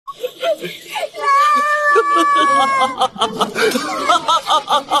这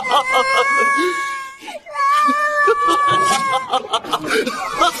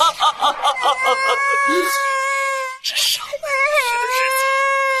上半世的日子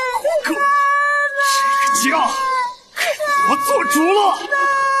我过够了，这个家我做主了。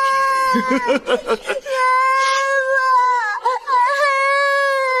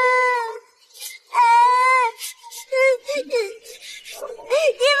你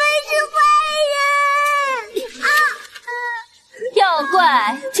们是坏人！要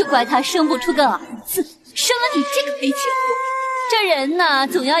怪就怪他生不出个儿子，生了你这个赔钱货。这人呢，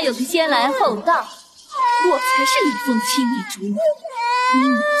总要有个先来后到，我才是你凤妻女主你，你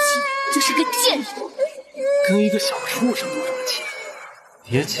母亲就是个贱人。跟一个小畜生赌什么气？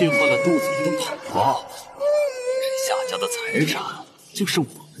别气坏了肚子里的宝宝。这夏家的财产就是我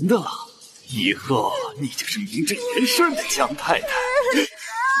们的了，以后你就是名正言顺的江太太。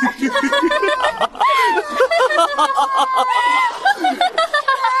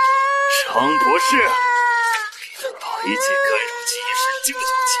程博士，给他打一剂干扰记忆神经的药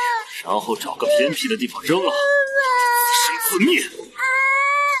剂，然后找个偏僻的地方扔了，自生自灭。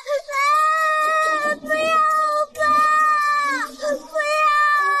不要吧！不要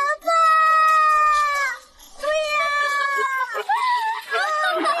吧！不要！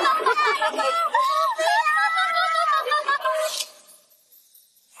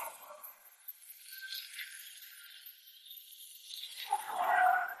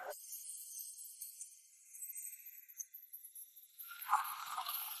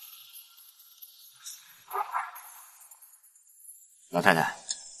老太太，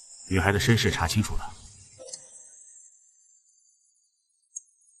女孩的身世查清楚了。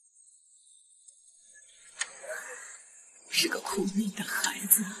是个苦命的孩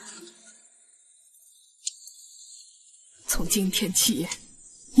子。从今天起，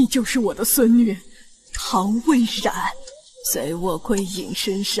你就是我的孙女唐蔚然，随我归隐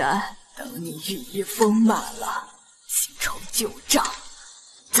深山，等你羽翼丰满了，新仇旧账，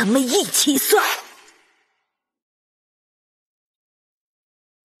咱们一起算。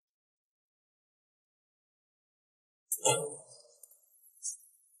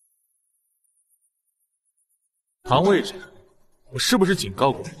唐卫人，我是不是警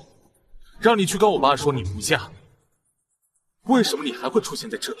告过你，让你去跟我爸说你无价？为什么你还会出现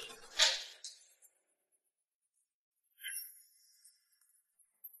在这里？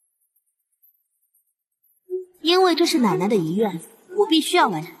因为这是奶奶的遗愿，我必须要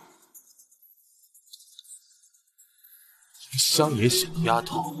完成。一个乡野小丫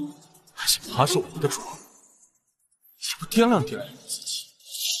头，还想爬上我的床，也不掂量掂量你自己。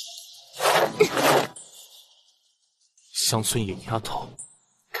乡村野丫头，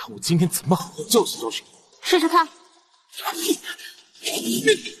看我今天怎么好好教训教训你！试试看。下去。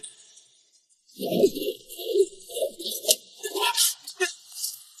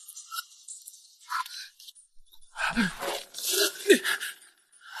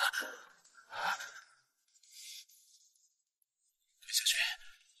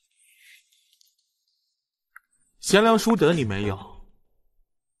贤良淑德你没有，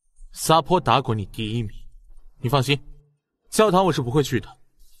撒泼打滚你第一名。你放心，教堂我是不会去的，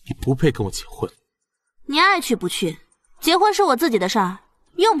你不配跟我结婚。你爱去不去，结婚是我自己的事儿，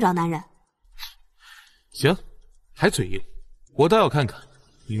用不着男人。行，还嘴硬，我倒要看看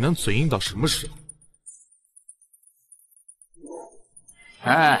你能嘴硬到什么时候。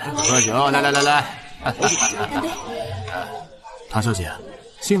哎，喝酒，来。唐小姐，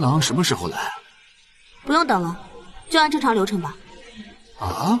新郎什么时候来？不用等了，就按正常流程吧。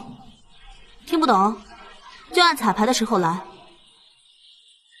啊？听不懂？就按彩排的时候来。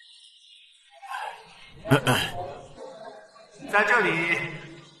在这里，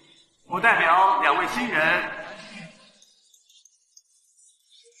我代表两位新人，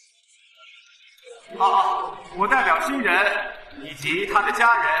我代表新人以及他的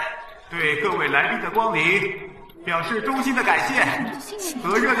家人，对各位来宾的光临表示衷心的感谢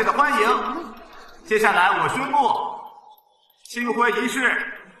和热烈的欢迎。接下来，我宣布，新婚仪式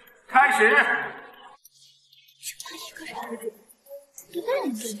开始。他一个人喝酒，别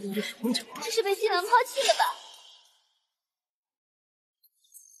人这是红酒，这是被新郎抛弃了吧？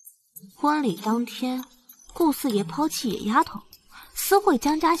婚礼当天，顾四爷抛弃野丫头，私会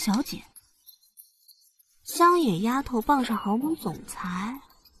江家小姐，乡野丫头傍上豪门总裁，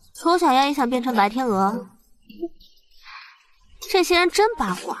丑小鸭也想变成白天鹅。这些人真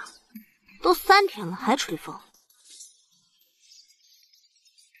八卦，都3天了还吹风。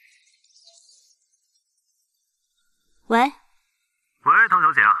喂，唐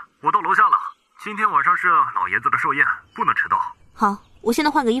小姐，我到楼下了。今天晚上是老爷子的寿宴，不能迟到。好，我现在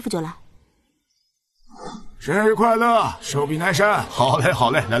换个衣服就来。生日快乐，寿比南山！好嘞，好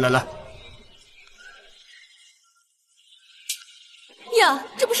嘞，来来来。呀，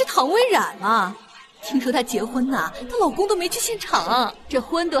这不是唐微染吗？听说她结婚呐，她老公都没去现场，这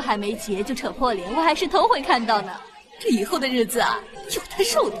婚都还没结就扯破脸，我还是头回看到呢。这以后的日子啊，有她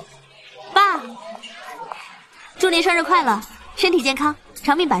受的。爸，祝您生日快乐，身体健康，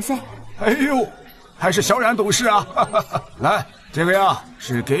长命百岁。哎呦，还是小冉懂事啊！来，这个呀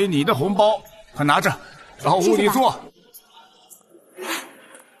是给你的红包，快拿着，照顾你做。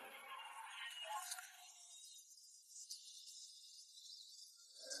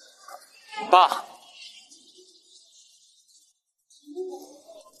爸，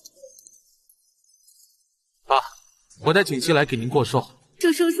爸，我带锦溪来给您过寿。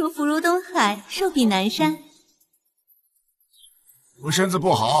祝叔叔福如东海，寿比南山。我身子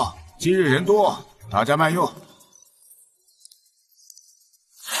不好，今日人多，大家慢用。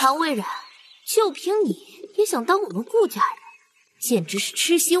唐微染，就凭你也想当我们顾家人，简直是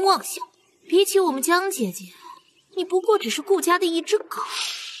痴心妄想。比起我们江姐姐，你不过只是顾家的一只狗。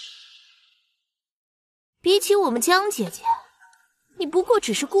比起我们江姐姐，你不过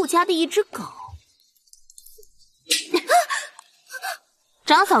只是顾家的一只狗。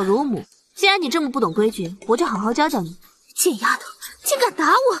长嫂如母，既然你这么不懂规矩，我就好好教教你。贱丫头，竟敢打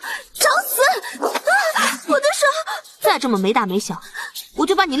我，找死！啊，我的手！再这么没大没小，我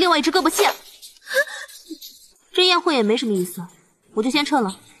就把你另外一只胳膊卸了。这宴会也没什么意思，我就先撤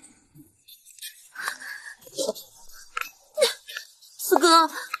了。四哥，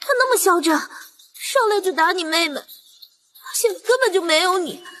他那么嚣张，上来就打你妹妹，现在根本就没有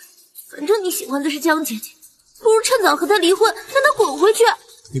你。反正你喜欢的是江姐姐，不如趁早和他离婚，让他滚回去。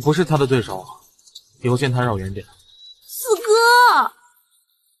你不是他的对手，以后见他绕远点。四哥，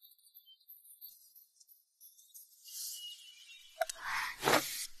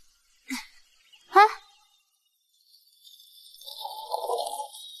哎，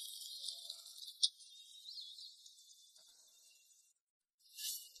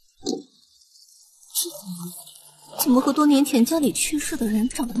怎么和多年前家里去世的人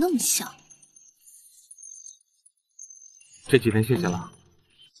长得那么像？这几天谢谢了，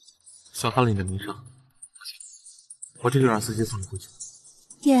小害了你的名声。我这就让司机送你回去。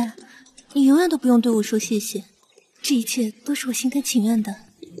爷，你永远都不用对我说谢谢，这一切都是我心甘情愿的。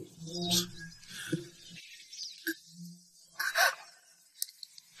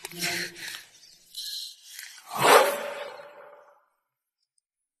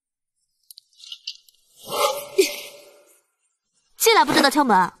进来不知道敲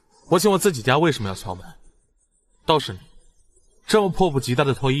门。我进我自己家为什么要敲门？倒是你，这么迫不及待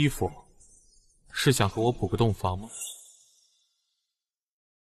的脱衣服，是想和我补个洞房吗？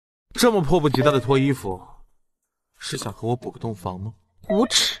这么迫不及待的脱衣服，是想和我补个洞房吗？无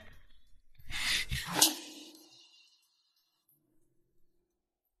耻！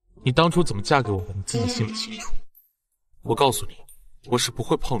你当初怎么嫁给我的，你自己心里清楚。我告诉你，我是不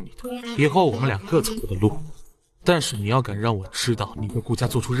会碰你的。以后我们俩各走各的路。但是你要敢让我知道你对顾家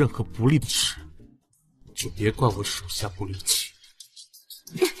做出任何不利的事，就别怪我手下不离器。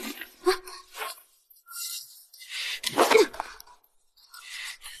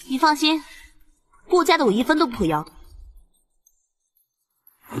你放心，顾家的我一分都不会要的。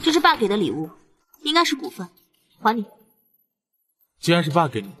这是爸给的礼物，应该是股份，还你。既然是爸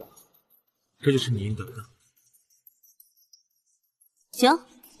给你的，这就是你应得的。行，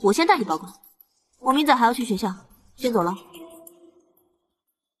我先代理保管。我明早还要去学校，先走了。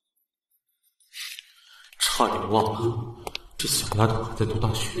差点忘了，这小丫头还在读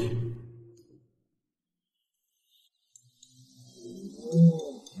大学。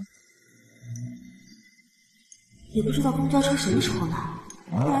也不知道公交车什么时候来，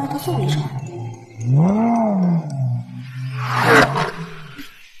不然让他送我一程。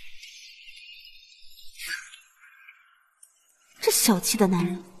这小气的男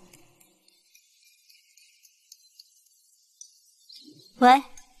人。喂，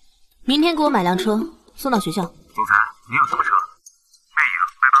明天给我买辆车，送到学校。总裁，你有什么车？魅影、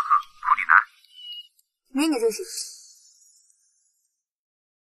迈巴赫、普利南。哪个就行。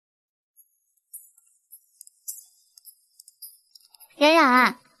冉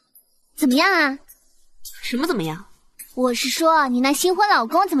冉，怎么样啊？什么怎么样？我是说你那新婚老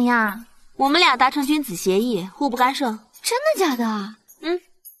公怎么样？我们俩达成君子协议，互不干涉。真的假的？嗯。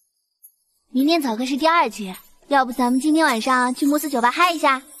明天早课是第2节，要不咱们今天晚上去慕斯酒吧嗨一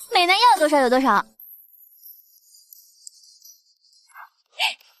下，美男要多少有多少。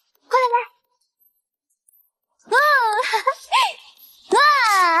快来来！啊！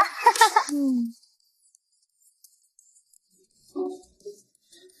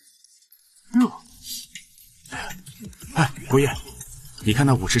郭燕，你看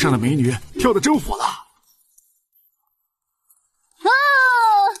那舞池上的美女跳的真火了。哦，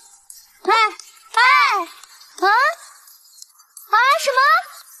什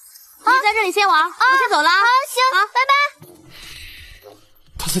么？你在这里先玩，我先走了。行，拜拜。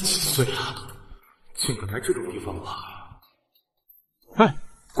他才几岁啊，竟敢来这种地方玩！哎，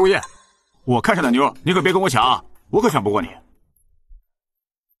顾燕，我看上的妞，你可别跟我抢，我可抢不过你。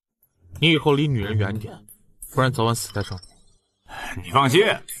你以后离女人远点，不然早晚死在这儿。你放心，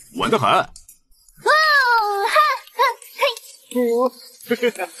稳得很。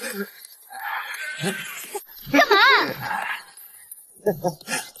干嘛？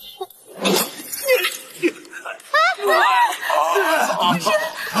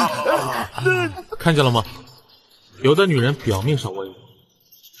看见了吗？有的女人表面上温柔，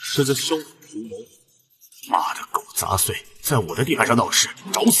实则凶狠如谋。妈的，狗杂碎，在我的地盘上闹事，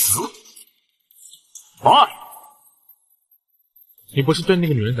找死！保安，你不是对那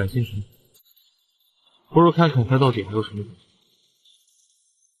个女人感兴趣吗？不如看看她到底还有什么用。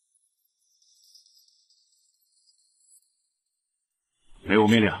没有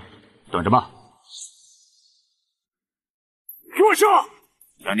命令，等着吧。给我上！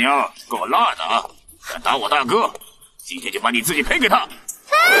小妞，够辣的啊！敢打我大哥，今天就把你自己赔给他！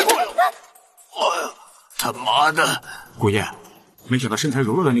他妈的！顾燕，没想到身材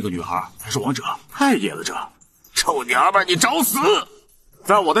柔弱的那个女孩还是王者，太野了这！臭娘们，你找死！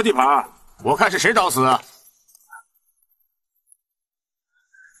在我的地盘，我看是谁找死！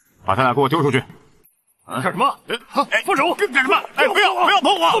把他俩给我丢出去！干什么？放手！干什么？哎，不要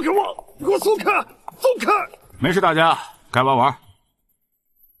碰我！放开我！给我松开！松开！没事，大家该玩玩。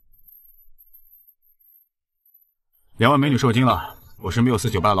2位美女受惊了，我是缪斯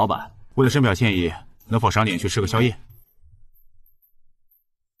酒吧的老板，为了深表歉意，能否赏点去吃个宵夜？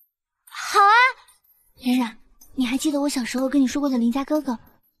好啊，冉冉，你还记得我小时候跟你说过的邻家哥哥，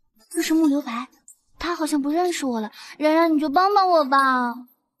就是木留白，他好像不认识我了。冉冉，你就帮帮我吧。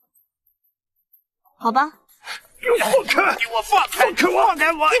好吧。给我放开！给我放开！放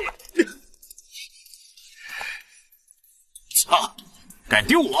开我！操！敢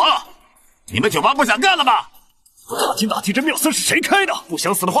丢我！你们酒吧不想干了吧？我打听打听这缪斯是谁开的，不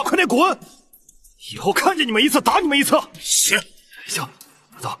想死的话快点滚！以后看见你们一次打你们一次。行，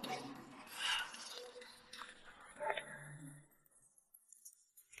走。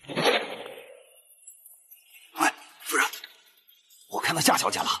哎，夫人，我看到夏小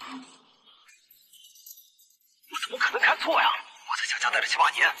姐了。我怎么可能看错呀？我在夏家待了7、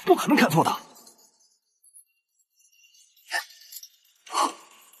8年，不可能看错的。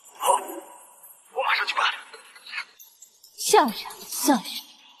我马上去办。夏冉，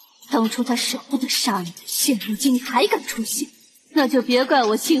当初他舍不得杀你，现如今你还敢出现，那就别怪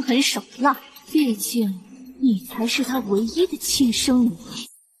我心狠手辣。毕竟你才是他唯一的亲生女儿。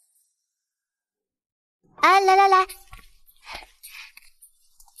哎，来，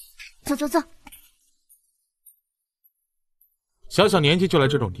走。小小年纪就来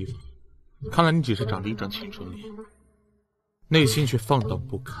这种地方，看来你只是长着一张青春脸，内心却放荡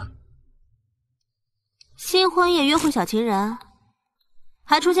不堪。新婚夜约会小情人，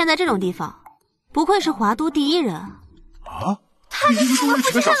还出现在这种地方，不愧是华都第一人啊！他是他们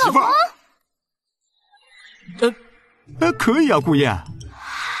夫妻的老公。可以啊，顾燕。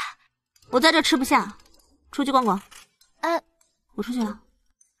我在这吃不下，出去逛逛。我出去了。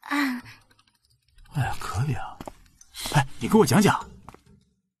哎呀，可以啊。哎，你给我讲讲。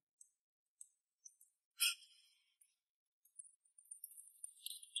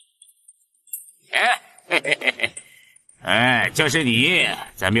哎，就是你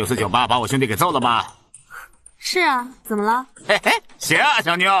在缪斯酒吧把我兄弟给揍了吧？是啊，怎么了？行啊，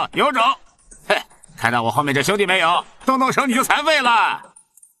小妞，有种！嘿，看到我后面这兄弟没有？动手你就残废了。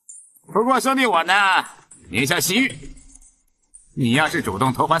不过兄弟我呢，年下细玉，你要是主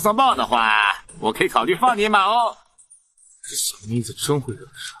动投怀送抱的话，我可以考虑放你一马哦。这小妮子真会惹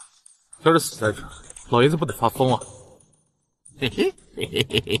事，要是死在这儿，老爷子不得发疯啊！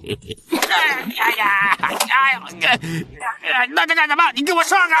那这干什么？你给我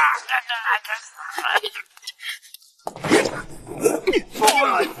上啊！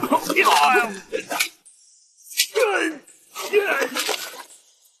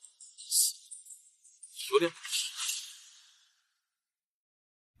有点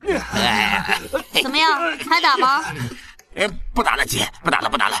怎么样，还打吗？不打了，姐，不打了。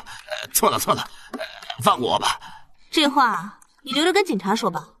错了，放过我吧。这话你留着跟警察说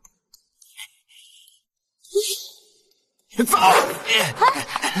吧。走！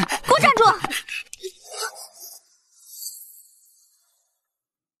给我站住！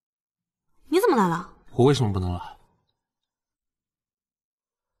你怎么来了？我为什么不能来？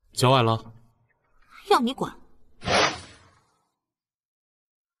脚崴了，要你管？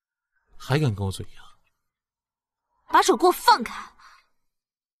还敢跟我嘴硬？把手给我放开！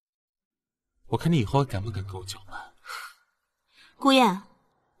我看你以后还敢不敢跟我叫板？顾燕，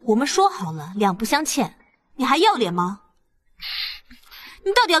我们说好了两不相欠，你还要脸吗？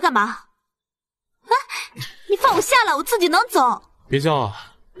你到底要干嘛？啊！你放我下来，我自己能走。别叫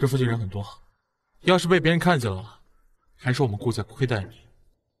啊，这附近人很多，要是被别人看见了，还是我们顾家亏待你。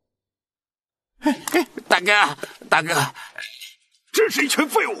大哥，大哥，这是一群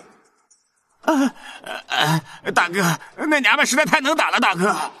废物！大哥，那娘们实在太能打了，大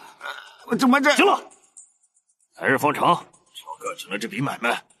哥，怎么这……行了，来日方长，只要干成了这笔买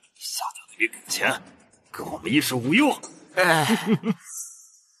卖，夏家那边给钱，跟我们衣食无忧。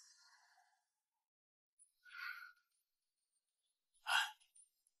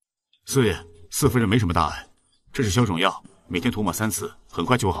四爷，四夫人没什么大碍，这是消肿药，每天涂抹3次，很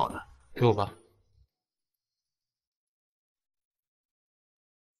快就好的。给我吧。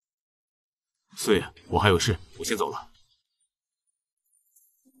四爷，我还有事，我先走了。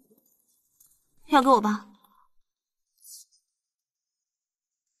要给我吧？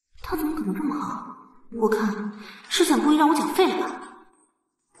他怎么可能这么好？我看是想故意让我缴费了吧？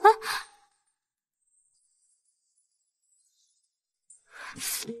啊！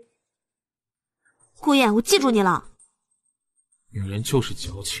顾燕，我记住你了。女人就是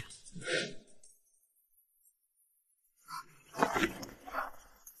矫情。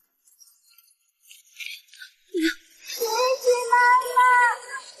谢谢妈妈，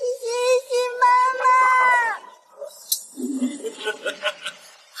谢谢妈妈。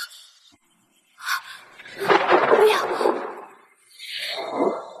不要！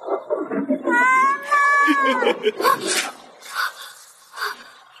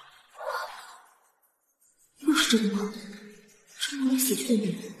又是这个吗？这么喜剧的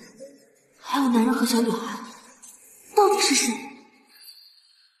女人，还有男人和小女孩，到底是谁？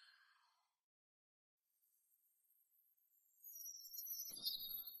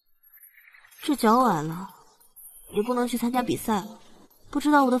这脚崴了，也不能去参加比赛了。不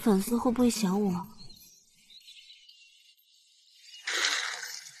知道我的粉丝会不会想我？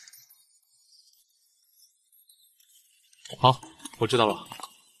好，我知道了。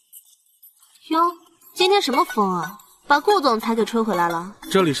哟，今天什么风啊？把顾总裁给吹回来了。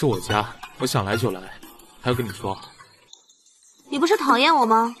这里是我家，我想来就来。还要跟你说，你不是讨厌我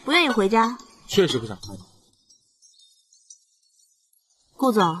吗？不愿意回家？确实不想看到。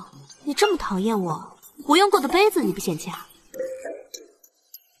顾总，你这么讨厌我，我用过的杯子你不嫌弃啊？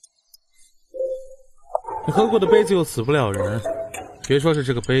你喝过的杯子又死不了人，别说是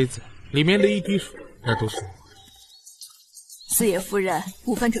这个杯子，里面的一滴水，那都是我。四爷夫人，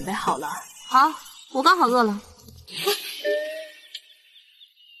午饭准备好了。好，我刚好饿了。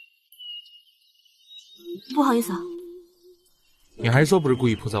不好意思啊。你还说不是故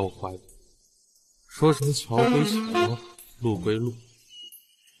意扑在我怀里，说什么桥归桥，路归路，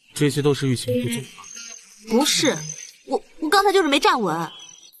这些都是欲擒故纵吧？不是，我刚才就是没站稳。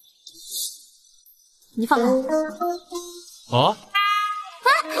你放开。啊？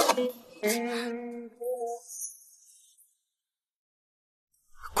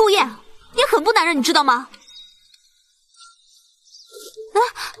顾燕，你很不男人，你知道吗？啊！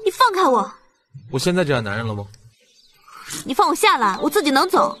你放开我！我现在这样男人了吗？你放我下来，我自己能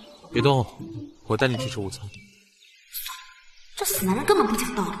走。别动，我带你去吃午餐。这死男人根本不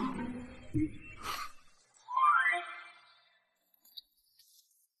讲道理。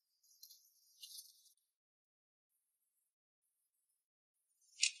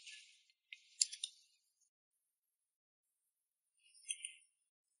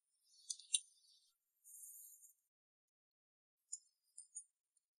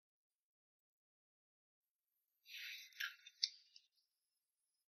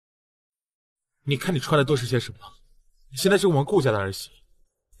你看你穿的都是些什么？你现在是我们顾家的儿媳，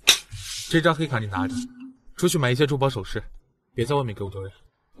这张黑卡你拿着，出去买一些珠宝首饰，别在外面给我丢人。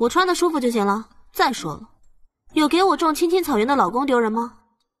我穿的舒服就行了。再说了，有给我种青青草原的老公丢人吗？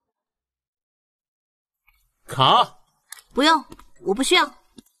卡？不用，我不需要。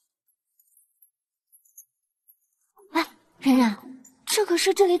哎，冉冉，这可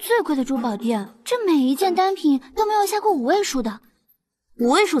是这里最贵的珠宝店，这每一件单品都没有下过5位数的。5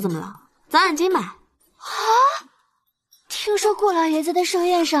位数怎么了？咱按斤买。啊！听说顾老爷子的寿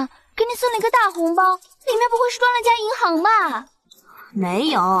宴上给你送了一个大红包，里面不会是装了家银行吧？没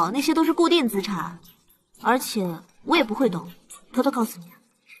有，那些都是固定资产，而且我也不会动。偷偷告诉你，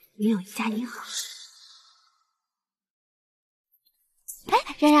没有一家银行。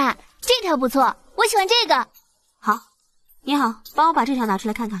哎，冉冉，这条不错，我喜欢这个。好，你好，帮我把这条拿出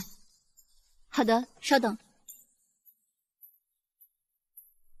来看看。好的，稍等。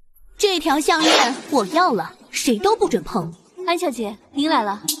这条项链我要了，谁都不准碰。安小姐，您来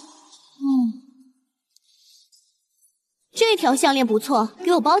了。这条项链不错，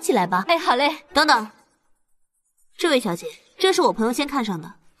给我包起来吧。哎，好嘞。等等，这位小姐，这是我朋友先看上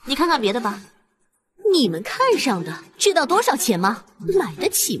的，你看看别的吧。你们看上的，知道多少钱吗？买得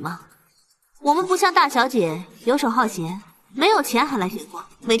起吗？我们不像大小姐游手好闲，没有钱还来闲逛，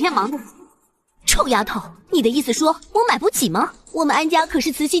每天忙得很。臭丫头，你的意思说我买不起吗？我们安家可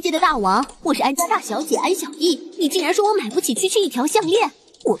是瓷器界的大王，我是安家大小姐安小艺，你竟然说我买不起区区一条项链？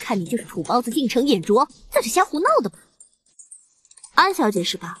我看你就是土包子进城眼拙，在这瞎胡闹的吧？安小姐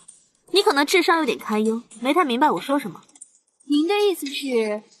是吧？你可能智商有点堪忧，没太明白我说什么。您的意思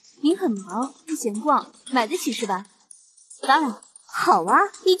是，您很忙不闲逛，买得起是吧？当然。好啊，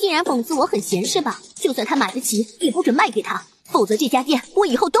你竟然讽刺我很闲是吧？就算他买得起，也不准卖给他，否则这家店我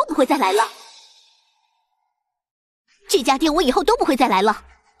以后都不会再来了。这家店我以后都不会再来了。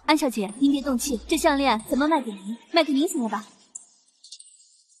安小姐，您别动气，这项链咱们卖给您，卖给您行了吧？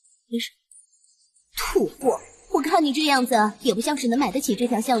没事。土货，我看你这样子也不像是能买得起这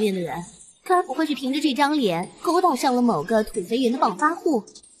条项链的人，该不会是凭着这张脸勾搭上了某个土肥圆的暴发户，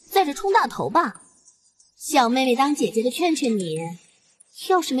在这冲大头吧？小妹妹当姐姐的劝劝你，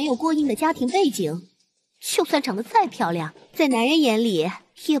要是没有过硬的家庭背景，就算长得再漂亮，在男人眼里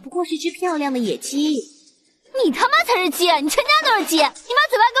也不过是只漂亮的野鸡。你他妈才是鸡，你全家都是鸡！你把嘴巴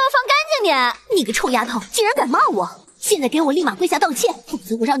给我放干净点！你个臭丫头，竟然敢骂我！现在给我立马跪下道歉，否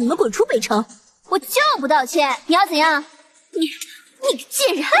则我让你们滚出北城！我就不道歉，你要怎样？你个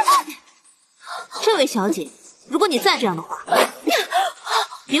贱人！这位小姐，如果你再这样的话，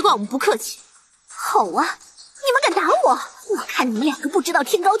别怪我们不客气。好啊，你们敢打我，我看你们两个不知道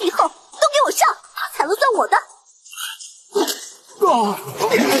天高地厚，都给我上，惨了算我的！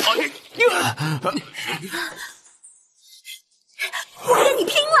我跟你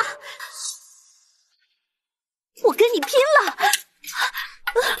拼了！我跟你拼了！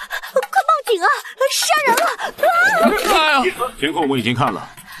快报警啊！杀人了！哎呀，监控我已经看了，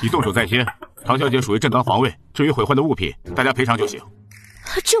你动手在先。唐小姐属于正当防卫，至于毁坏的物品，大家赔偿就行。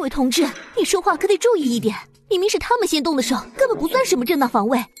这位同志，你说话可得注意一点，明明是他们先动的手，根本不算什么正当防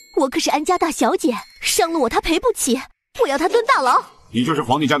卫。我可是安家大小姐，伤了我他赔不起，我要他蹲大牢。你就是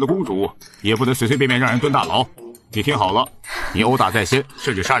皇帝家的公主，也不能随随便便让人蹲大牢。你听好了，你殴打在先，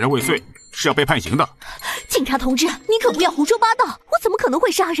甚至杀人未遂，是要被判刑的。警察同志，你可不要胡说八道，我怎么可能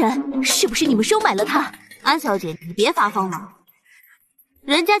会杀人？是不是你们收买了他？安小姐，你别发疯了，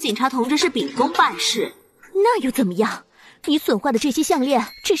人家警察同志是秉公办事。那又怎么样？你损坏的这些项链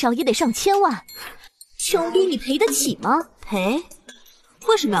至少也得上千万，穷逼你赔得起吗？赔？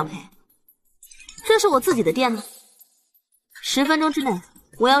为什么要赔？这是我自己的店呢，10分钟之内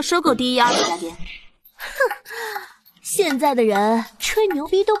我要收购第一2这家店。哼，现在的人吹牛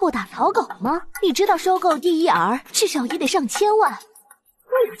逼都不打草稿吗？你知道收购第一至少也得上千万，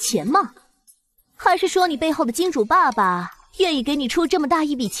你有钱吗？还是说你背后的金主爸爸愿意给你出这么大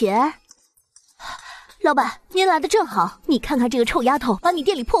一笔钱？老板，您来的正好，你看看这个臭丫头把你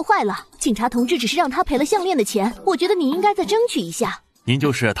店里破坏了，警察同志只是让她赔了项链的钱，我觉得你应该再争取一下。您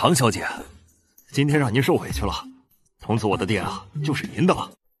就是唐小姐，今天让您受委屈了，从此我的店就是您的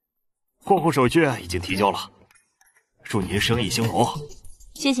了。过户手续已经提交了，祝您生意兴隆。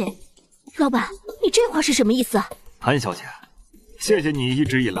谢谢。老板，你这话是什么意思？韩小姐，谢谢你一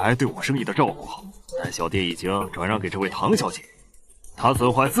直以来对我生意的照顾，但小店已经转让给这位唐小姐，她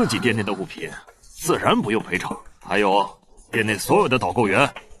损坏自己店内的物品，自然不用赔偿。还有店内所有的导购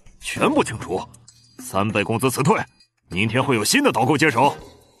员全部清除，3倍工资辞退。明天会有新的导购接手。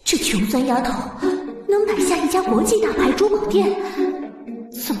这穷酸丫头能买下一家国际大牌珠宝店，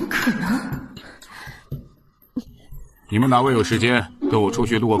怎么可能？你们哪位有时间跟我出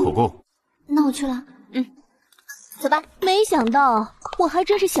去录个口供？那我去了。走吧。没想到我还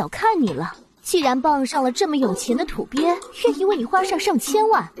真是小看你了，既然傍上了这么有钱的土鳖，愿意为你花上上千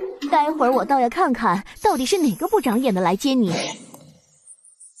万，待会儿我倒要看看到底是哪个不长眼的来接你。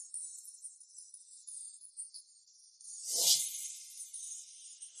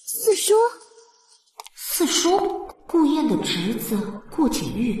四叔，顾燕的侄子顾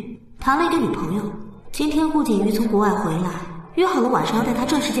景玉谈了一个女朋友，今天顾景玉从国外回来，约好了晚上要带他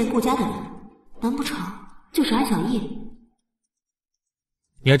正式见顾家的人，难不成就是安小艺？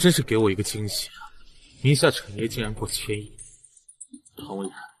你还真是给我一个惊喜啊！名下产业竟然过1000亿。唐蔚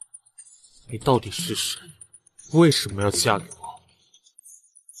然，你到底是谁？为什么要嫁给我？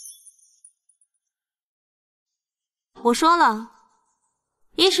我说了，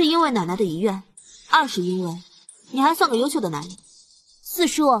一是因为奶奶的遗愿，二是因为你还算个优秀的男人。四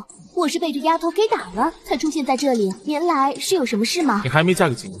叔，我是被这丫头给打了，才出现在这里。您来是有什么事吗？你还没嫁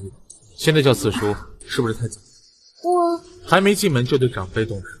给锦衣，现在叫四叔，是不是太早？我还没进门就对长辈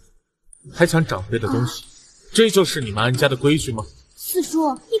动手，还抢长辈的东西，这就是你们安家的规矩吗？四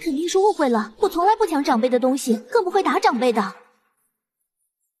叔，你肯定是误会了，我从来不抢长辈的东西，更不会打长辈的。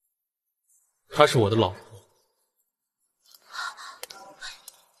她是我的老婆。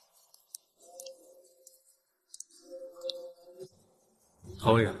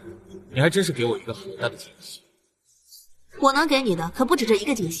陶嫣然，你还真是给我一个好大的惊喜。我能给你的可不止这一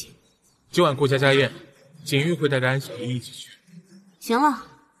个惊喜。今晚顾家家宴，锦玉会带着安小姨一起去。行了，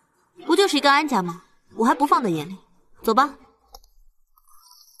不就是一个安家吗？我还不放在眼里。走吧。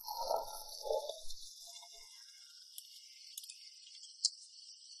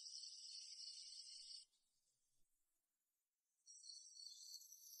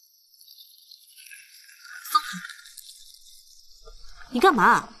你干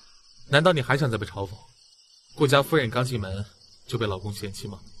嘛？难道你还想再被嘲讽？顾家夫人刚进门就被老公嫌弃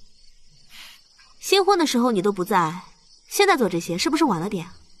吗？新婚的时候你都不在，现在做这些是不是晚了点？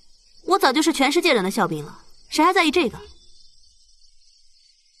我早就是全世界人的笑柄了，谁还在意这个？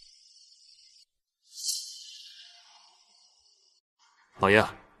老爷，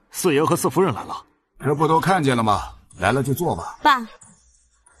四爷和四夫人来了，这不都看见了吗？来了就坐吧。爸，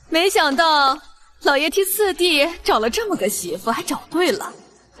没想到老爷替四弟找了这么个媳妇，还找对了，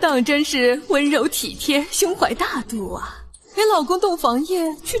当真是温柔体贴，胸怀大度啊！连老公洞房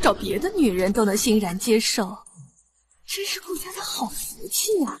夜去找别的女人都能欣然接受，真是顾家的好福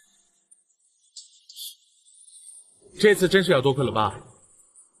气啊！这次真是要多亏了爸，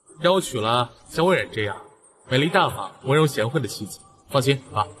让我娶了像魏冉这样美丽大方、温柔贤惠的妻子。放心，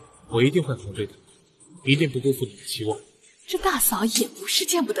爸，我一定会好好对待，一定不辜负你的期望。这大嫂也不是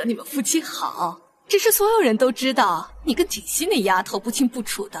见不得你们夫妻好，只是所有人都知道你跟锦溪那丫头不清不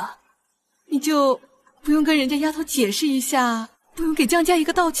楚的，你就不用跟人家丫头解释一下，不用给江家一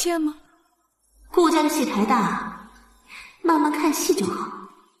个道歉吗？顾家的戏台大，慢慢看戏就好。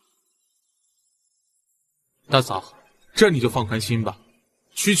大嫂，这你就放宽心吧，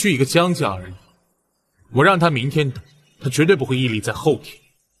区区一个江家而已，我让他明天等，他绝对不会屹立在后天。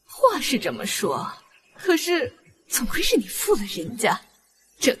话是这么说，可是总归是你负了人家，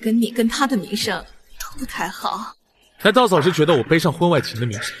这跟你跟他的名声都不太好。难道嫂是觉得我背上婚外情的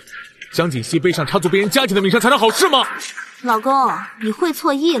名声，江锦溪背上插足别人家庭的名声才是好事吗？老公，你会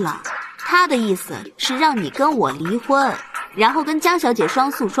错意了，他的意思是让你跟我离婚，然后跟江小姐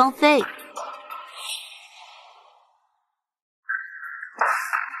双宿双飞。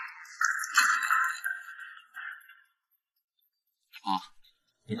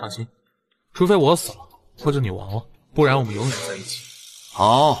你放心，除非我死了，或者你亡了，不然我们永远在一起。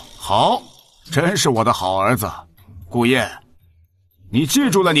好，真是我的好儿子。顾燕，你记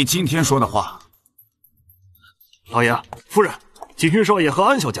住了你今天说的话。老爷、夫人，锦玉少爷和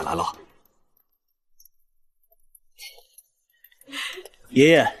安小姐来了。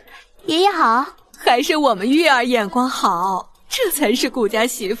爷爷好，还是我们玉儿眼光好，这才是顾家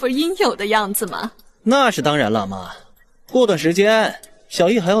媳妇应有的样子嘛。那是当然了，妈。过段时间，小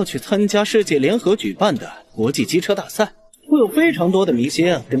易还要去参加世界联合举办的国际机车大赛，会有非常多的明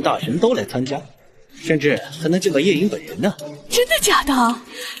星跟大神都来参加，甚至还能见到叶莹本人呢。真的假的？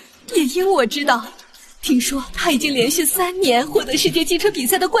叶莹我知道，听说她已经连续3年获得世界机车比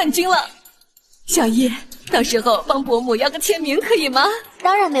赛的冠军了。小易，到时候帮伯母要个签名可以吗？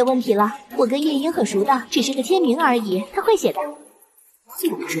当然没问题了，我跟叶莹很熟的，只是个签名而已，她会写的。这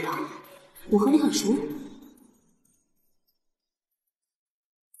个不知道，我和你很熟。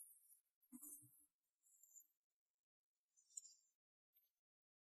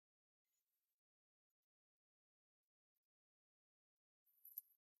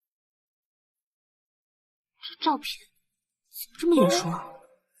这照片怎么这么眼熟啊？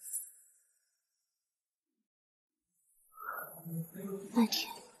那天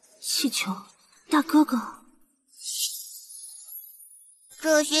气球，大哥哥，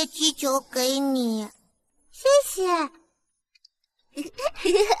这些气球给你，谢谢。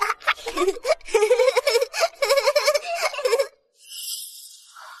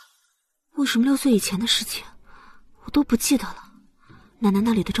为什么6岁以前的事情我都不记得了？奶奶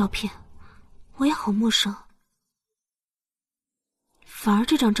那里的照片我也好陌生。反而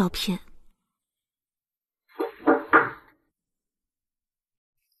这张照片，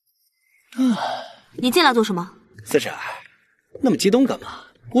你进来做什么？四婶，那么激动干嘛？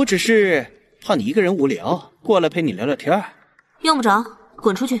我只是怕你一个人无聊，过来陪你聊聊天。用不着，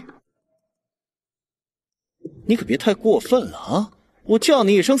滚出去！你可别太过分了啊！我叫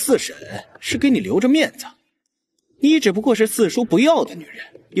你一声四婶，是给你留着面子。你只不过是四叔不要的女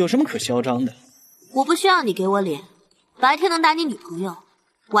人，有什么可嚣张的？我不需要你给我脸，白天能打你女朋友，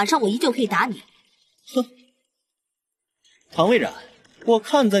晚上我依旧可以打你。哼，唐微然，我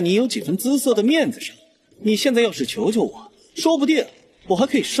看在你有几分姿色的面子上，你现在要是求求我，说不定我还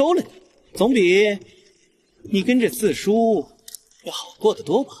可以收了你，总比你跟这四叔要好过得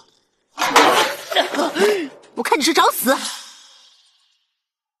多吧？我看你是找死！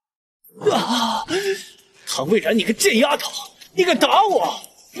啊！唐微然，你个贱丫头，你敢打我，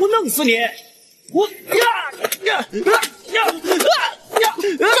我弄死你！我叫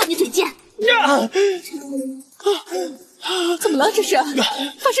你嘴贱！怎么了？这是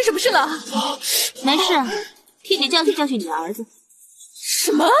发生什么事了？没事，替你教训教训你儿子。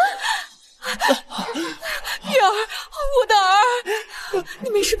什么？玉儿，我的儿，你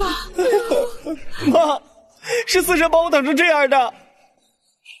没事吧？妈，是四婶把我打成这样的。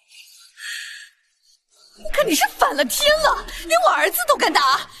我看你是反了天了，连我儿子都敢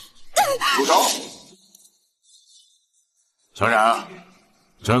打！住手！小冉，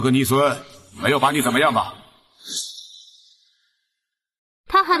这个逆孙没有把你怎么样吧？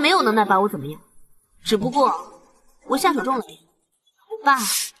他还没有能耐把我怎么样，只不过我下手重了点。爸，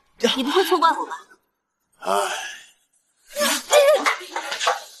你不会错怪我吧？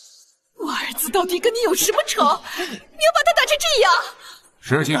我儿子到底跟你有什么仇？你要把他打成这样？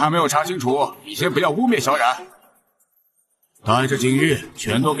事情还没有查清楚，你先不要污蔑小冉。带着景玉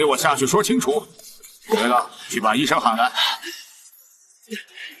全都给我下去说清楚。对了，去把医生喊来。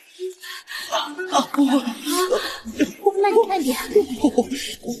那你看点。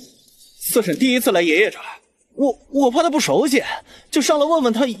四婶第一次来爷爷这儿，我怕他不熟悉，就上来问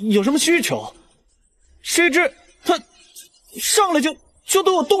问他有什么需求。谁知他上来就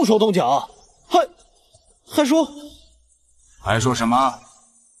对我动手动脚，还说什么？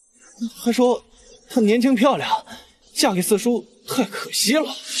还说她年轻漂亮，嫁给四叔太可惜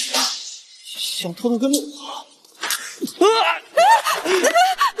了，想偷偷跟着我。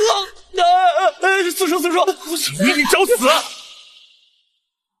四叔，你找死！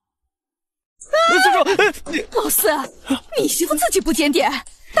老四，你媳妇自己不检点，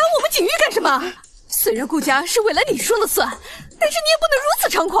打我们景玉干什么？虽然顾家是为了你说了算，但是你也不能如此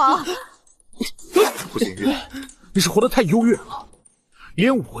猖狂。顾景玉，你是活得太优越了，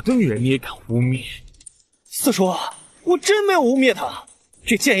连我的女人你也敢污蔑。四叔，我真没有污蔑她，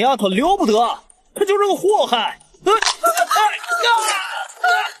这贱丫头留不得，她就是个祸害。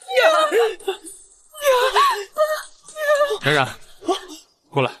冉冉，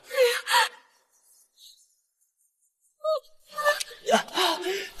过来。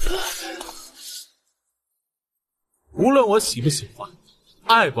无论我喜不喜欢，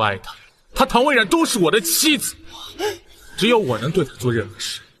爱不爱她，她唐微然都是我的妻子，只有我能对她做任何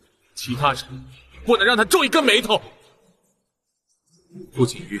事，其他人不能让她皱一根眉头。顾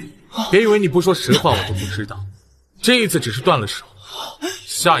景玉，别以为你不说实话我就不知道，这一次只是断了手，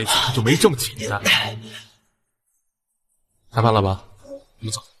下一次可就没这么简单。害怕了吧？我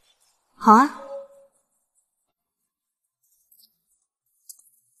们走。好啊。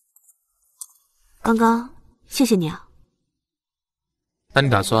刚刚谢谢你啊。那你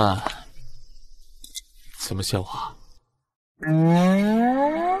打算怎么谢我啊？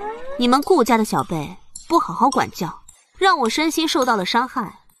你们顾家的小辈不好好管教，让我身心受到了伤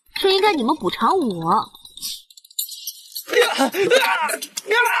害，这应该你们补偿我。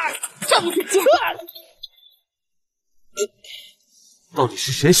叫你嘴贱！到底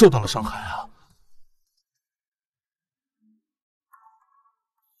是谁受到了伤害啊？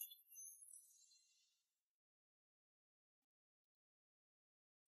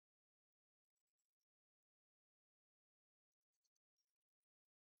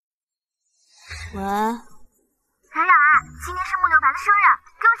喂，冉冉，今天是木柳白的生日，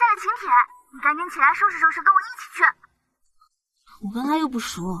给我下了请帖，你赶紧起来收拾收拾，跟我一起去。我跟他又不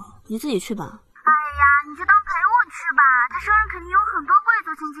熟，你自己去吧。哎呀，你就当陪我去吧，他生日肯定有很多贵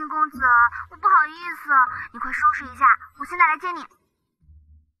族千金公子，我不好意思，你快收拾一下，我现在来接你。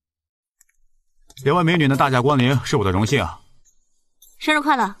两位美女的大驾光临是我的荣幸啊！生日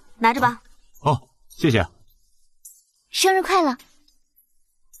快乐，拿着吧。哦，谢谢。生日快乐！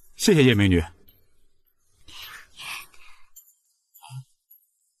谢谢叶美女。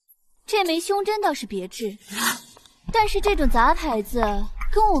这枚胸针倒是别致，但是这种杂牌子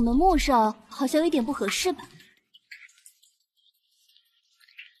跟我们穆少好像有点不合适吧？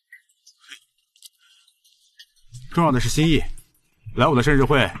重要的是心意，来我的生日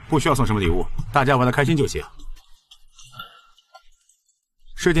会不需要送什么礼物，大家玩得开心就行。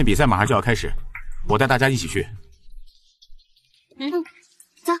射箭比赛马上就要开始，我带大家一起去。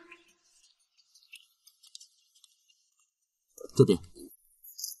走。这边。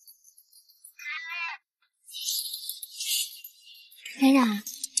冉冉，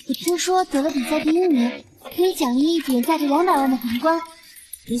我听说得了比赛第1名，可以奖励一顶价值200万的皇冠。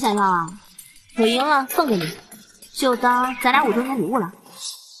你想要啊？我赢了送给你，就当咱俩5周年礼物了。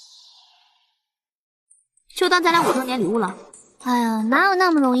哎呀，哪有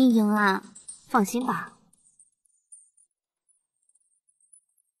那么容易赢啊？放心吧。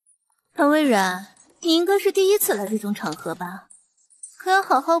唐微然，你应该是第1次来这种场合吧？可要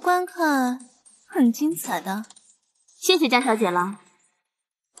好好观看，很精彩的。谢谢江小姐了。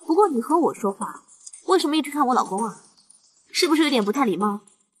不过你和我说话，为什么一直看我老公啊？是不是有点不太礼貌？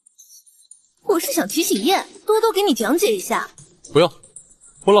我是想提醒燕多多给你讲解一下。不用，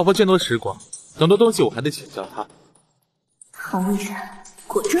我老婆见多识广，很多东西我还得请教她。唐微然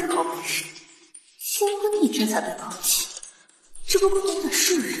果真好本事，新婚一直才被抛弃，这不过短短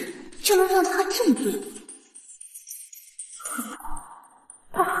10日就能让他这么对你。何况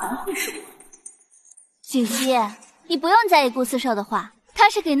他还会是我。锦溪，你不用在意顾四少的话，他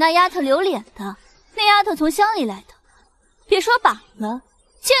是给那丫头留脸的。那丫头从乡里来的，别说把了，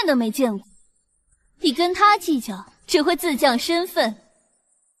见都没见过。你跟他计较，只会自降身份。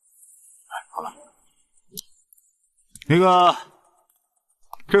好了，那个，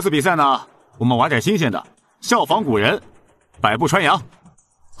这次比赛呢，我们玩点新鲜的，效仿古人，百步穿杨。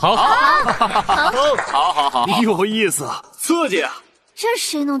好，好，有意思，刺激啊！这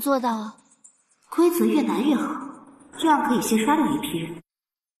谁能做到啊？规则越难越好，这样可以先刷掉一批人。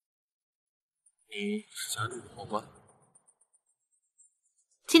你是想入皇冠？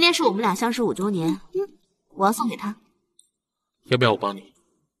今天是我们俩相识5周年，我要送给他。要不要我帮你？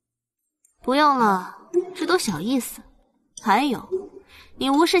不用了，这都小意思。还有，你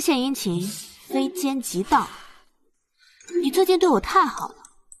无事献殷勤，非奸即盗。你最近对我太好了，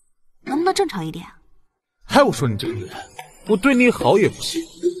能不能正常一点？还我说你这个女人，我对你好也不行，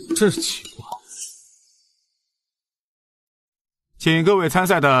真是奇怪。请各位参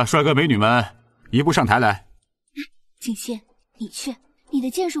赛的帅哥美女们移步上台来。锦溪，你去，你的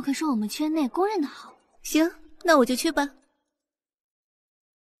剑术可是我们圈内公认的好。行，那我就去吧。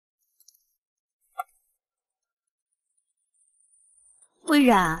微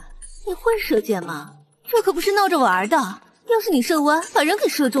然，你会射箭吗？这可不是闹着玩的，要是你射歪，把人给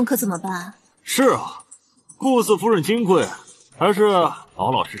射中，可怎么办？是啊，顾四夫人金贵，还是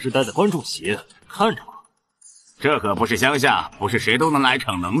老老实实待在观众席看着吧。这可不是乡下，不是谁都能来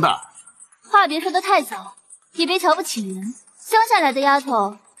逞能的。话别说得太早，也别瞧不起人。乡下来的丫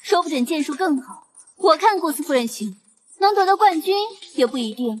头，说不准剑术更好。我看顾四夫人行，能得到冠军也不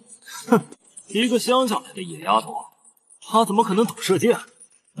一定。哼，一个乡下来的野丫头，她怎么可能懂射箭？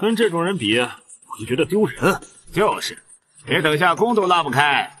跟这种人比，我就觉得丢人。就是，别等下宫都拉不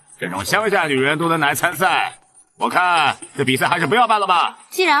开，这种乡下女人都能来参赛。我看这比赛还是不要办了吧。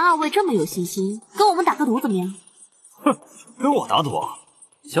既然2位这么有信心，跟我们打个赌怎么样？哼，跟我打赌？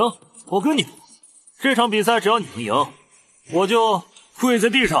行，我跟你赌，这场比赛只要你们赢，我就跪在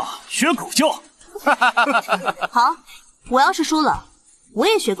地上学狗叫。好，我要是输了，我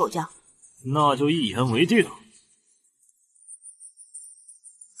也学狗叫。那就一言为定。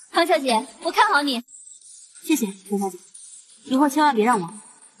唐小姐，我看好你。谢谢陈小姐，一会儿千万别让我。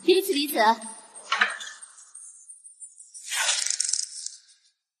彼此彼此。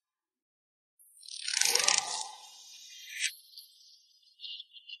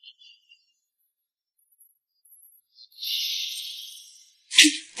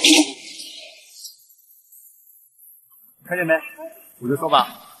看见没？我就说吧，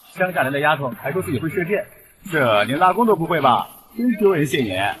乡下来的丫头还说自己会射箭，这连拉弓都不会吧？真丢人现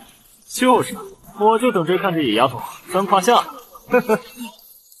眼。就是，我就等着看这野丫头钻胯下。呵呵。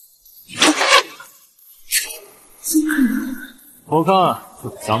我看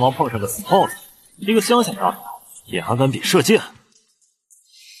这瞎猫碰上个死耗子，一个乡下丫头也还敢比射箭？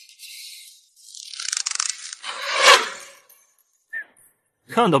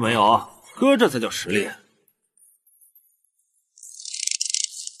看到没有，哥这才叫实力。啊！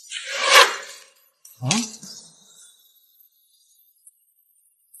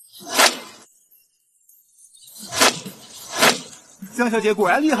江小姐果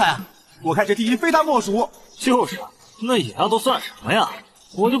然厉害啊！我看这第一非她莫属。就是，那野丫头算什么呀？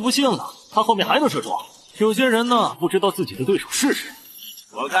我就不信了，她后面还能射中。有些人呢，不知道自己的对手是谁。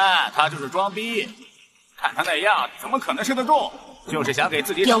我看他就是装逼，看他那样，怎么可能射得中？就是想给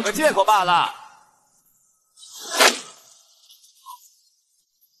自己找个借口罢了。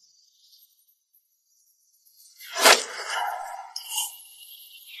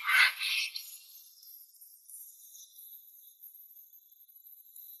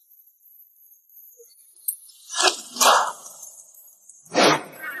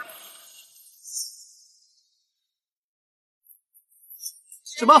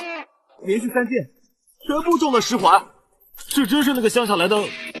什么？连续3箭，全部中了10环，这真是那个乡下来的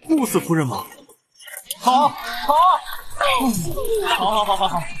顾四夫人吗？好，好，好，好，好，好，好，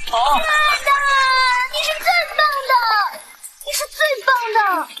好！亲爱的，你是最棒的，你是最棒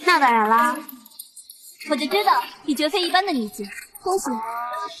的。那当然啦，我就知道你绝非一般的女子，恭喜，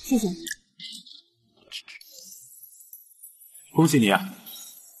谢谢。恭喜你啊！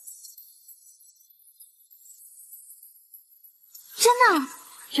真的，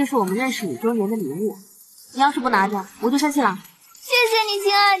这是我们认识5周年的礼物。你要是不拿着，我就生气了。谢谢你，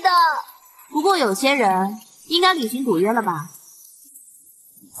亲爱的。不过有些人应该履行赌约了吧？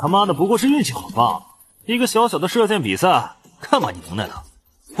他妈的，不过是运气好吧？一个小小的射箭比赛，看把你能耐的！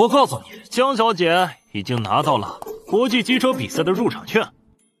我告诉你，江小姐已经拿到了国际机车比赛的入场券，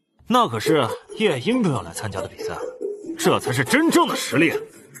那可是夜莺都要来参加的比赛，这才是真正的实力。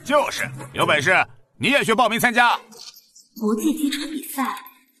就是，有本事你也去报名参加。国际机车比赛，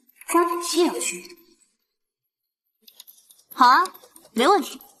张子琪也要去。好啊，没问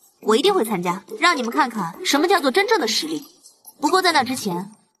题，我一定会参加，让你们看看什么叫做真正的实力。不过在那之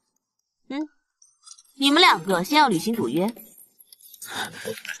前，你们2个先要履行赌约。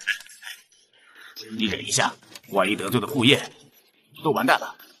你忍一下，万一得罪了傅夜，都完蛋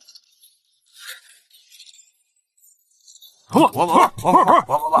了。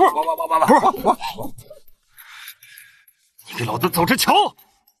你给老子走着瞧！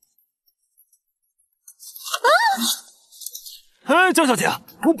哎，江小姐，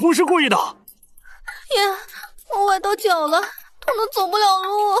我不是故意的。爷，我崴到脚了，痛得走不了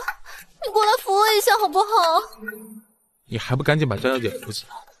路，你过来扶我一下好不好？你还不赶紧把江小姐扶起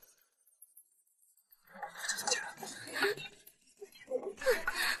来！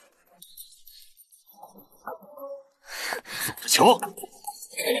走着瞧！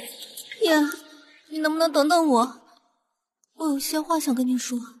爷，你能不能等等我？我有些话想跟你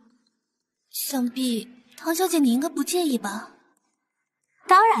说。想必唐小姐你应该不介意吧？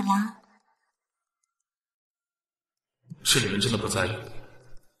当然啦。是你们真的不在意。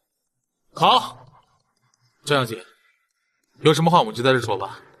好，江小姐，有什么话我们就在这说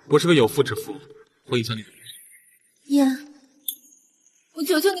吧。我是个有妇之夫，会影响你的。爷，我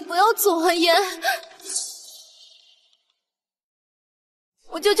求求你不要走啊，爷！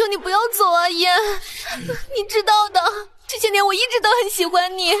我求求你不要走啊，爷！你知道的，这些年我一直都很喜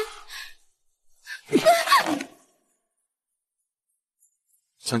欢你。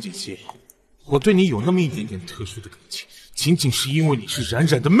江锦溪，我对你有那么一点点特殊的感情，仅仅是因为你是冉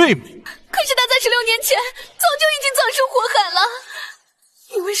冉的妹妹。可是他在16年前早就已经葬身火海了，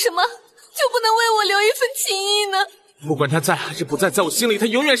你为什么就不能为我留一份情谊呢？不管她在还是不在，在我心里，她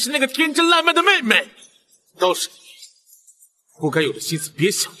永远是那个天真烂漫的妹妹。倒是你，不该有的心思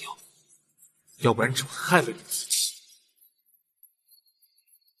别想要，要不然只会害了你自己。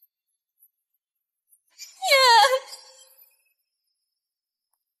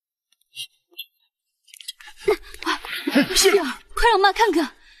是啊，快让妈看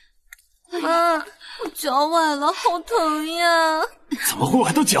看。妈，我脚崴了，好疼呀！怎么会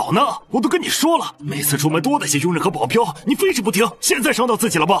崴到脚呢？我都跟你说了，每次出门多带些佣人和保镖，你非是不听，现在伤到自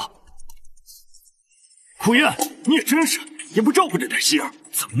己了吧？苦燕，你也真是，也不照顾着点心儿，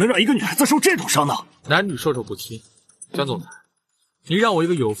怎么能让一个女孩子受这种伤呢？男女授受不亲。江总裁，你让我一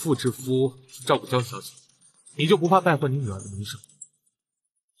个有妇之夫去照顾江小姐，你就不怕败坏你女儿的名声？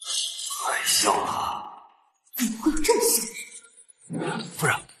太笑了。怎么会有这么吓人？夫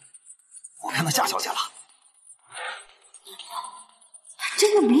人，我看到夏小姐了。她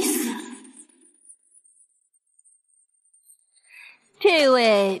真的没死。这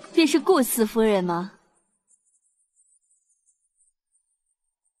位便是顾四夫人吗？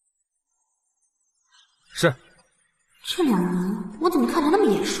是。这2人我怎么看着那么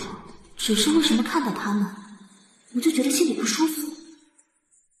眼熟？只是为什么看到他们，我就觉得心里不舒服。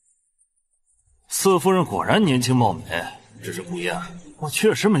四夫人果然年轻貌美，只是顾燕，我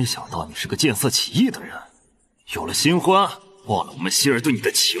确实没想到你是个见色起意的人，有了新欢，忘了我们希儿对你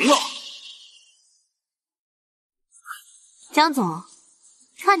的情了。江总，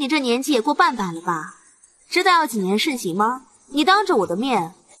看你这年纪也过半百了吧？知道要谨言慎行吗？你当着我的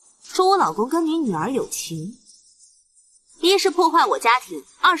面说我老公跟你女儿有情，一是破坏我家庭，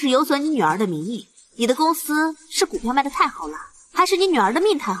二是有损你女儿的名誉。你的公司是股票卖得太好了，还是你女儿的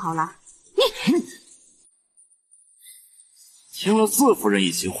命太好了？你听了四夫人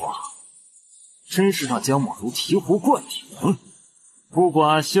一席话，真是让江某如醍醐灌顶。不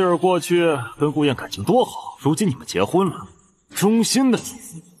管希儿过去跟顾燕感情多好，如今你们结婚了，衷心的祝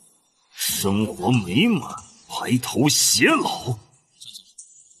福你生活美满，白头偕老。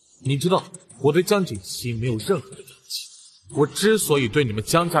你知道我对江锦溪没有任何的感情，我之所以对你们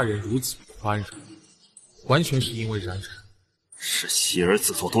江家人如此宽容，完全是因为冉冉。是希儿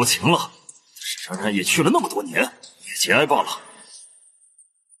自作多情了，是冉冉也去了那么多年，也节哀罢了。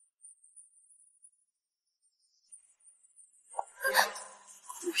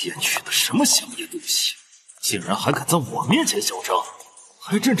顾燕取的什么香烟东西，竟然还敢在我面前嚣张，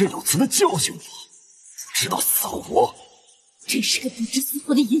还振振有词的教训我，不知道扫我！真是个不知死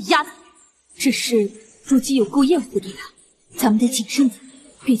活的野丫头！只是如今有顾燕护着他，咱们得谨慎点，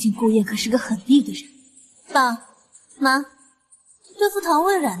毕竟顾燕可是个狠厉的人。爸妈，对付唐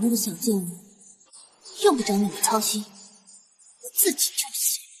魏冉那个小贱人，用不着你们操心，我自己就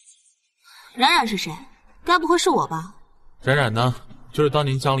行。冉冉是谁？该不会是我吧？冉冉呢，就是当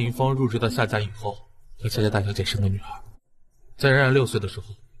年江凌风入赘到夏家以后，和夏家大小姐生的女儿。在冉冉6岁的时候，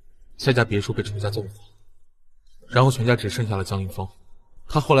夏家别墅被仇家纵火，然后全家只剩下了江凌风。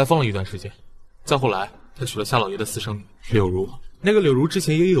他后来疯了一段时间，再后来他娶了夏老爷的私生女柳如。那个柳如之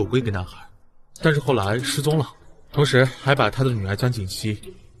前也有过一个男孩，但是后来失踪了，同时还把他的女儿江锦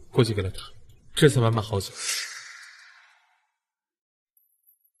溪过继给了他，这才慢慢好起来。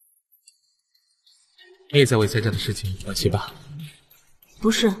你也在为夏家的事情惋惜吧？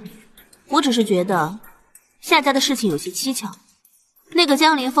不是，我只是觉得夏家的事情有些蹊跷。那个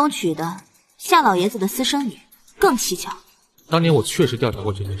江凌风娶的夏老爷子的私生女更蹊跷。当年我确实调查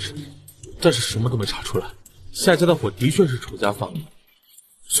过这件事，但是什么都没查出来。夏家的火的确是仇家放的，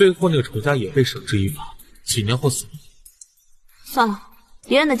最后那个仇家也被绳之以法，几年后死了。算了，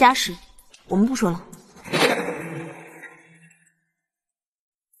别人的家事我们不说了。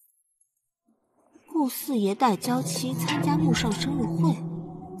顾四爷带娇妻参加穆少生日会，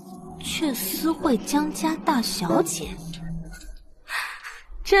却私会江家大小姐，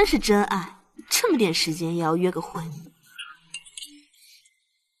真是真爱，这么点时间也要约个会。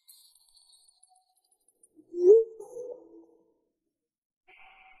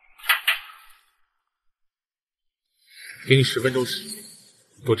给你10分钟时间，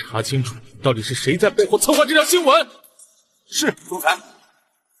给我查清楚到底是谁在背后策划这条新闻。是，总裁。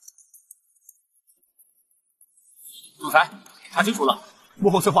总裁，查清楚了，幕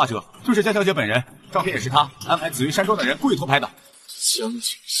后策划者就是江小姐本人，照片也是她安排紫云山庄的人故意偷拍的。江锦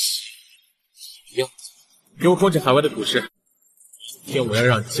溪，样子，给我封起海外的股市，明天我要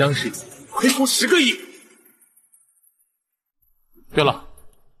让江氏亏空10个亿。对了，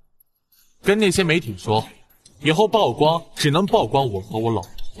跟那些媒体说，以后曝光只能曝光我和我老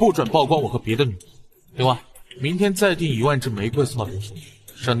婆，不准曝光我和别的女人。另外，明天再订1万支玫瑰送到别墅，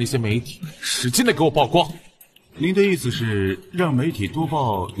让那些媒体使劲的给我曝光。您的意思是让媒体多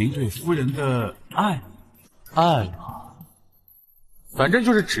报您对夫人的爱？爱嘛，反正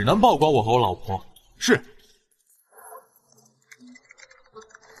就是只能曝光我和我老婆。是。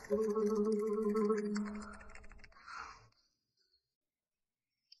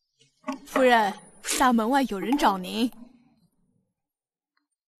夫人，大门外有人找您。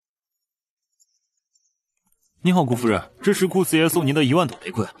你好，顾夫人，这是顾四爷送您的1万朵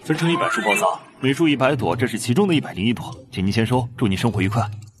玫瑰，分成100束包扎，每束100朵，这是其中的101朵，请您先收，祝您生活愉快。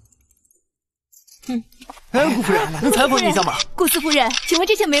哎，顾夫人，能采访你一下吗？顾四夫人，请问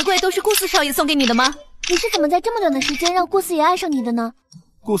这些玫瑰都是顾四少爷送给你的吗？你是怎么在这么短的时间让顾四爷爱上你的呢？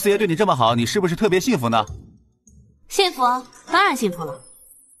顾四爷对你这么好，你是不是特别幸福呢？幸福，当然幸福了。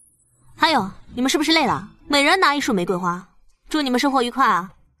还有，你们是不是累了？每人拿1束玫瑰花，祝你们生活愉快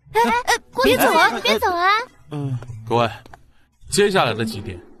啊！别走啊，别走啊！各位，接下来的几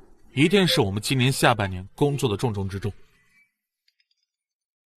点一定是我们今年下半年工作的重中之重。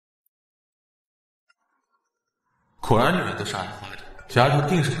果然女人都是爱花的，丫头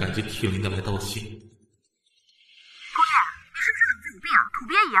定是感激涕零的来道谢。顾燕，你是不是脑子有病啊？土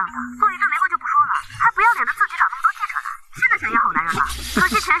鳖一样的，送1对玫瑰就不说了，还不要脸的自己找那么多记者来，真的想演好男人了。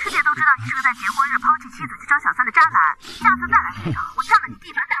可惜全世界都知道你是个在结婚日抛弃妻子去找小三的渣男，下次再来这场，我占了你地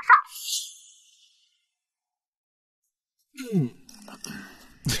盘大厦。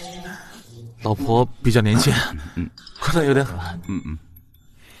老婆比较年轻，可能有点狠。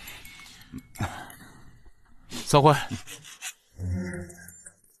散会。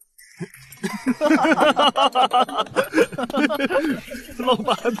老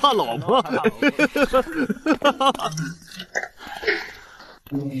板还怕老婆？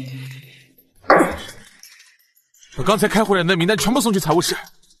把刚才开会人的名单全部送去财务室，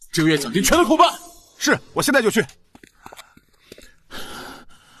这个月奖金全都扣半。是，我现在就去。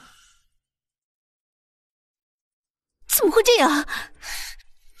怎么会这样？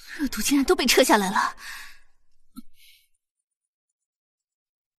热度竟然都被撤下来了。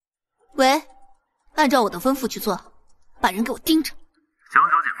喂，按照我的吩咐去做，把人给我盯着。江小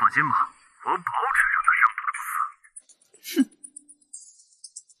姐放心吧，我保准让她上毒的不死。哼，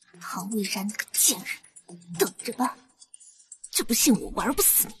唐蔚然那个贱人，等着吧！就不信我玩不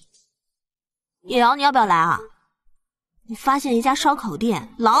死你。野瑶，你要不要来啊？我发现一家烧烤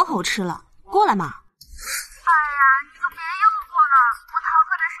店，老好吃了，过来嘛。哎呀，你就别诱惑了，我逃课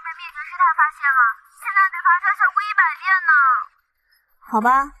的事被灭绝师太发现了，现在得罚他小龟100遍呢。好吧。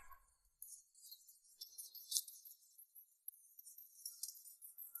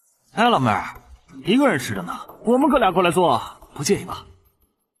哎，老妹儿，一个人吃的呢，我们哥俩过来坐，不介意吧？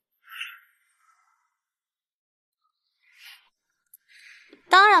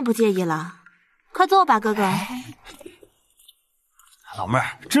当然不介意了，快坐吧，哥哥。老妹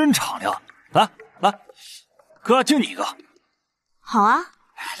儿真敞亮，来来，哥敬你一个。好啊，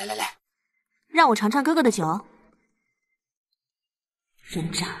来，让我尝尝哥哥的酒。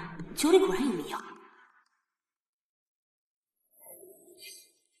人渣，酒里果然有迷药。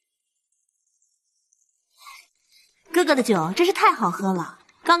哥哥的酒真是太好喝了，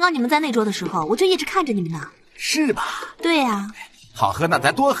刚刚你们在那桌的时候，我就一直看着你们呢。是吧？对呀。好喝，那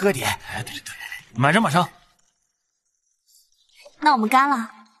咱多喝点。对，马上。那我们干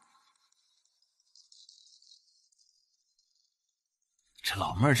了。这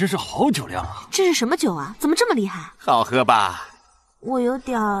老妹儿真是好酒量啊！这是什么酒啊？怎么这么厉害？好喝吧？我有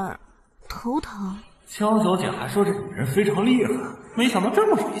点头疼。江小姐还说这女人非常厉害，没想到这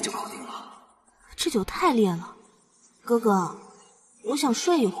么容易就搞定了。这酒太烈了，哥哥，我想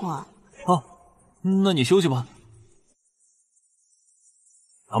睡一会儿。哦，那你休息吧。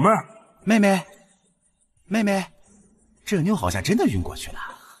老妹儿，妹妹，这妞好像真的晕过去了。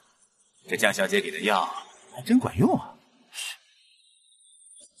这江小姐给的药还真管用啊！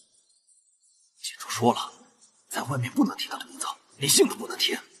姐夫说了，在外面不能提她的名字，连姓都不能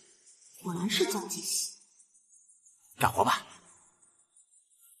提。果然是江锦熙。干活吧。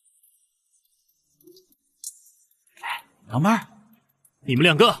老妹儿，你们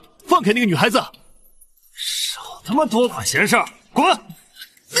两个放开那个女孩子！少他妈多管闲事，滚！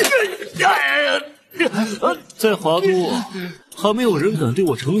在华都，还没有人敢对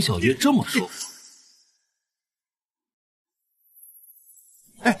我程小爷这么说。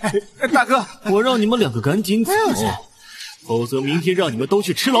大哥，我让你们两个赶紧走，否则明天让你们都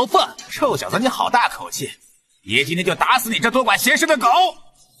去吃牢饭。臭小子，你好大口气！爷今天就打死你这多管闲事的狗！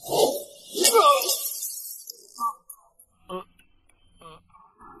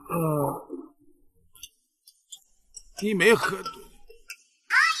你没喝醉。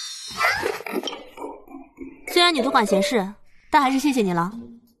虽然你多管闲事，但还是谢谢你了。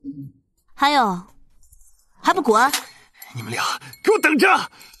还有，还不滚！你们俩给我等着！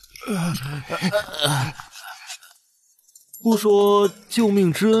不说救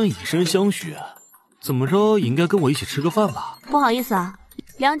命之恩以身相许，怎么着也应该跟我一起吃个饭吧？不好意思啊，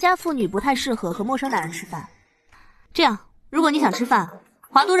良家妇女不太适合和陌生男人吃饭。这样，如果你想吃饭，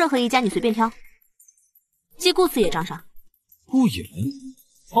华都任何一家你随便挑，记顾四爷账上。顾衍？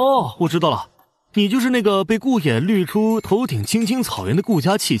哦，我知道了，你就是那个被顾衍绿出头顶青青草原的顾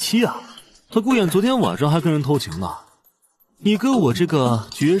家弃妻啊！他顾衍昨天晚上还跟人偷情呢。你跟我这个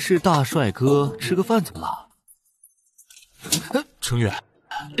绝世大帅哥吃个饭怎么了？程远，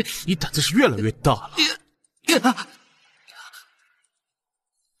你胆子是越来越大了。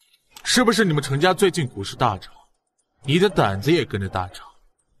是不是你们程家最近股市大涨，你的胆子也跟着大涨？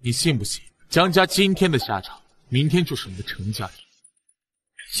你信不信江家今天的下场，明天就是你的程家赢？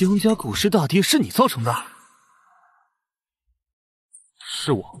江家股市大跌是你造成的？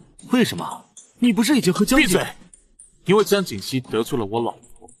是我。为什么？你不是已经和江姐……闭嘴！因为江锦熙得罪了我老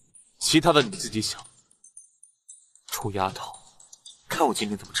婆，其他的你自己想。臭丫头，看我今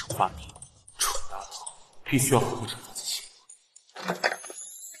天怎么惩罚你！臭丫头，必须要好好惩罚自己。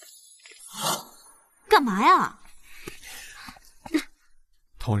干嘛呀？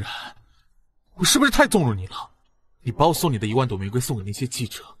童然，我是不是太纵容你了？你把我送你的1万朵玫瑰送给那些记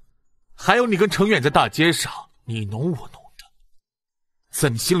者，还有你跟程远在大街上你侬我侬的，在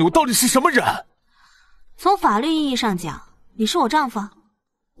你心里我到底是什么人？从法律意义上讲，你是我丈夫。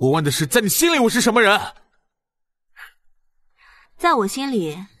我问的是，在你心里我是什么人？在我心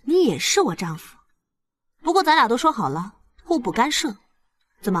里，你也是我丈夫。不过咱俩都说好了，互不干涉。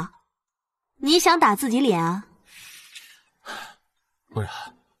怎么，你想打自己脸啊？不然，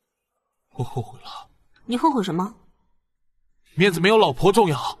我后悔了。你后悔什么？面子没有老婆重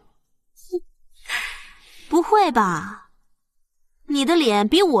要。不会吧？你的脸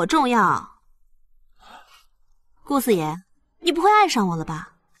比我重要。顾四爷，你不会爱上我了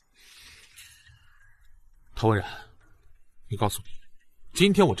吧？陶文然，你告诉你，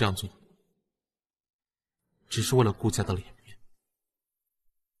今天我这样做，只是为了顾家的脸面。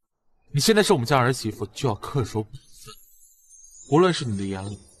你现在是我们家儿媳妇，就要恪守本分，无论是你的眼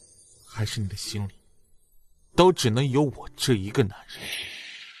里，还是你的心里，都只能有我这一个男人，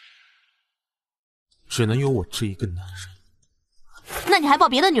只能有我这一个男人。那你还抱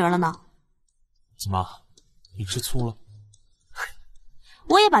别的女人了呢？怎么，你吃醋了？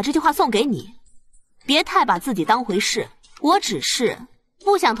我也把这句话送给你，别太把自己当回事。我只是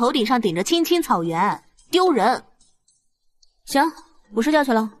不想头顶上顶着青青草原，丢人。行，我睡觉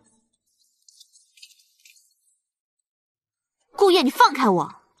去了。顾夜，你放开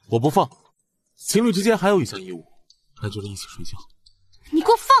我！我不放。情侣之间还有一项义务，那就是一起睡觉。你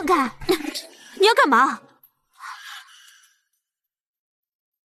给我放开！你要干嘛？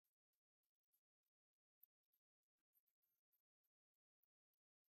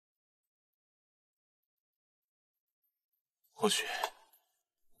或许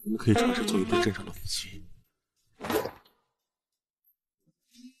我们可以尝试做一对正常的夫妻。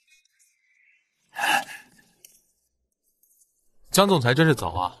江总裁真是早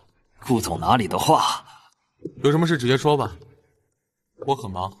啊！顾总哪里的话？有什么事直接说吧，我很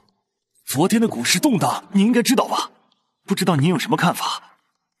忙。昨天的股市动荡，你应该知道吧？不知道您有什么看法？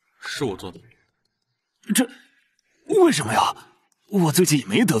是我做的。这为什么呀？我最近也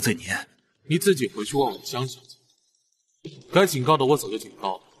没得罪您。你自己回去问问江小姐。该警告的我早就警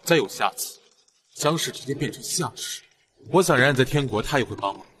告了，再有下次，江氏直接变成夏氏。我想然在天国，他也会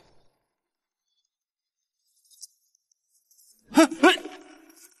帮我。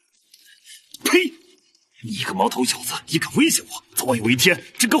呸！你一个毛头小子，也敢威胁我！早晚有一天，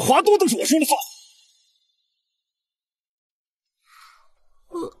整个华都都是我说了算。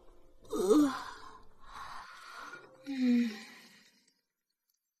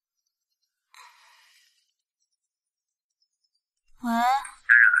喂，冉冉，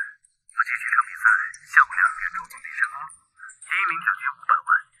夫妻这场比赛下午2点钟准备上啊，第一名奖金500万，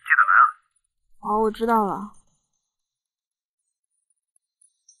记得来啊。哦，我知道了。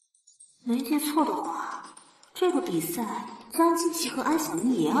没记错的话，这个比赛江锦旗和安小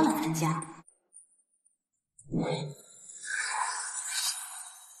妮也要来参加。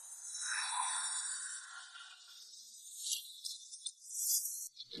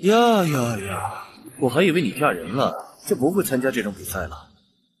呀呀呀！我还以为你嫁人了，就不会参加这种比赛了。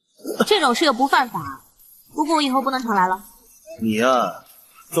这种事又不犯法，不过我以后不能常来了。你呀，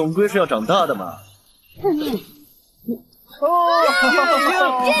总归是要长大的嘛。哦，夜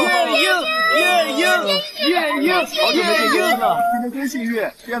莺，好久没见夜莺了，今天真幸运，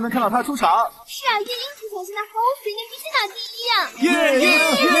居然能看到她出场。是啊，夜莺出场，现在好水，连必须拿第一呀！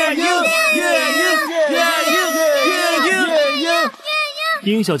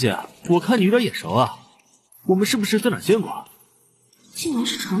英小姐，我看你有点眼熟啊，我们是不是在哪儿见过？竟然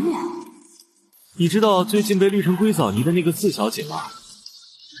是程远。你知道最近被绿城硅藻泥的那个4小姐吗？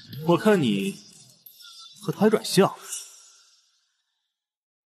我看你和她有点像。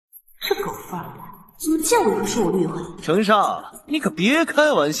这狗范儿的，怎么见我就说我绿会？程少，你可别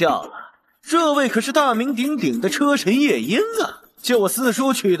开玩笑了，这位可是大名鼎鼎的车神夜莺啊！就我四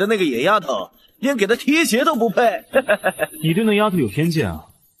叔娶的那个野丫头，连给她提鞋都不配。你对那丫头有偏见啊，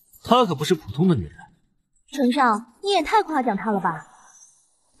她可不是普通的女人。程少，你也太夸奖她了吧？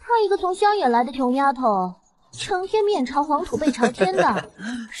她一个从乡野来的穷丫头，成天面朝黄土背朝天的，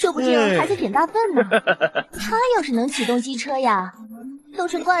说不定还在捡大粪呢。她要是能启动机车呀，都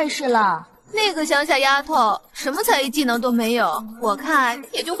是怪事了。那个乡下丫头什么才艺技能都没有，我看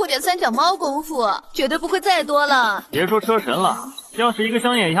也就会点3脚猫功夫，绝对不会再多了。别说车神了，要是一个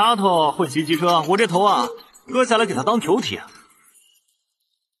乡野丫头会骑机车，我这头啊割下来给她当球踢。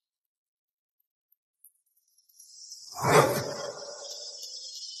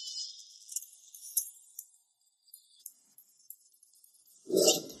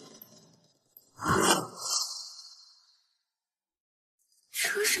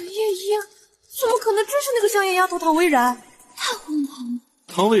车神夜莺，怎么可能真是那个乡野丫头唐薇然？太荒唐了！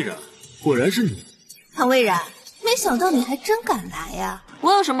唐薇然，果然是你。唐薇然，没想到你还真敢来呀！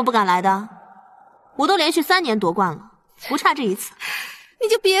我有什么不敢来的？我都连续3年夺冠了，不差这一次。你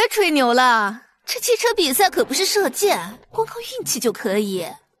就别吹牛了，这汽车比赛可不是射箭，光靠运气就可以。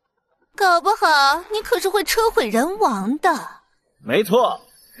搞不好你可是会车毁人亡的。没错，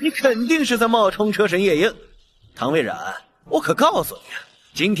你肯定是在冒充车神夜莺。唐薇然，我可告诉你，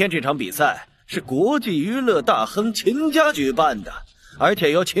今天这场比赛是国际娱乐大亨秦家举办的，而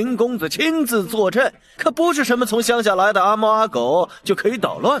且由秦公子亲自坐镇，可不是什么从乡下来的阿猫阿狗就可以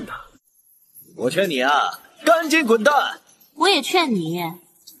捣乱的。我劝你啊，赶紧滚蛋！我也劝你，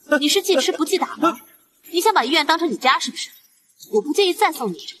你是记吃不记打吗？你想把医院当成你家是不是？我不介意再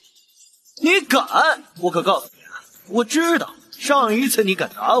送你一场。你敢？我可告诉你啊，我知道上一次你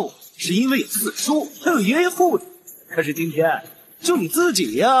敢打我，是因为有四叔还有爷爷护着，可是今天就你自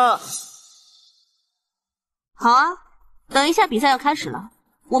己呀。好啊，等一下比赛要开始了，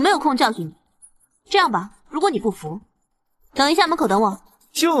我没有空教训你。这样吧，如果你不服，等一下门口等我。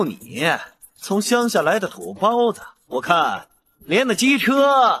就你从乡下来的土包子，我看连那机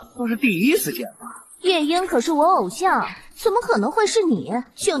车都是第一次见吧。夜莺可是我偶像，怎么可能会是你？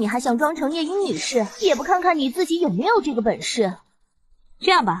就你还想装成夜莺女士，也不看看你自己有没有这个本事。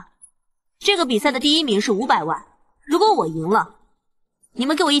这样吧，这个比赛的第1名是500万，如果我赢了，你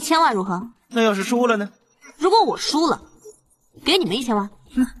们给我1000万如何？那要是输了呢？如果我输了，给你们1000万。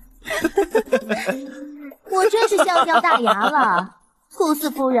我真是笑掉大牙了。顾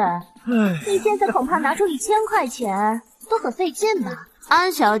四夫人，你现在恐怕拿出1000块钱都很费劲吧？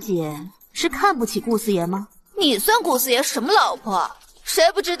安小姐是看不起顾四爷吗？你算顾四爷什么老婆？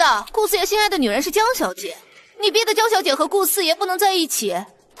谁不知道顾四爷心爱的女人是江小姐？你逼得江小姐和顾四爷不能在一起，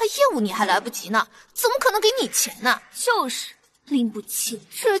他业务你还来不及呢，怎么可能给你钱呢？就是拎不清，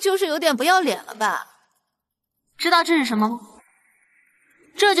这就是有点不要脸了吧？知道这是什么吗？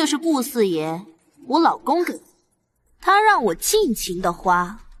这就是顾四爷，我老公给的，他让我尽情的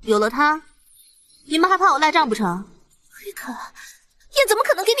花，有了他，你们还怕我赖账不成？黑卡，也怎么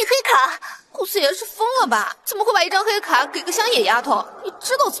可能给你黑卡？顾四爷是疯了吧？怎么会把一张黑卡给个乡野丫头？你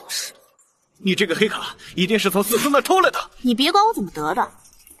知道怎么使？你这个黑卡一定是从四叔那偷来的。你别管我怎么得的，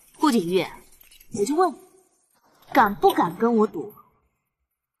顾景玉，我就问你，敢不敢跟我赌？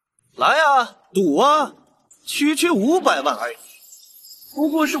来啊，赌啊！区500万而已，不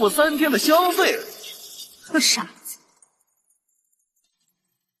过是我3天的消费而已。傻子！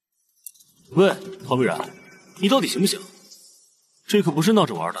喂，唐蔚然，你到底行不行？这可不是闹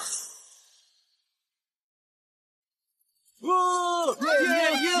着玩的。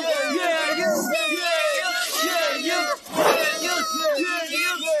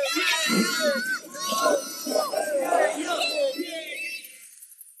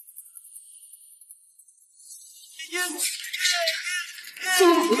现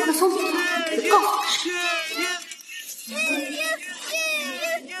在给他的松饼够好吃。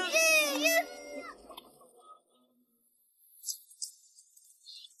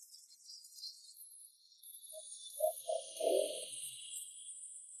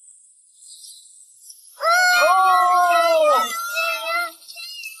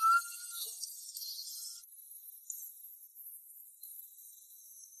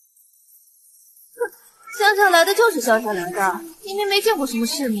乡下来的就是乡下来的，明明没见过什么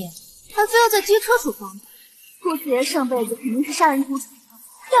世面，还非要在机车处方便。顾四爷上辈子肯定是杀人屠城的，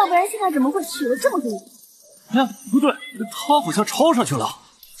要不然现在怎么会娶了这么个人？哎，不对，他好像超上去了。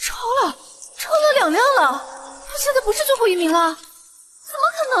超了2辆了，他现在不是最后1名了？怎么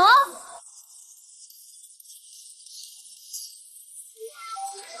可能？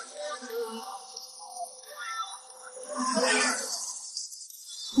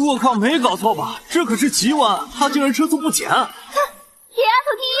我靠，没搞错吧？这可是极晚，他竟然车速不减。看，野丫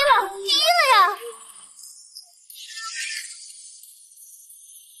头第一了呀！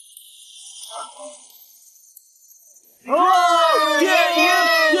哦，夜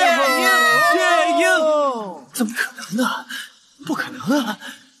莺！怎么可能呢？不可能啊！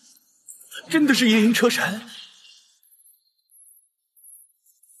真的是夜莺车神？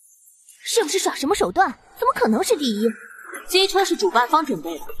是不是耍什么手段？怎么可能是第一？机车是主办方准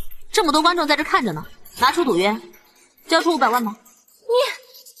备的，这么多观众在这看着呢，拿出赌约，交出500万吗？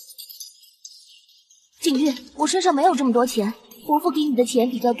景玉，我身上没有这么多钱，伯父给你的钱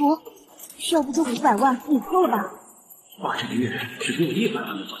比较多，要不这500万你扣了吧？爸这个月只给我100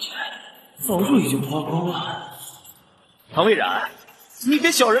万的做钱，早就已经花光了。唐蔚然，你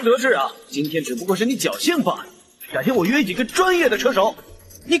别小人得志啊！今天只不过是你侥幸罢了，改天我约几个专业的车手，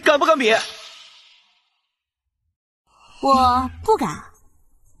你敢不敢比？我不敢，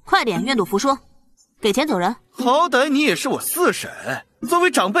快点愿赌服输，给钱走人。好歹你也是我四婶，作为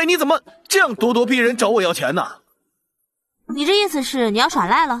长辈，你怎么这样咄咄逼人找我要钱呢？你这意思是你要耍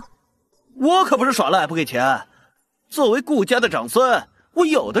赖了？我可不是耍赖不给钱，作为顾家的长孙，我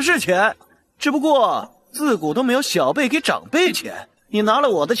有的是钱，只不过自古都没有小辈给长辈钱，你拿了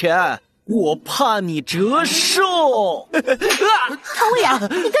我的钱，我怕你折寿。唐蔚然，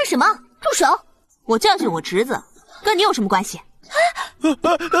你干什么？住手！我教训我侄子。跟你有什么关系？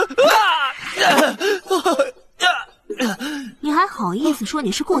你还好意思说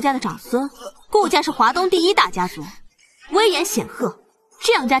你是顾家的长孙？顾家是华东第1大家族，威严显赫，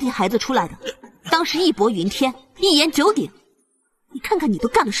这样家庭孩子出来的，当时义薄云天，一言九鼎。你看看你都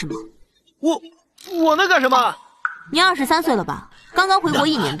干了什么？我能干什么？你23岁了吧？刚刚回国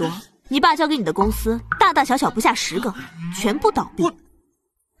1年多，你爸交给你的公司，大大小小不下10个，全部倒闭。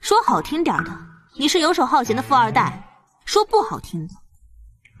说好听点的，你是游手好闲的富二代，说不好听的，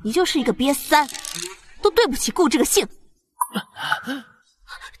你就是一个瘪三，都对不起顾这个姓。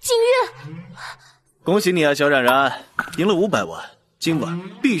景玉，恭喜你啊，小冉冉，赢了500万，今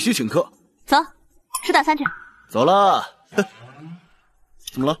晚必须请客。走，吃大餐去。走了。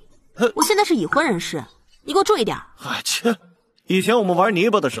怎么了？我现在是已婚人士，你给我注意点。哎切！以前我们玩泥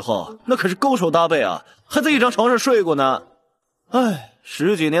巴的时候，那可是勾手搭背啊，还在一张床上睡过呢。哎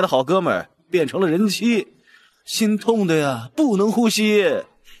，10几年的好哥们儿变成了人妻，心痛的呀，不能呼吸。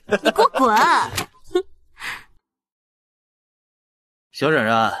你给我滚！小冉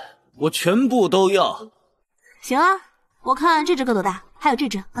冉，我全部都要。行啊，我看这只够多大，还有这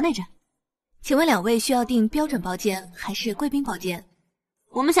只和那只。请问2位需要订标准包间还是贵宾包间？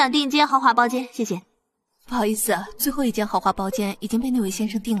我们想订一间豪华包间，谢谢。不好意思，最后一间豪华包间已经被那位先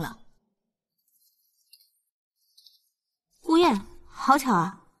生订了。顾燕，好巧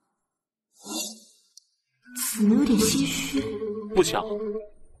啊，怎么有点唏嘘？不巧，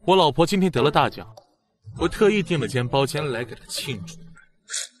我老婆今天得了大奖，我特意订了间包间来给她庆祝。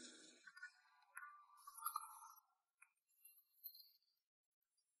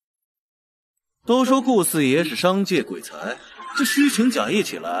都说顾四爷是商界鬼才，这虚情假意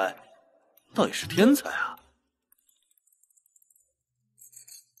起来，倒也是天才啊！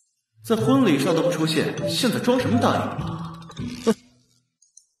在婚礼上都不出现，现在装什么大爷啊？哼！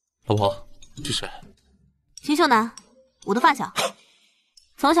老婆，这谁？秦秀楠，我的发小，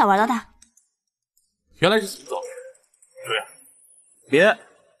从小玩到大。原来是秦总。对。别，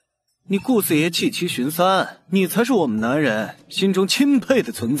你顾四爷弃妻寻三，你才是我们男人心中钦佩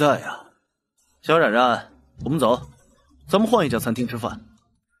的存在呀！小冉冉，我们走，咱们换一家餐厅吃饭。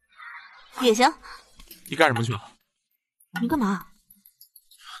也行。你干什么去了？你干嘛？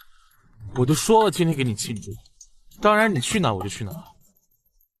我都说了今天给你庆祝，当然你去哪我就去哪。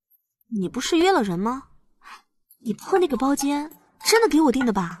你不是约了人吗？你破那个包间真的给我订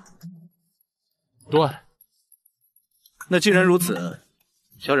的吧？对。那既然如此，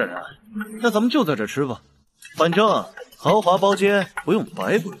小冉冉，那咱们就在这吃吧，反正豪华包间不用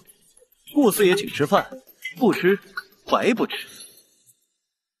白不用。顾四爷请吃饭，不吃白不吃。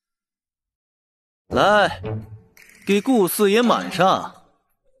来，给顾四爷满上。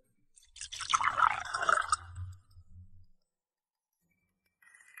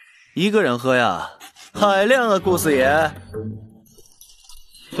一个人喝呀，海量啊，顾四爷。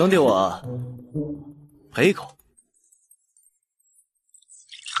兄弟我陪一口。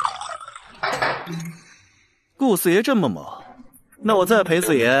顾四爷这么猛，那我再陪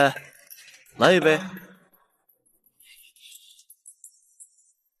四爷来一杯。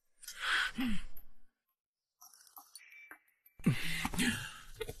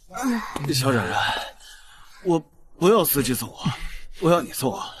小冉冉，我不要司机送我，我要你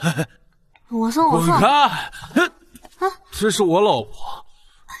送我。我送。滚开！这是我老婆，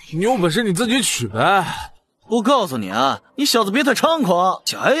你有本事你自己娶呗。我告诉你啊，你小子别太猖狂，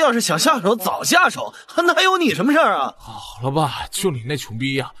小爷要是想下手早下手，哪有你什么事儿啊？好了吧，就你那穷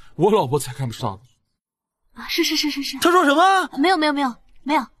逼样，我老婆才看不上你。是。他说什么？没有。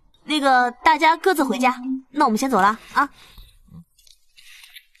那个大家各自回家，那我们先走了啊。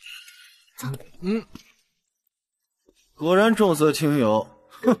走。果然重色轻友，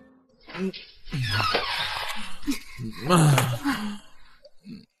哼。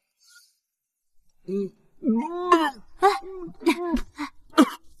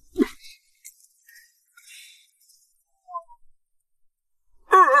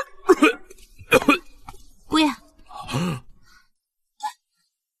顾燕，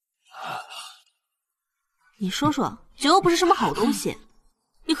你说说，酒又不是什么好东西，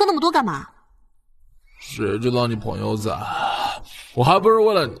你喝那么多干嘛？谁知道你朋友在，我还不是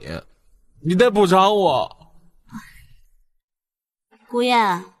为了你，你得补偿我。顾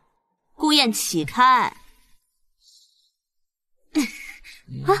燕，起开！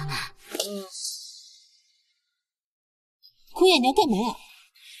啊！顾燕，你要干嘛？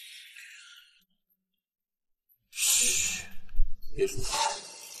嘘，别说话，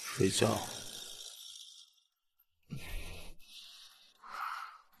睡觉。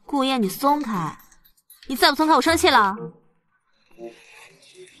顾燕，你松开！你再不松开，我生气了。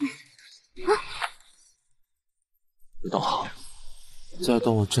别动好，再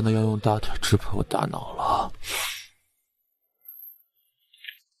动我真的要用大腿支配我大脑了。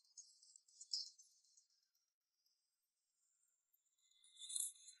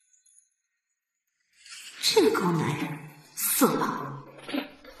这个高男人，色狼。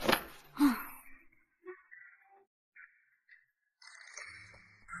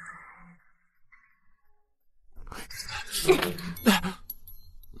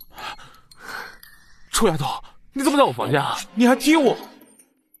臭丫头，你怎么在我房间啊？你还踢我！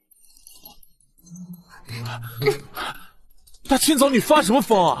大清早你发什么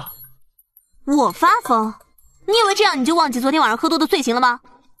疯啊？我发疯？你以为这样你就忘记昨天晚上喝多的罪行了吗？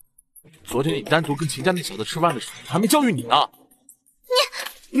昨天你单独跟秦家那小子吃饭的时候，还没教育你呢。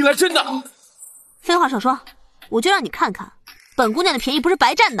你来真的？废话少说，我就让你看看，本姑娘的便宜不是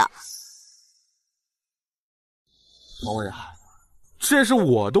白占的。王薇然，这是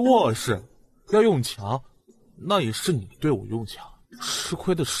我的卧室，要用强，那也是你对我用强，吃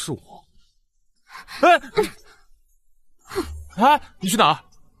亏的是我。哎，你去哪儿？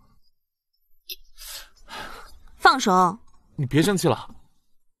放手！你别生气了，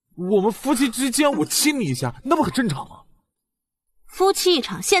我们夫妻之间我亲你一下，那不很正常吗？夫妻一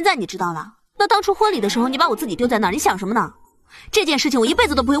场，现在你知道了。那当初婚礼的时候，你把我自己丢在那儿，你想什么呢？这件事情我一辈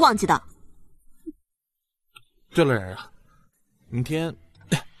子都不会忘记的。对了，然然，明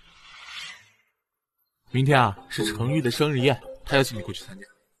天啊是程玉的生日宴，他邀请你过去参加。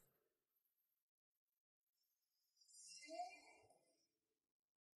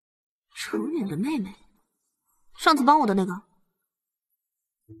程远的妹妹，上次帮我的那个，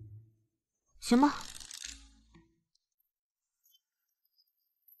行吧。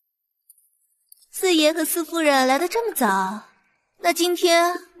四爷和四夫人来得这么早，那今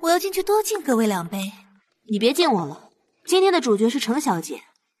天我要进去多敬各位2杯。你别敬我了，今天的主角是程小姐，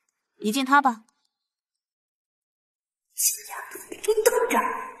你敬她吧。小丫头，你等着，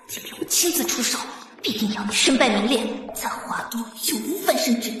今天我亲自出手，必定让你身败名裂，在华都永无翻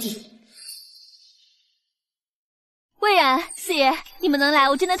身之地。魏然，四爷，你们能来，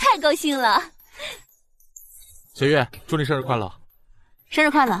我真的太高兴了。小月，祝你生日快乐！生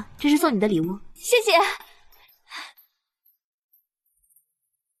日快乐，这是送你的礼物。谢谢。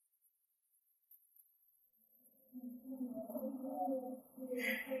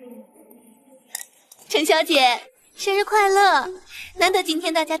程小姐，生日快乐！难得今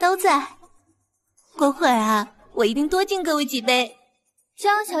天大家都在，过会儿啊，我一定多敬各位几杯。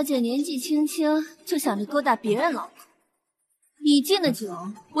江小姐年纪轻轻就想着勾搭别人老婆，你敬的酒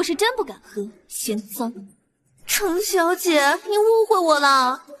我是真不敢喝，嫌脏。程小姐，你误会我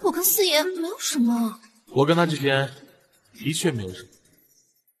了，我跟四爷没有什么。我跟他之间的确没有什么。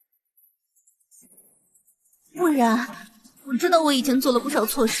魏然，我知道我以前做了不少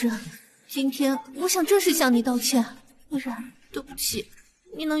错事，今天我想正式向你道歉。魏然，对不起，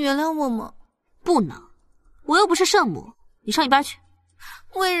你能原谅我吗？不能，我又不是圣母，你上一边去。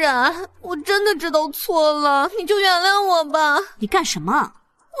魏然，我真的知道错了，你就原谅我吧。你干什么？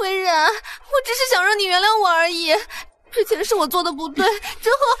魏然，我只是想让你原谅我而已。之前是我做的不对，之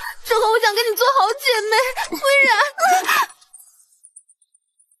后我想跟你做好姐妹。魏然，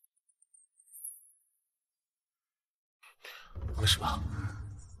没事吧？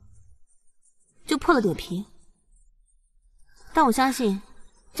就破了点皮，但我相信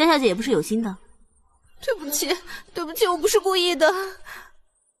江小姐也不是有心的。对不起，对不起，我不是故意的。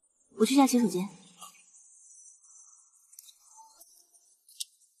我去下洗手间。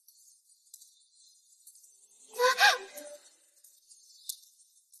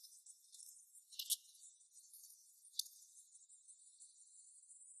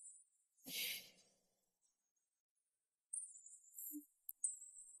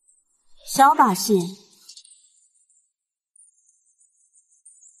小把戏。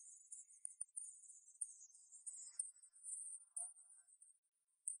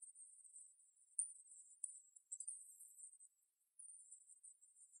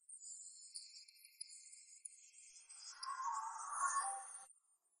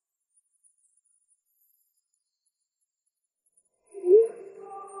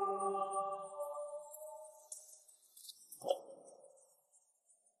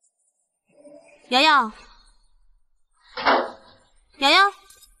瑶瑶，瑶瑶，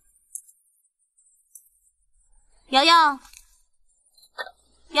瑶瑶，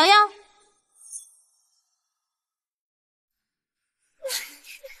瑶瑶，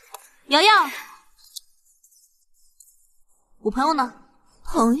瑶瑶，我朋友呢？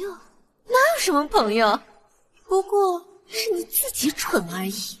朋友？哪有什么朋友？不过是你自己蠢而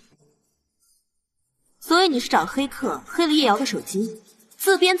已。所以你是找黑客黑了叶瑶的手机，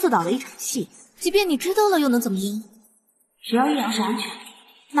自编自导了一场戏。即便你知道了，又能怎么样？只要叶瑶是安全的，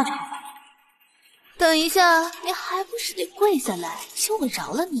那就好办。等一下，你还不是得跪下来求我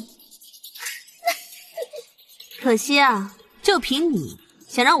饶了你？可惜啊，就凭你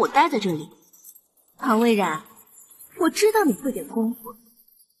想让我待在这里。唐蔚然，我知道你会点功夫，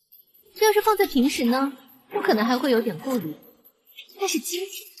这要是放在平时呢，我可能还会有点顾虑。但是今天，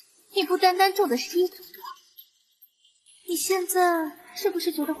你不单单中的是一等奖，你现在是不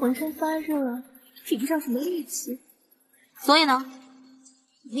是觉得浑身发热，比不上什么力气。所以呢？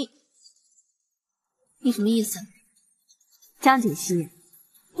你什么意思？江锦溪，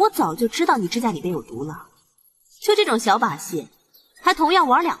我早就知道你指甲里边有毒了，就这种小把戏，还同样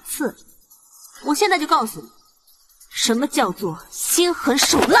玩2次。我现在就告诉你，什么叫做心狠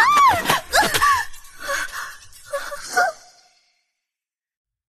手辣。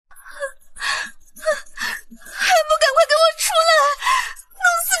还不赶快给我出来，弄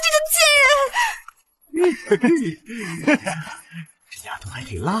死这个贱人！这丫头还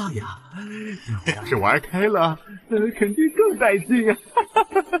挺辣呀，要是玩开了，肯定更带劲啊！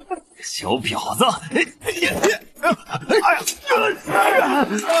小婊子！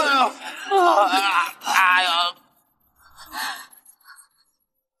哎呀！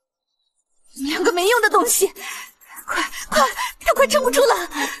你两个没用的东西，快撑不住了，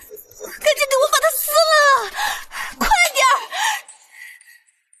赶紧给我把它撕了，快点儿！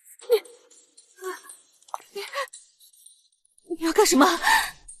你要干什么？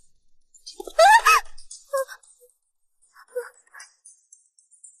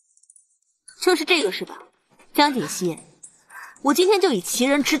就是这个是吧，江锦溪？我今天就以其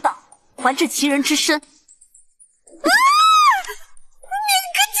人之道还治其人之身。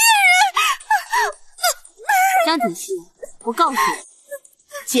江锦溪，我告诉你，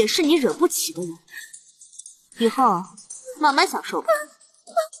姐是你惹不起的人，以后慢慢享受吧。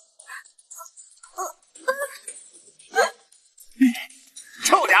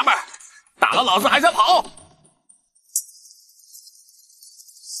臭娘们儿，打了老子还想跑？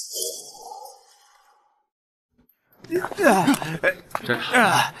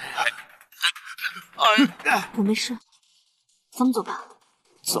我没事，咱们走吧。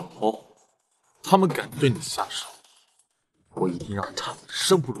走。他们敢对你下手，我一定让他们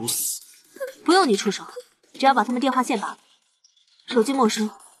生不如死。不用你出手，只要把他们电话线拔了，手机没收，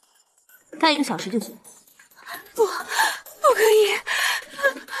干1个小时就行。不可以！爷，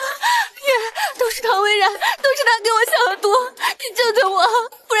都是唐微然，都是他给我下了毒，你救救我，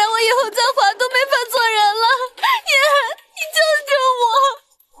不然我以后在华都没法做人了。爷，你救救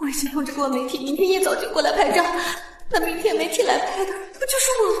我！微信通知过媒体，明天一早就过来拍照。那明天媒体来拍的，不就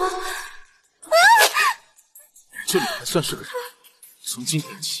是我吗？这里还算是个人。从今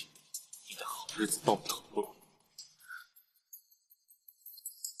天起，你的好日子到头了。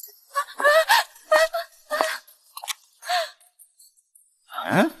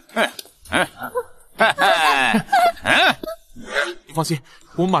你放心，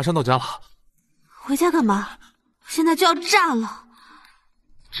我们马上到家了。回家干嘛？现在就要炸了！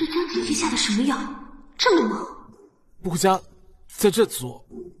这江锦溪下的什么药？这么猛？不回家，在这做，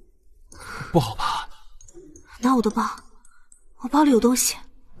不好吧？拿我的包，我包里有东西。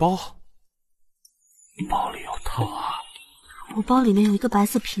包？你包里有套啊？我包里面有一个白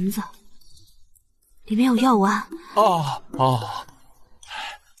色瓶子，里面有药丸。哦。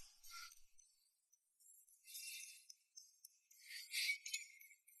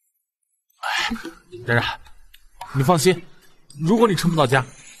冉冉，你放心，如果你撑不到家，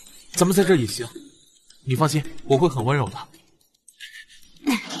咱们在这儿也行。你放心，我会很温柔的。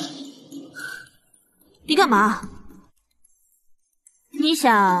你干嘛？你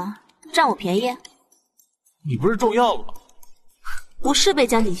想占我便宜？你不是中药了吗？我是被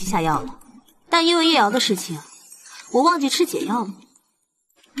江锦溪下药了，但因为叶瑶的事情，我忘记吃解药了。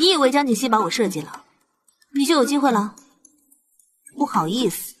你以为江锦溪把我设计了，你就有机会了？不好意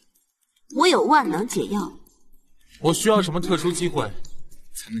思，我有万能解药。我需要什么特殊机会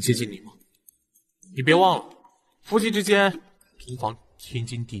才能接近你吗？你别忘了，夫妻之间同房天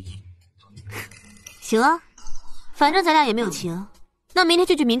经地义。行啊，反正咱俩也没有情，那明天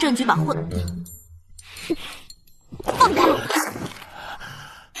就去民政局把货。放开！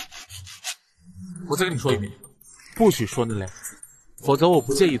我再跟你说一遍，不许说那2个字，否则我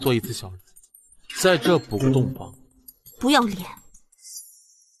不介意做一次小人，在这补个洞房。不要脸！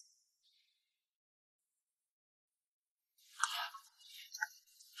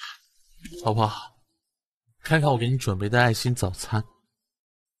老婆，看看我给你准备的爱心早餐。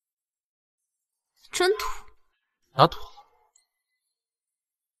真土！哪土？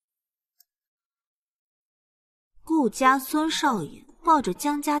顾家孙少爷抱着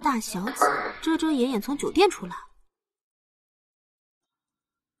江家大小姐遮遮掩掩从酒店出来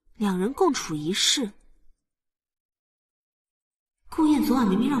，2人共处一室。顾燕昨晚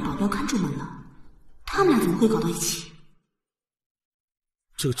明明让保镖看住门了，他们俩怎么会搞到一起？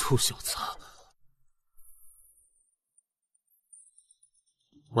这个臭小子！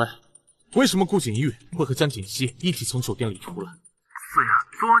喂，为什么顾景玉会和江锦溪一起从酒店里出来？是呀，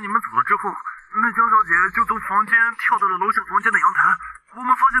昨晚你们走了之后，那江小姐就从房间跳到了楼下房间的阳台，我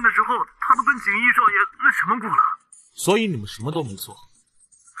们发现的时候，他都跟锦衣少爷那什么过了。所以你们什么都没做。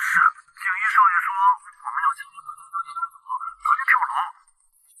是，锦衣少爷说我们要强行把他带走，他就跳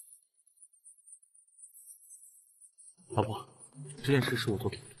楼。老婆，这件事是我做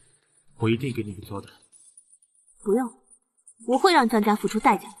的，我一定给你个交代。不用，我会让江家付出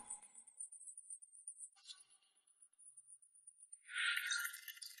代价的。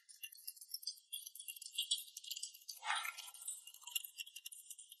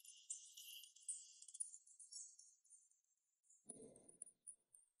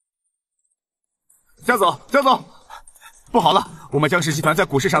江总，江总，不好了！我们江氏集团在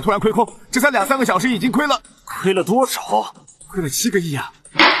股市上突然亏空，这才2、3个小时已经亏了多少？亏了7个亿啊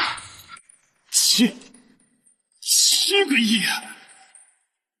！7个亿！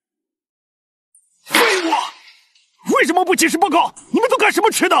废物！为什么不及时报告？你们都干什么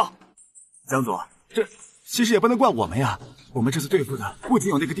吃的？江总，这其实也不能怪我们呀。我们这次对付的不仅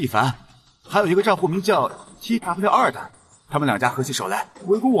有那个地凡，还有一个账户名叫 TW2 的，他们2家合起手来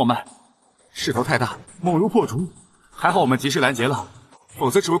围攻我们。势头太大，猛如破竹，还好我们及时拦截了，否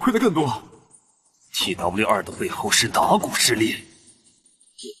则只会亏得更多。TW2 的背后是哪股势力？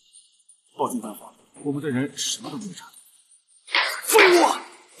抱歉办法，我们的人什么都没查。废物，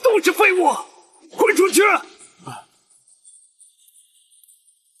都是废物，滚出去！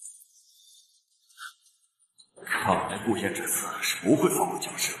看来顾燕这次是不会放过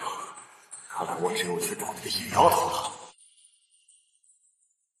江氏了，看来我只有去找那个野丫头了。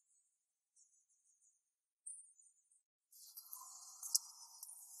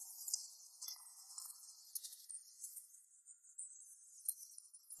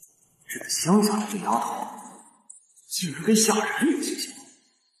这个乡下来的丫头，竟然跟下人有些像。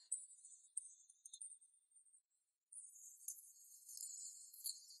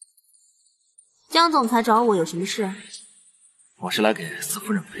江总裁找我有什么事？我是来给四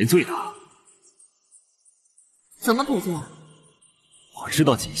夫人赔罪的。怎么赔罪啊？我知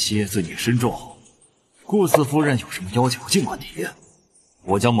道锦溪罪孽深重，顾四夫人有什么要求尽管提，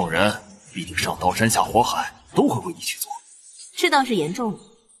我江某人必定上刀山下火海，都会为你去做。这倒是严重了。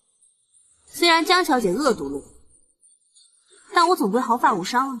虽然江小姐恶毒了我，但我总归毫发无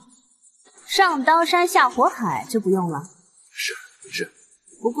伤啊。上刀山下火海就不用了。是。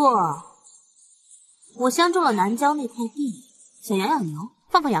不过，我相中了南郊那块地，想养养牛、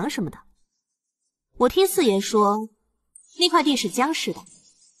放放羊什么的。我听四爷说，那块地是江氏的，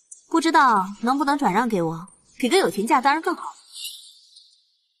不知道能不能转让给我，给个有钱价当然更好。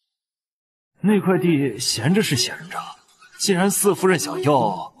那块地闲着是闲着，既然四夫人想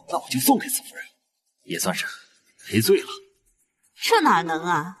要，那我就送给四夫人，也算是赔罪了。这哪能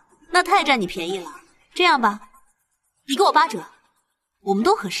啊？那太占你便宜了。这样吧，你给我8折，我们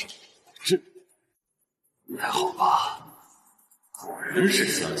都合适。这还好吧？果然是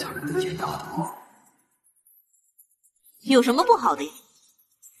乡下人的野丫头。有什么不好的呀？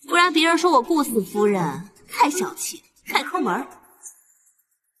不然别人说我顾四夫人太小气、太抠门。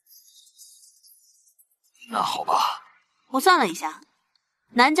那好吧。我算了一下，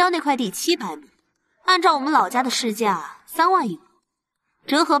南郊那块地700亩，按照我们老家的市价3万1亩，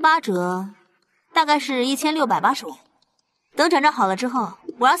折合8折，大概是1680万。等转账好了之后，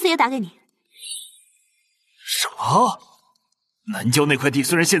我让四爷打给你。什么？南郊那块地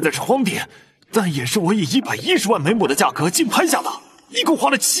虽然现在是荒地，但也是我以110万每亩的价格竞拍下的，一共花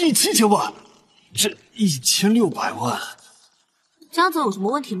了7亿7千万，这1600万。江总有什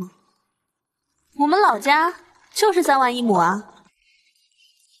么问题吗？我们老家就是3万1亩啊。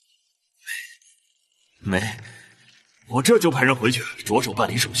没，我这就派人回去着手办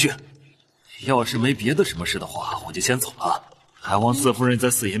理手续。要是没别的什么事的话，我就先走了。还望四夫人在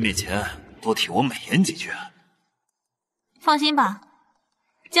四爷面前多替我美言几句。放心吧，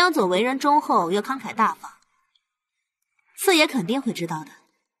江总为人忠厚又慷慨大方，四爷肯定会知道的。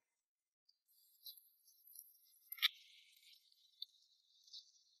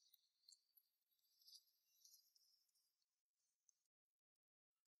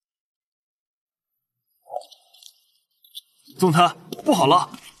总裁，不好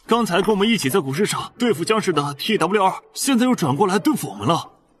了！刚才跟我们一起在股市上对付江氏的 TW2， 现在又转过来对付我们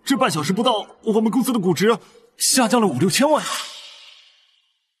了。这半小时不到，我们公司的股值下降了5、6千万。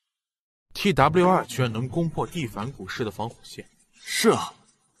TW2 居然能攻破地凡股市的防火线。是啊，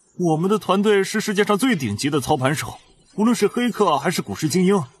我们的团队是世界上最顶级的操盘手，无论是黑客还是股市精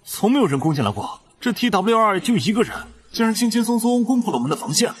英，从没有人攻进来过。这 TW2 就一个人，竟然轻轻松松攻破了我们的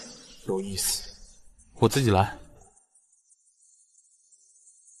防线。有意思，我自己来。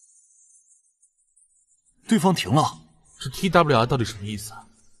对方停了，这 TW2 到底什么意思啊？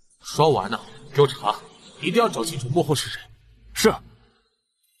说完呢，给我查，一定要找清楚幕后是谁。是。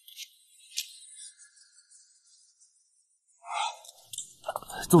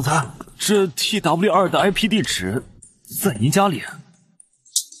总裁，这 TW2 的 IP 地址在您家里。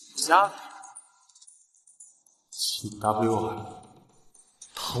家里 TW2，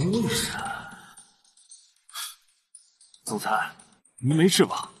唐卫闪。总裁，您没事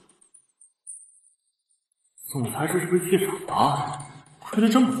吧？总裁这是被气傻了，亏了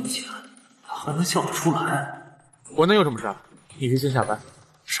这么多钱，他还能笑得出来？我能有什么事？你可以先下班。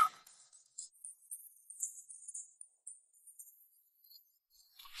是。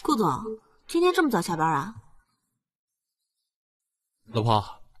顾总，今天这么早下班啊？老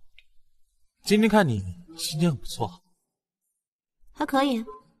婆，今天看你心情很不错。还可以。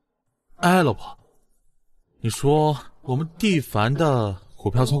哎，老婆，你说我们蒂凡的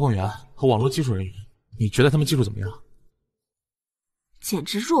股票操控员和网络技术人员，你觉得他们技术怎么样？简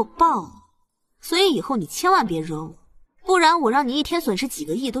直弱爆了！所以以后你千万别惹我，不然我让你一天损失几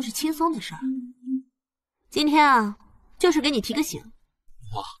个亿都是轻松的事儿。今天啊，就是给你提个醒。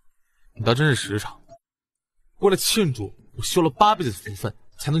哇，你倒真是实诚。为了庆祝我修了8辈子的福分，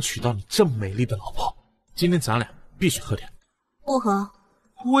才能娶到你这么美丽的老婆，今天咱俩必须喝点。不喝。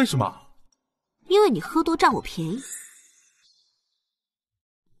为什么？因为你喝多占我便宜。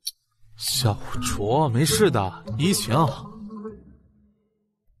小卓，没事的，怡情。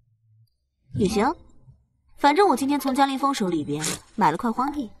也行，反正我今天从江林峰手里边买了块荒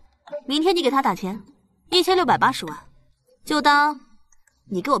地，明天你给他打钱，1680万，就当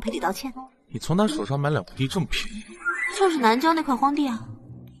你给我赔礼道歉。你从他手上买2块地这么便宜？就是南郊那块荒地啊，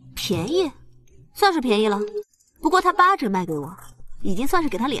便宜，算是便宜了。不过他8折卖给我，已经算是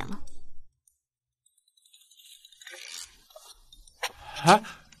给他脸了。哎，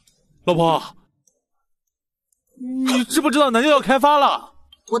老婆，你知不知道南郊要开发了？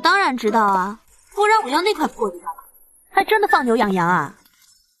我当然知道啊，不然我要那块破地干嘛？还真的放牛养羊啊！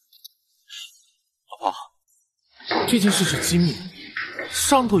老婆，这件事是机密，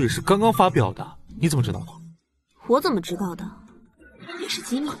上头也是刚刚发表的，你怎么知道的？我怎么知道的？也是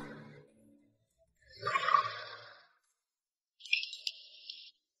机密。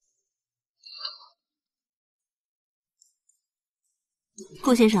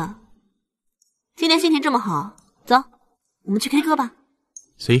顾先生，今天心情这么好，走，我们去 K 歌吧。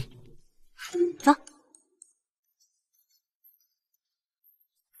行，走。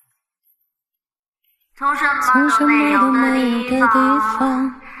从什么都没有的地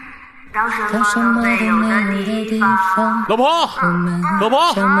方，到什么都没有的地方。老婆，老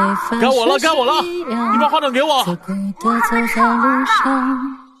婆，该我了，该我了，你把话筒给我。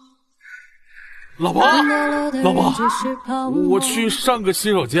老婆，老婆，我去上个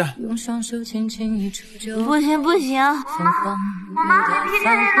洗手间。不行不行，我妈很脾气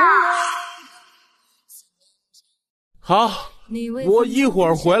呢。好，我一会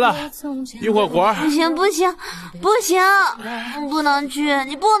儿回来，一会儿。不行不行不行，不能去，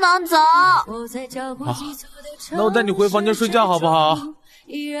你不能走。好，那我带你回房间睡觉好不好？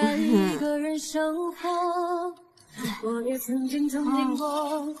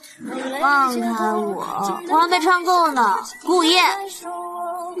放开我，我还没唱够呢。顾燕，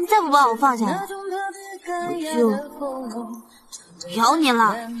你再不把我放下来，我就咬你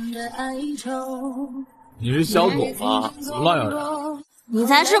了。你是小狗吗？怎么乱咬人？你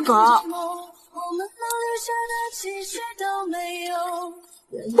才是狗。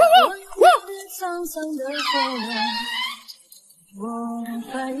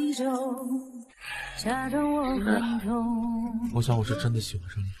我想我是真的喜欢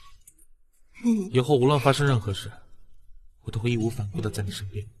上你，以后无论发生任何事，我都会义无反顾的在你身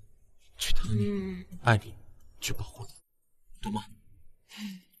边，去疼你，爱你，去保护你，懂吗？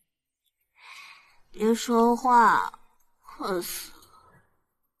别说话，困死了。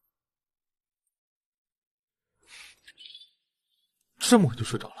这么快就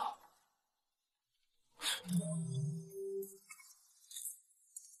睡着了？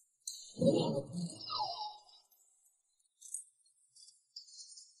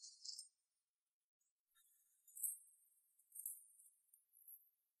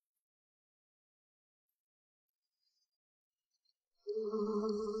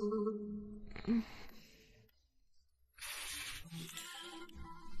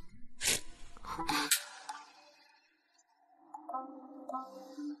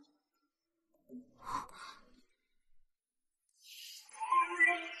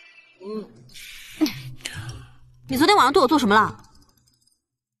你昨天晚上对我做什么了？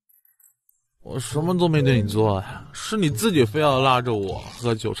我什么都没对你做呀，是你自己非要拉着我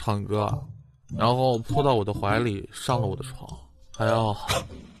喝酒唱歌，然后扑到我的怀里，上了我的床，还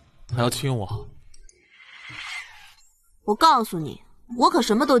要亲我。我告诉你，我可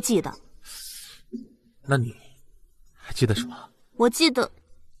什么都记得。那你还记得什么？我记得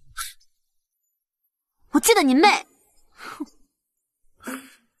我记得你妹！哼！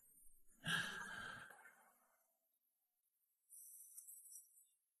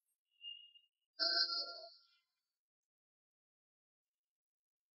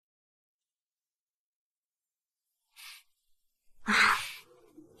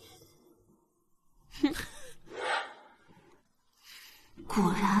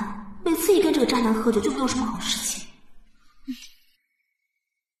果然，每次一跟这个渣男喝酒就没有什么好事情。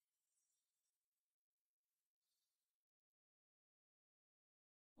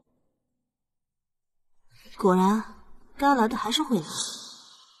果然，该来的还是会来。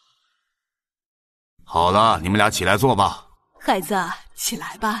好了，你们俩起来坐吧。孩子，起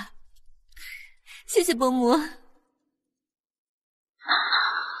来吧。谢谢伯母。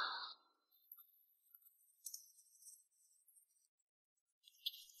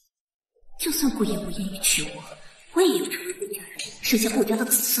就算顾言不愿意娶我也要成为顾家人，生下顾家的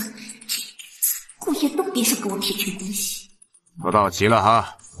子孙。这一辈子，顾言都别想跟我撇清关系。都到齐了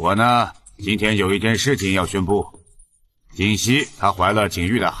哈，我呢，今天有一件事情要宣布。锦溪她怀了景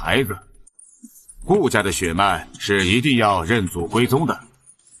玉的孩子，顾家的血脉是一定要认祖归宗的，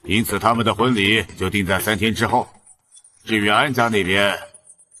因此他们的婚礼就定在3天之后。至于安家那边，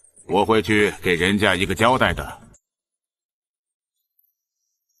我会去给人家一个交代的。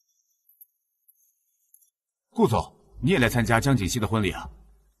顾总，你也来参加江锦溪的婚礼啊？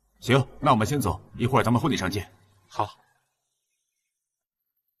行，那我们先走，一会儿咱们婚礼上见。好。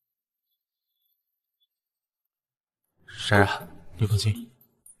珊珊，你放心，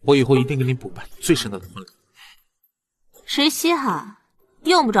我以后一定给你补办最盛大的婚礼。谁稀罕？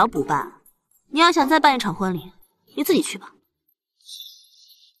用不着补办。你要想再办一场婚礼，你自己去吧。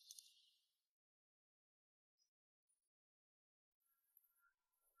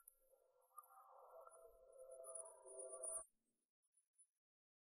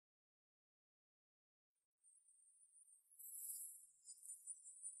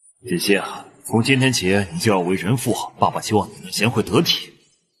锦溪啊，从今天起你就要为人父，爸爸希望你能贤惠得体，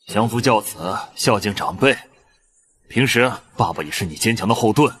相夫教子，孝敬长辈。平时爸爸也是你坚强的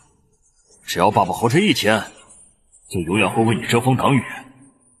后盾，只要爸爸活着一天，就永远会为你遮风挡雨。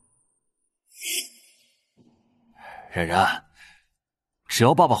冉冉，只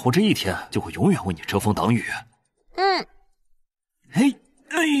要爸爸活着一天，就会永远为你遮风挡雨。嗯。嘿，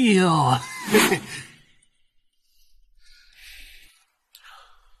哎呦，嘿嘿。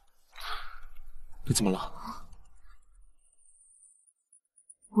你怎么了？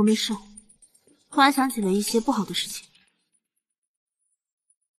我没事，突然想起了一些不好的事情。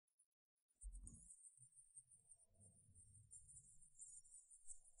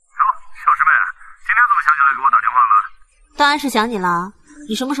小师妹，今天怎么想起来给我打电话了？当然是想你了。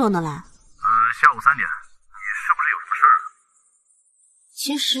你什么时候能来？下午3点。你是不是有什么事？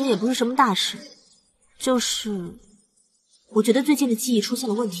其实也不是什么大事，就是我觉得最近的记忆出现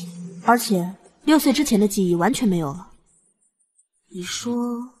了问题，而且6岁之前的记忆完全没有了。你说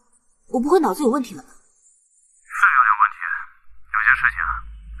我不会脑子有问题了吧？是有点问题，有些事情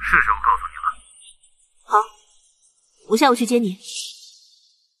是时候告诉你了。好，我下午去接你。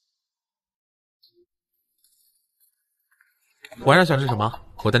晚上想吃什么？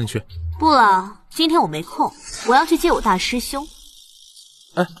我带你去。不了，今天我没空，我要去接我大师兄。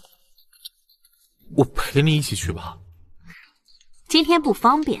哎，我陪你一起去吧。今天不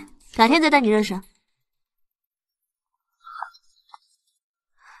方便，改天再带你认识。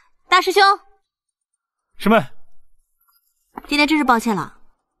大师兄，师妹，今天真是抱歉了，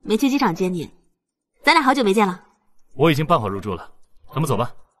没去机场接你。咱俩好久没见了。我已经办好入住了，咱们走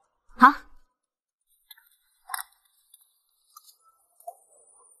吧。好。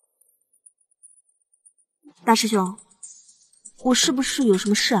大师兄，我是不是有什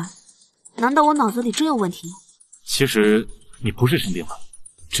么事啊？难道我脑子里真有问题吗？其实你不是生病了，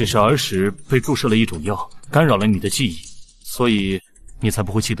只是儿时被注射了一种药，干扰了你的记忆，所以你才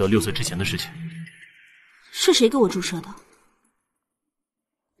不会记得6岁之前的事情。是谁给我注射的？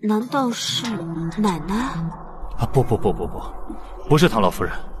难道是奶奶？啊，不是唐老夫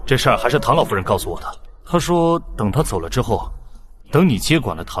人，这事儿还是唐老夫人告诉我的。她说等她走了之后，等你接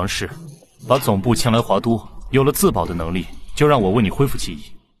管了唐氏，把总部迁来华都，有了自保的能力，就让我为你恢复记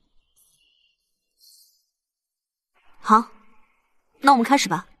忆。好，那我们开始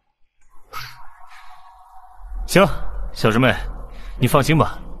吧。行，小师妹，你放心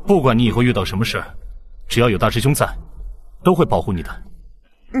吧，不管你以后遇到什么事，只要有大师兄在，都会保护你的。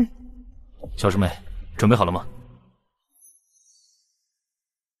嗯。小师妹，准备好了吗？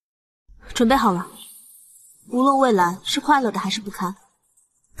准备好了。无论未来是快乐的还是不堪，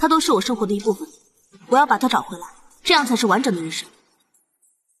它都是我生活的一部分。我要把它找回来，这样才是完整的人生。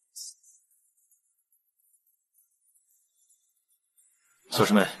小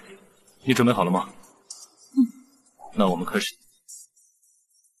师妹，你准备好了吗？那我们开始。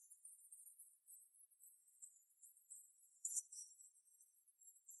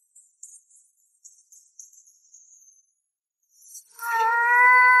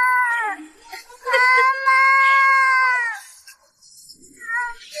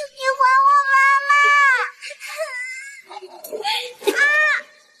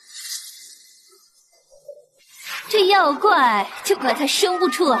这要怪就怪他生不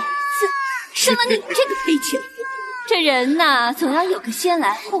出儿子，生了你这个赔钱货。这人呐，总要有个先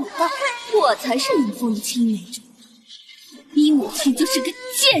来后到，我才是林峰的青梅竹马，你母亲就是个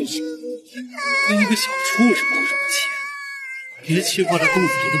贱人。跟一个小畜生斗什么气？别气坏了肚子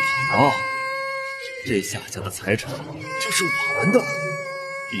里的宝宝。这夏家的财产就是我们的，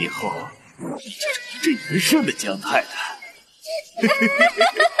以后你就是名正言顺的江太太。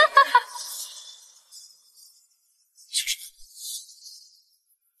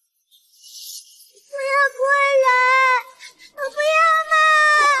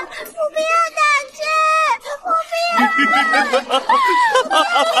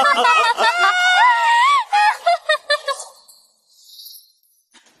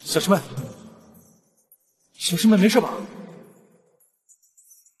小师妹，小师妹没事吧？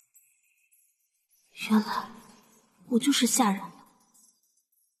原来我就是下人了。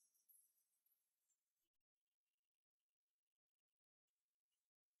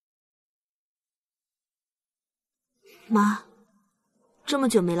妈，这么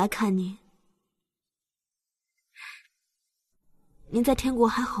久没来看您，您在天国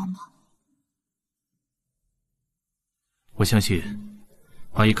还好吗？我相信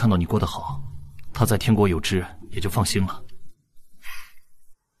阿姨看到你过得好，她在天国有知，也就放心了。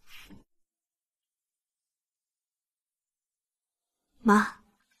妈，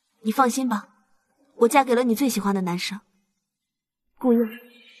你放心吧，我嫁给了你最喜欢的男生，顾燕。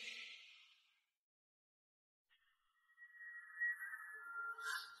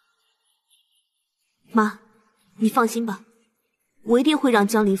妈，你放心吧，我一定会让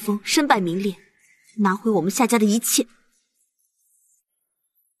江离峰身败名裂，拿回我们夏家的一切。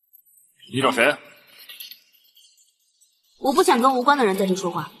你找谁？我不想跟无关的人在这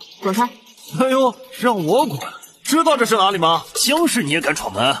说话，滚开！哎呦，让我滚！知道这是哪里吗？江氏你也敢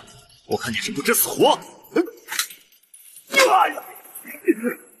闯门？我看你是不知死活！哎呀！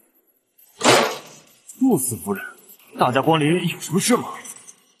陆四夫人，大驾光临，有什么事吗？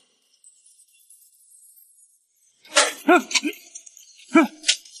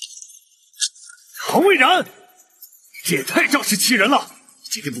唐蔚然，这也太仗势欺人了！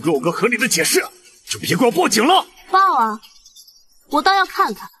今天不给我个合理的解释，就别怪我报警了。报啊！我倒要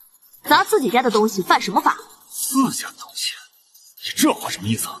看看，砸自己家的东西犯什么法？自家的东西？你这话什么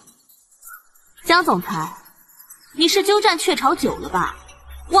意思啊？江总裁，你是鸠占鹊巢久了吧？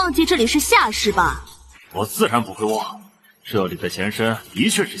忘记这里是夏氏吧？我自然不会忘，这里的前身的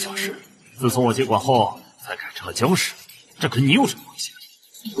确是夏氏，自从我接管后才改成了江氏，这跟你有什么关系？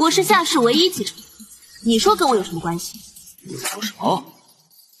我是夏氏唯一继承人，你说跟我有什么关系？你说什么？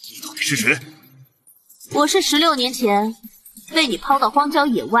你到底是谁？我是16年前被你抛到荒郊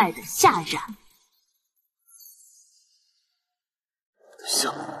野外的夏冉。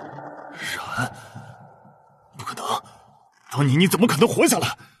夏冉？不可能！当年你怎么可能活下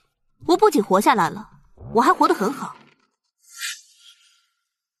来？我不仅活下来了，我还活得很好。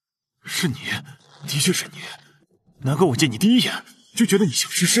是你，的确是你。难怪我见你第一眼就觉得你像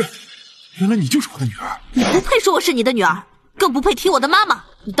诗诗，原来你就是我的女儿。你不配说我是你的女儿，更不配提我的妈妈。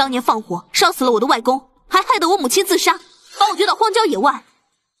你当年放火烧死了我的外公，还害得我母亲自杀，把我丢到荒郊野外。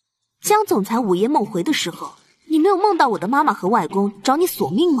江总裁午夜梦回的时候，你没有梦到我的妈妈和外公找你索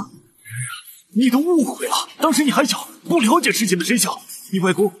命吗？你都误会了，当时你还小，不了解事情的真相。你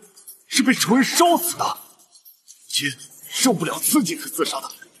外公是被仇人烧死的，母亲受不了刺激而自杀的，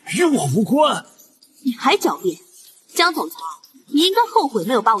与我无关。你还狡辩，江总裁，你应该后悔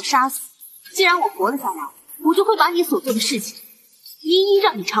没有把我杀死。既然我活了下来，我就会把你所做的事情一一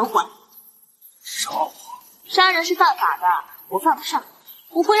让你偿还。杀我？杀人是犯法的，我犯不上。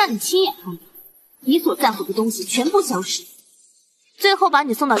我会让你亲眼看到你所在乎的东西全部消失，最后把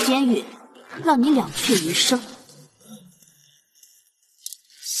你送到监狱，让你两却余生。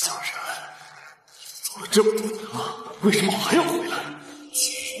小人，走了这么多年了，为什么还要回来？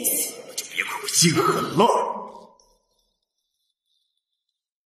既然你死了，就别怪我心狠了。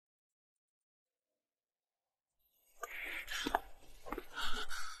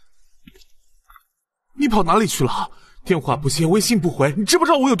你跑哪里去了？电话不接，微信不回，你知不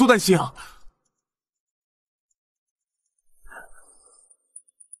知道我有多担心啊？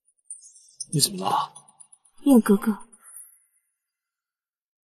你怎么了？燕哥哥，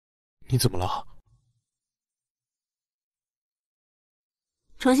你怎么了？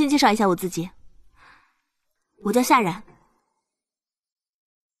重新介绍一下我自己，我叫夏然。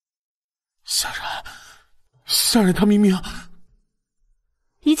夏然他明明……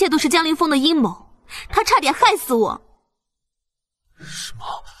一切都是江凌风的阴谋，他差点害死我。什么？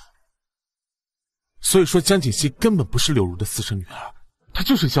所以说江锦熙根本不是柳如的私生女儿，她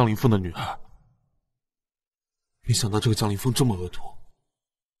就是江凌风的女儿。没想到这个江凌风这么恶毒。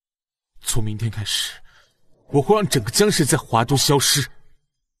从明天开始，我会让整个江氏在华都消失。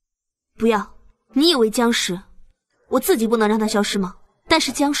不要，你以为江氏，我自己不能让它消失吗？但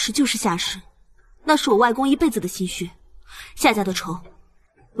是江氏就是夏氏，那是我外公一辈子的心血，夏家的仇，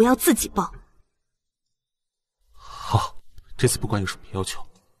我要自己报。好，这次不管有什么要求，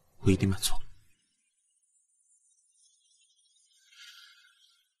我一定满足。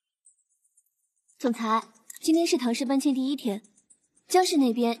总裁，今天是唐氏搬迁第1天，江氏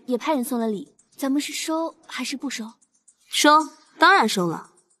那边也派人送了礼，咱们是收还是不收？收，当然收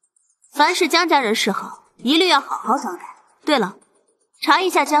了。凡是江家人示好，一律要好好招待。对了，查一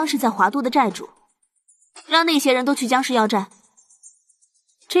下江氏在华都的债主，让那些人都去江氏要债。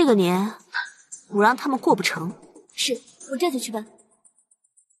这个年，我让他们过不成。是，我这就去办。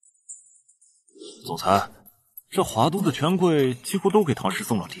总裁，这华都的权贵几乎都给唐氏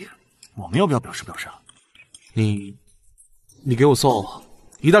送了礼，我们要不要表示表示啊？你给我送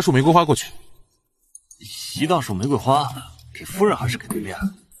1大束玫瑰花过去。1大束玫瑰花，给夫人还是给对面？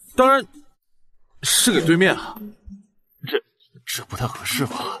当然是给对面啊。这不太合适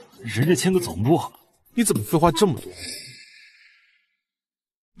吧？人家签个总部。你怎么废话这么多？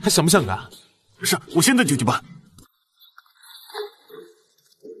还想不想干？是，我现在就去办。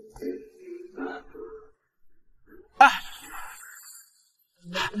哎，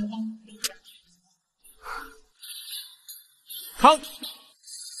唐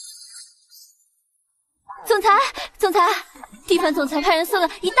总裁，地方总裁派人送了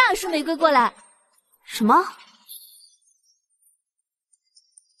1大束玫瑰过来。什么？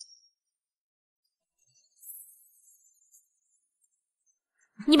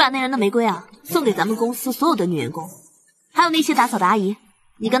你把那人的玫瑰啊送给咱们公司所有的女员工，还有那些打扫的阿姨，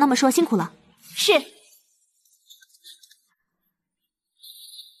你跟他们说辛苦了。是。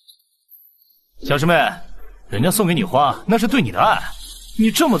小师妹，人家送给你花，那是对你的爱，你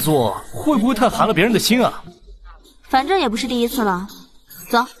这么做会不会太寒了别人的心啊？反正也不是第一次了。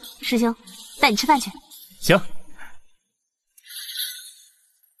走，师兄，带你吃饭去。行。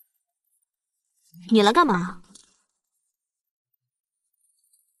你来干嘛？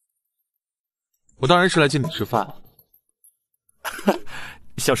我当然是来接你吃饭。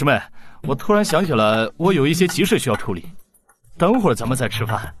小师妹，我突然想起来，我有一些急事需要处理，等会儿咱们再吃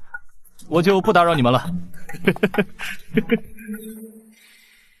饭，我就不打扰你们了。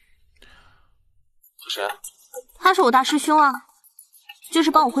谁？他是我大师兄啊，就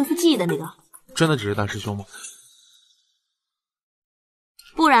是帮我恢复记忆的那个。真的只是大师兄吗？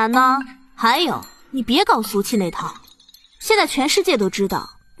不然呢？还有，你别搞俗气那套，现在全世界都知道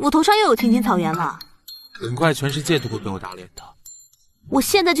我头上又有青青草原了。很快全世界都会被我打脸的。我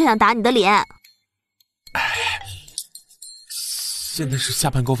现在就想打你的脸。现在是下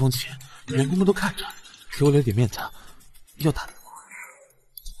班高峰期，员工们都看着，给我留点面子。要打的话，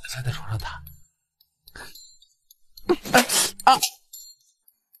先在床上打。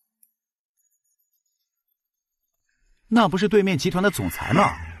那不是对面集团的总裁吗？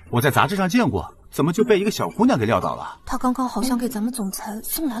我在杂志上见过，怎么就被一个小姑娘给撂倒了？他刚刚好像给咱们总裁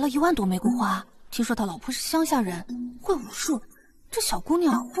送来了1万朵玫瑰花，听说他老婆是乡下人，会武术，这小姑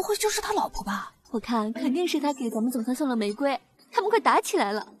娘不会就是他老婆吧？我看肯定是他给咱们总裁送了玫瑰，他们快打起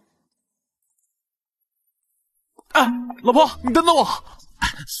来了。哎，老婆，你等等我。全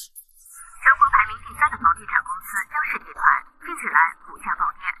国排名第3的房地产公司江氏集团近日来股价暴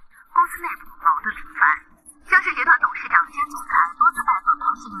跌，公司内部矛盾频繁。江氏集团董事长兼总裁多次拜访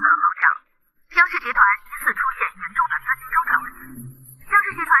唐氏银行行长，江氏集团疑似出现严重的资金周转问题。江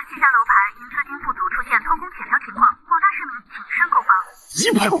氏集团旗下楼盘因资金不足出现偷工减料情况，广大市民谨慎购房。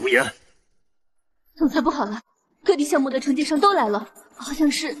一派胡言！总裁不好了，各地项目的承接商都来了，好像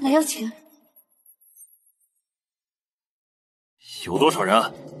是来要钱。有多少人？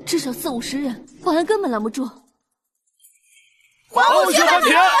至少40-50人，保安根本拦不住。还我钱还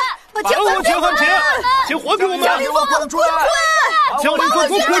钱！还我钱还钱！钱还给我们！江凌风滚出来！江凌风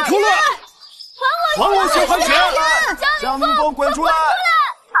给我滚出来！还我钱还钱！江凌风滚出来！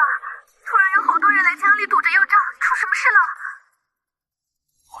突然有好多人来江里堵着要账，出什么事了？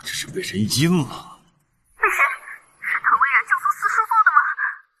我这是被人阴了。被谁？是唐薇然教唆私书做的吗？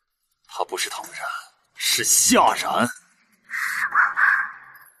他不是唐然，是夏然。什么？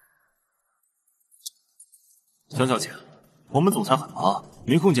江小姐，我们总裁很忙，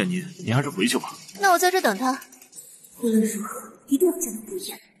没空见您，您还是回去吧。那我在这等他。无论如何，一定要见到顾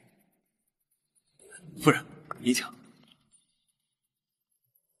燕。夫人，您请。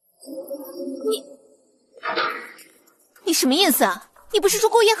你什么意思啊？你不是说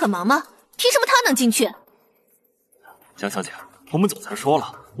顾燕很忙吗？凭什么她能进去？江小姐，我们总裁说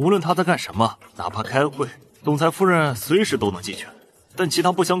了，无论他在干什么，哪怕开会，总裁夫人随时都能进去，但其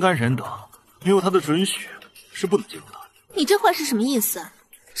他不相干人等，没有他的准许是不能进入的。你这话是什么意思？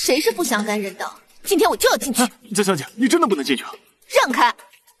谁是不相干人等？今天我就要进去。江小姐，你真的不能进去啊！让开！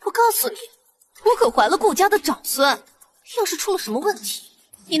我告诉你，我可怀了顾家的长孙，要是出了什么问题，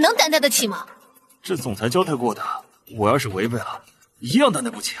你能担待得起吗？这总裁交代过的，我要是违背了，一样担待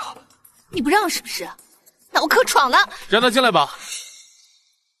不起啊！你不让是不是？那我可闯了！让他进来吧。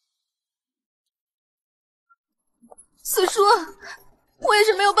四叔，我也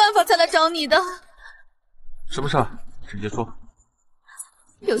是没有办法才来找你的。什么事儿？直接说。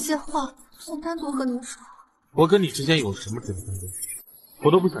有些话想单独和您说。我跟你之间有什么值得担忧？我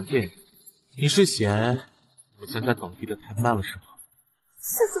都不想见你。你是嫌我现在倒地的太慢了是吗？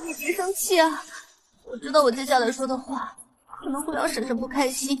四叔，你别生气啊！我知道我接下来说的话可能会让婶婶不开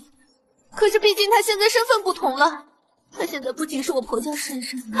心，可是毕竟她现在身份不同了。她现在不仅是我婆家婶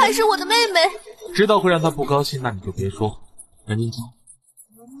婶，还是我的妹妹。知道会让她不高兴，那你就别说。赶紧走。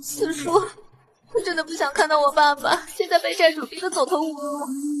四叔，我真的不想看到我爸爸现在被债主逼得走投无路。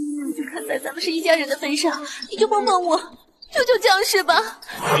就看在咱们是一家人的份上，你就帮帮我，救救江氏吧。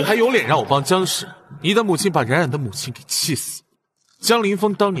你还有脸让我帮江氏？你的母亲把冉冉的母亲给气死。江凌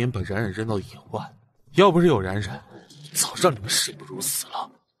风当年把冉冉扔到野外，要不是有冉冉，早让你们生不如死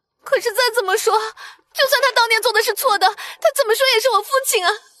了。可是再怎么说，就算他当年做的是错的，他怎么说也是我父亲啊！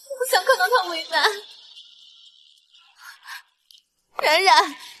我不想看到他为难。冉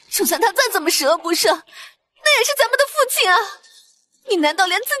冉，就算他再怎么十恶不赦，那也是咱们的父亲啊！你难道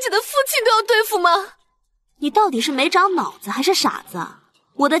连自己的父亲都要对付吗？你到底是没长脑子还是傻子？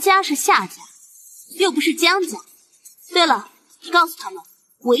我的家是夏家，又不是江家。对了，你告诉他们，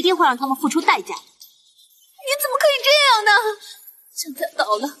我一定会让他们付出代价。你怎么可以这样呢？江家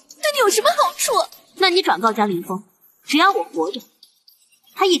倒了，对你有什么好处？那你转告江凌风，只要我活着，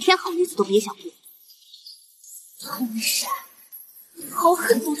他一天好日子都别想过。唐微然，你好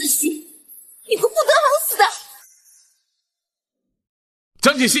狠毒的心，你会不得好死的！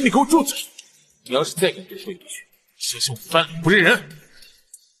江锦熙，你给我住嘴！你要是再敢多说一句，小心我翻脸不认人。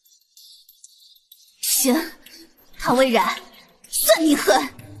行，唐微然，算你狠。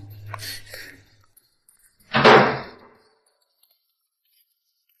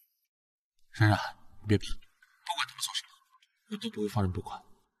冉冉，你别拼，不管他们做什么，我都不会放任不管。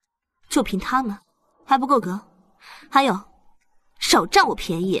就凭他们，还不够格？还有，少占我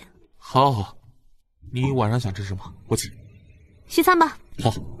便宜。好，好，你晚上想吃什么？我请。西餐吧。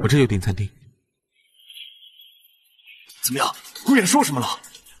好，我这就订餐厅。怎么样？顾燕说什么了？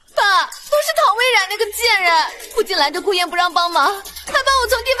爸，都是唐微然那个贱人，不仅拦着顾燕不让帮忙，还把我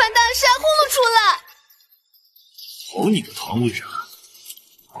从地盘大厦轰了出来。好你个唐微然，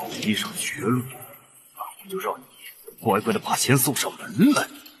逼上绝路，那我就让你乖乖的把钱送上门来。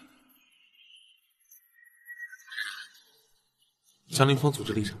江凌风组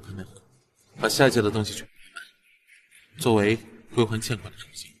织了一场拍卖会，把下一届的东西全部拍卖，作为归还欠款的酬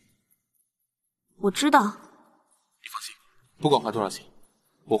金。我知道。你放心，不管花多少钱，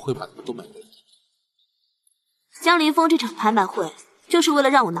我会把它们都买回来。江凌风这场拍卖会就是为了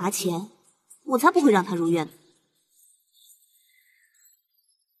让我拿钱，我才不会让他如愿呢。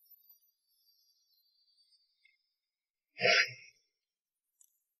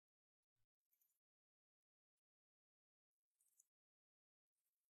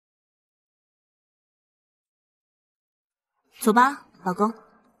走吧，老公。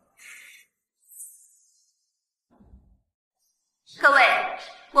各位，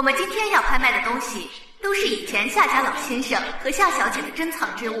我们今天要拍卖的东西都是以前夏家老先生和夏小姐的珍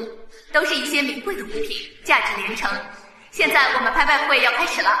藏之物，都是一些名贵的物品，价值连城。现在我们拍卖会要开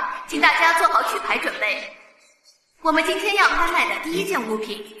始了，请大家做好举牌准备。我们今天要拍卖的第一件物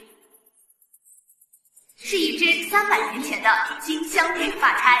品是一只300年前的金镶玉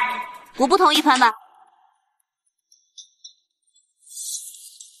发钗。我不同意拍卖。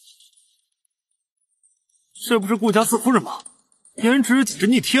这不是顾家四夫人吗？颜值简直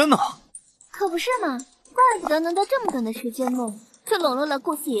逆天呢！可不是嘛，怪不得能在这么短的时间内就笼络了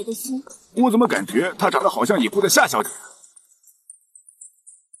顾四爷的心。我怎么感觉她长得好像已故的夏小姐？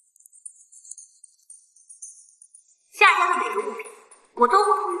夏家的每个物品，我都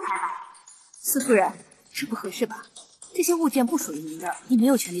不同意拍卖。四夫人，这不合适吧？这些物件不属于您的，你没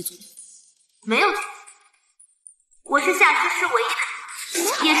有权利做主。没有权利？我是夏诗诗唯一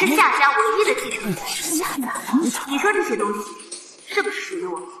的，也是夏家唯一的继承人。你说这些东西是不是属于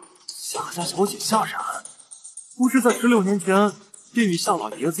我？夏家小姐夏冉，不是在16年前便与夏老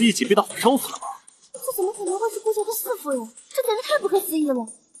爷子一起被大火烧死了吗？这怎么可能会是顾家的四夫人？这简直太不可思议了！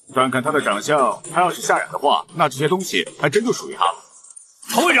单看她的长相，她要是夏冉的话，那这些东西还真就属于她了。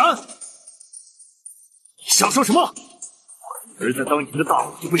曹蔚然，你想说什么？我儿子当年的大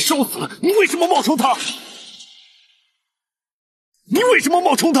火就被烧死了，你为什么冒充他？你为什么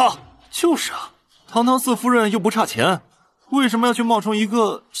冒充他？就是啊，堂堂四夫人又不差钱，为什么要去冒充一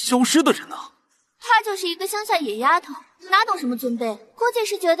个消失的人呢？她就是一个乡下野丫头，哪懂什么尊卑？估计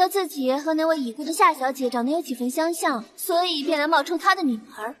是觉得自己和那位已故的夏小姐长得有几分相像，所以便来冒充她的女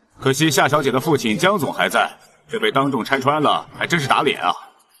儿。可惜夏小姐的父亲江总还在，这被当众拆穿了，还真是打脸啊！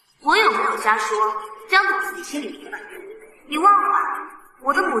我有没有瞎说？江总自己心里明白。你忘了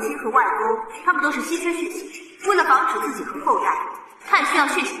我的母亲和外公，他们都是牺牲血型，为了防止自己和后代看需要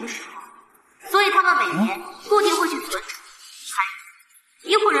血型的时候，所以他们每年固定会去存储。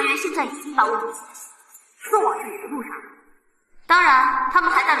医护人员现在已经把我母亲送往这里的路上了。当然，他们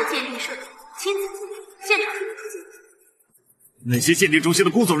还带了鉴定设计，亲自进入现场进行鉴定。那些鉴定中心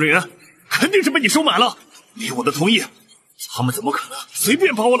的工作人员肯定是被你收买了，没有我的同意，他们怎么可能随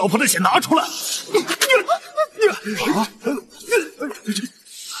便把我老婆的血拿出来？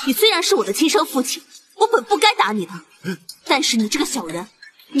你虽然是我的亲生父亲，我本不该打你的，但是你这个小人，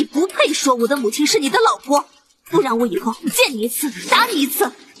你不配说我的母亲是你的老婆，不然我以后见你一次打你一次。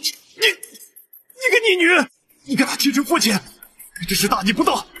你个逆女，你跟他亲生父亲，真是大逆不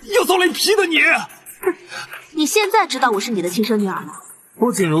道，要遭雷劈的你！你现在知道我是你的亲生女儿了。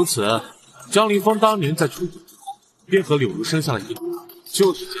不仅如此，江凌风当年在出轨之后，便和柳如生下了一个，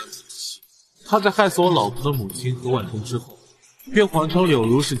就是江锦熙。他在害死我老婆的母亲和外公之后，便谎称柳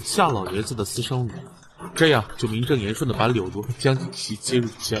如是夏老爷子的私生女，这样就名正言顺的把柳如和江锦熙接入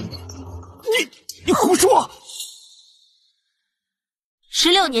监了。你胡说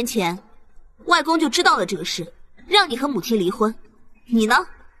！16年前，外公就知道了这个事，让你和母亲离婚。你呢，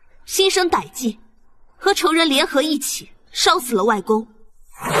心生歹计，和仇人联合一起烧死了外公，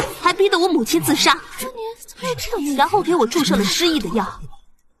还逼得我母亲自杀。然后给我注射了失忆的药，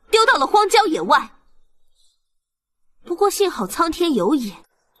丢到了荒郊野外。不过幸好苍天有眼，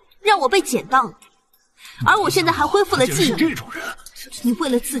让我被捡到了，而我现在还恢复了记忆。这种人，你为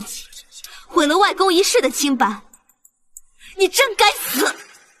了自己毁了外公一世的清白，你真该死！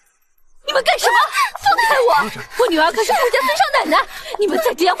你们干什么？放开我！我女儿可是顾家孙少奶奶，你们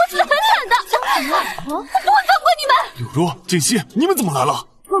再这样会死得很惨的！我不会放过你们！柳如、锦溪，你们怎么来了？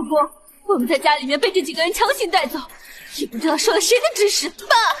外公，我们在家里面被这几个人强行带走，也不知道受了谁的指使。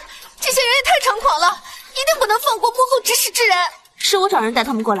爸，这些人也太猖狂了，一定不能放过幕后指使之人。是我找人带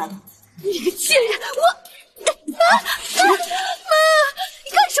他们过来的。你个贱人！妈，你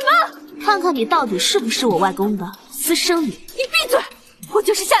干什么？看看你到底是不是我外公的私生女。你闭嘴！我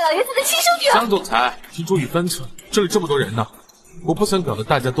就是夏老爷子的亲生女儿。江总裁，请注意分寸，这里这么多人呢，我不想搞得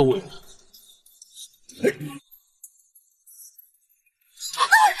大家都为难。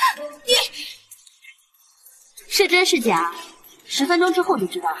你是真是假，10分钟之后就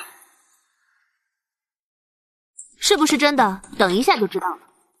知道了。是不是真的？等一下就知道了。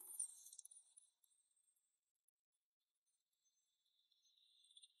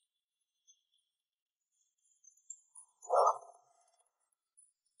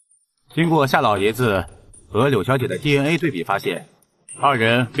经过夏老爷子和柳小姐的 DNA 对比发现，二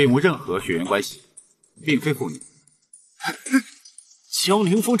人并无任何血缘关系，并非父女。江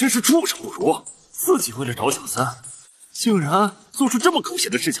凌风真是畜生不如，自己为了找小三，竟然做出这么狗血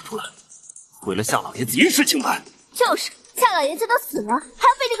的事情出来，毁了夏老爷子一世清白。就是夏老爷子都死了，还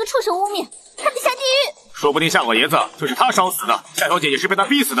要被这个畜生污蔑，他得下地狱。说不定夏老爷子就是他烧死的，夏小姐也是被他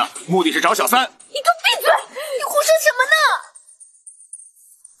逼死的，目的是找小三。你给我闭嘴！你胡说什么呢？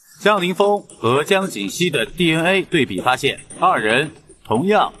江凌风和江锦熙的 DNA 对比发现，二人同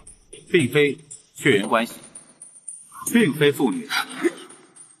样并非血缘关系，并非父女。江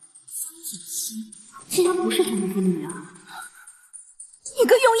锦熙竟然不是江凌风的女儿！你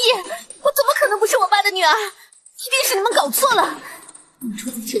个庸医，我怎么可能不是我爸的女儿？一定是你们搞错了。你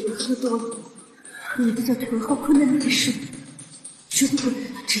初次前喝多了，喝一个叫陈浩坤的男士，绝对不能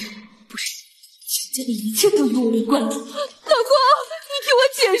让他知道，不然全家的一切都与我无关。老公，你替我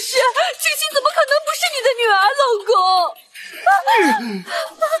解释，锦溪怎么可能不是你的女儿？老公，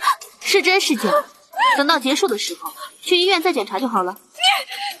是真是假？等到结束的时候，去医院再检查就好了。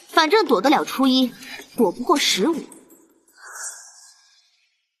反正躲得了初一，躲不过15。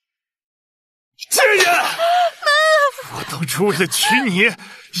贱人！我等当初为了娶你，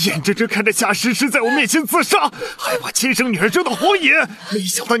眼睁睁看着夏诗诗在我面前自杀，还把亲生女儿扔到荒野，没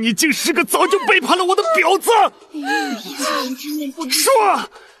想到你竟是个早就背叛了我的婊子！说，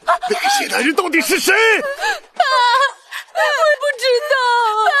那个野男人到底是谁？我不知道，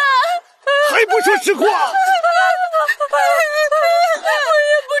还不说实话！我也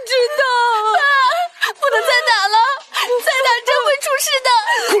不知道，不能再打了，再打真会出事的。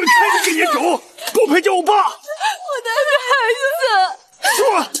滚开，你个野种，不配叫我爸！我的孩子，说，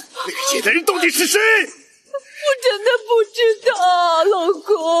那个野男人到底是谁？我真的不知道，老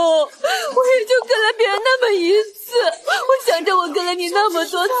公，我也就跟了别人那么一次。我想着我跟了你那么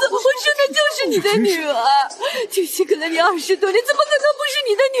多次，我生的就是你的女儿。俊熙跟了你20多年，怎么可能不是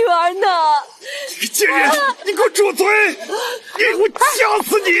你的女儿呢？你贱人，你给我住嘴！我掐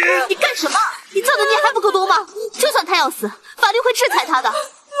死你！你干什么？你造的孽还不够多吗？就算他要死，法律会制裁他的。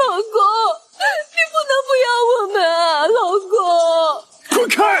老公，你不能不要我们啊，老公！滚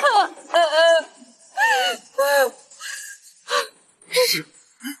开！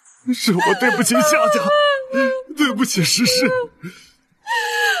是我对不起夏家，对不起诗诗，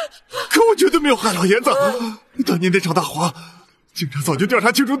可我绝对没有害老爷子。当年那场大火，警察早就调查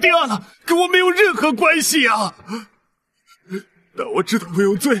清楚定案了，跟我没有任何关系啊！但我知道我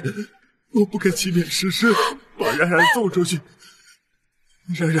有罪，我不该欺骗诗诗，把冉冉送出去。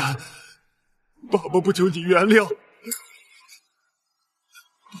冉冉，爸爸不求你原谅，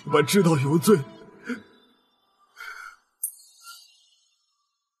爸爸知道有罪。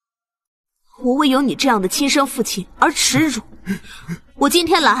我为有你这样的亲生父亲而耻辱。我今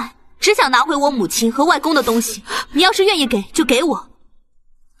天来，只想拿回我母亲和外公的东西。你要是愿意给，就给我；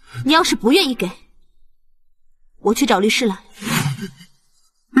你要是不愿意给，我去找律师来。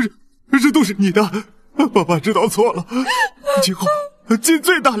这都是你的，爸爸知道错了，今后尽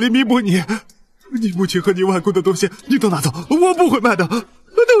最大力弥补你。你母亲和你外公的东西，你都拿走，我不会卖的，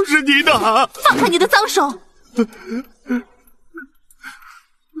都是你的。放开你的脏手！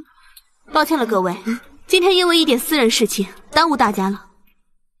抱歉了，各位，今天因为一点私人事情耽误大家了。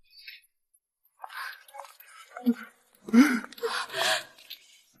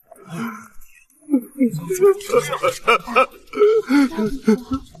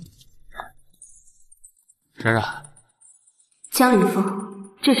冉冉，江凌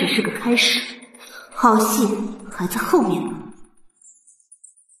风，这只是个开始，好戏还在后面呢。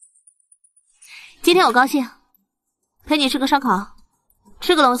今天我高兴，陪你吃个烧烤，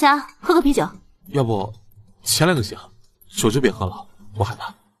吃个龙虾，喝个啤酒。要不前2个行，酒就别喝了，我害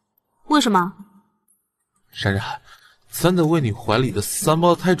怕。为什么？冉冉，咱得为你怀里的3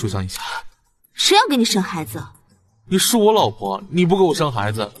胞胎着想一下。谁要给你生孩子？你是我老婆，你不给我生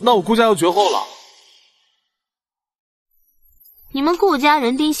孩子，那我顾家要绝后了。你们顾家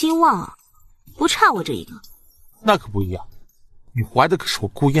人丁兴旺，不差我这一个。那可不一样，你怀的可是我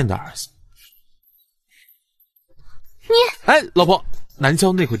顾燕的儿子。你，哎，老婆，南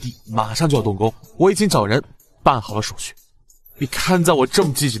郊那块地马上就要动工，我已经找人办好了手续。你看在我这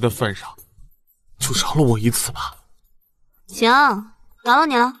么积极的份上，就饶了我一次吧。行，饶了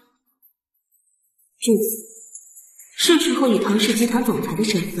你了。这次是时候以唐氏集团总裁的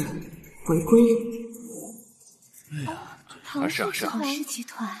身份回归了。唐氏集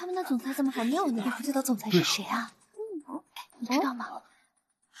团，他们的总裁怎么还没有呢？也不知道总裁是谁啊？你知道吗？哇，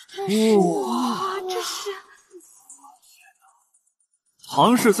这是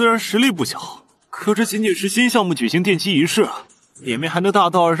唐氏虽然实力不小，可这仅仅是新项目举行奠基仪式，里面还能大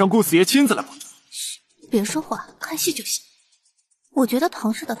到让顾四爷亲自来捧场。别说话，看戏就行。我觉得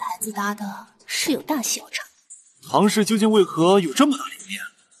唐氏的台子搭的是有大戏要唱。唐氏究竟为何有这么大脸面，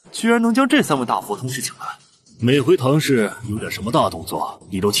居然能将这3位大佛同时请来？每回唐氏有点什么大动作，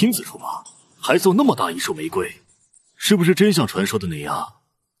你都亲自出马，还送那么大一束玫瑰，是不是真像传说的那样？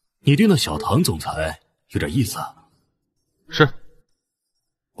你对那小唐总裁有点意思啊？是。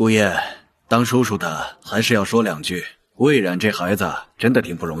顾燕，当叔叔的还是要说2句。魏冉这孩子真的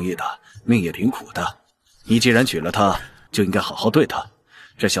挺不容易的，命也挺苦的。你既然娶了她，就应该好好对她。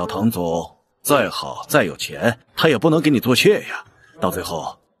这小唐总再好再有钱，他也不能给你做妾呀，到最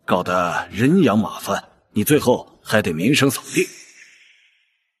后搞得人仰马翻，你最后还得名声扫地。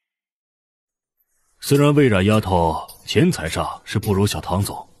虽然魏冉丫头钱财上是不如小唐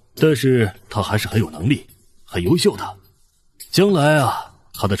总，但是她还是很有能力，很优秀的。将来啊，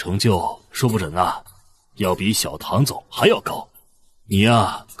她的成就说不准啊，要比小唐总还要高。你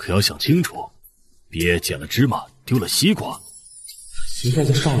呀，可要想清楚，别捡了芝麻丢了西瓜。现在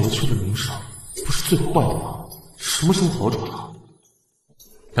在上流区的名声不是最坏的吗？什么时候好转了？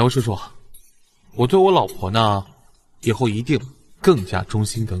两位叔叔，我对我老婆呢，以后一定更加忠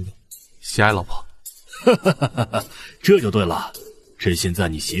心耿耿，喜爱老婆。这就对了，趁现在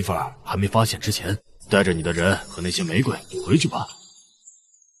你媳妇儿还没发现之前，带着你的人和那些玫瑰回去吧。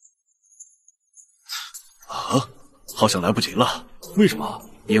啊，好像来不及了。为什么？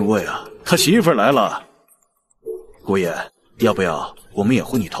因为啊，他媳妇儿来了。顾言，要不要我们掩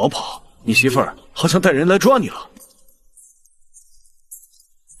护你逃跑？你媳妇儿好像带人来抓你了。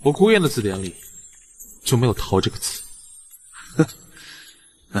我顾燕的字典里就没有逃这个词。哼，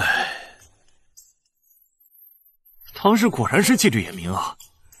唉。唐氏果然是气质眼明啊！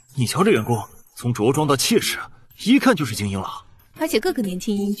你瞧这员工，从着装到气势，一看就是精英了。而且个个年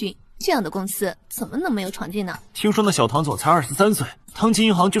轻英俊，这样的公司怎么能没有闯劲呢？听说那小唐总才23岁，唐金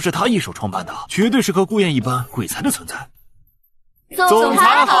银行就是他一手创办的，绝对是和顾燕一般鬼才的存在。总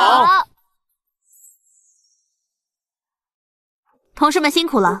裁好！同事们辛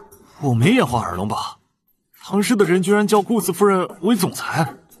苦了。我没眼花耳聋吧？唐氏的人居然叫顾四夫人为总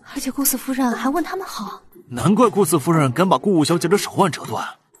裁，而且顾四夫人还问他们好。难怪顾四夫人敢把顾五小姐的手腕折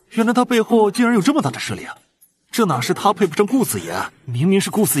断，原来她背后竟然有这么大的势力啊！这哪是她配不上顾四爷，明明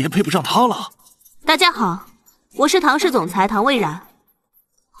是顾四爷配不上她了。大家好，我是唐氏总裁唐蔚然，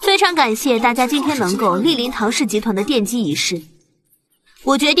非常感谢大家今天能够莅临唐氏集团的奠基仪式。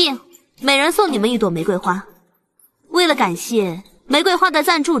我决定每人送你们一朵玫瑰花，为了感谢玫瑰花的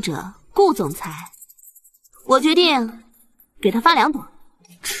赞助者顾总裁，我决定给他发2朵。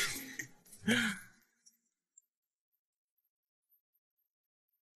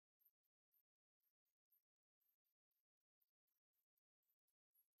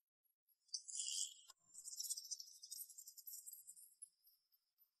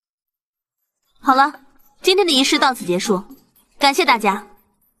好了，今天的仪式到此结束，感谢大家。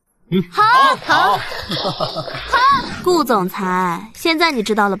好，顾总裁，现在你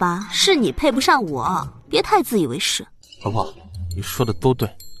知道了吧？是你配不上我，别太自以为是。老婆，你说的都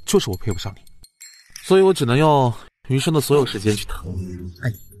对，就是我配不上你，所以我只能用余生的所有时间去疼爱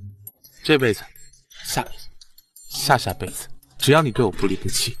你。这辈子、下辈子、下下辈子，只要你对我不离不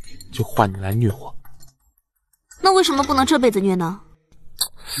弃，就换你来虐我。那为什么不能这辈子虐呢？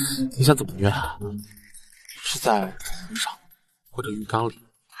你想怎么虐啊？是在床上，或者浴缸里，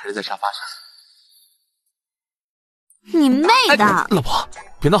还是在沙发上？你妹的！老婆，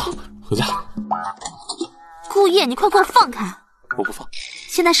别闹，回家。顾夜，你快给我放开！我不放。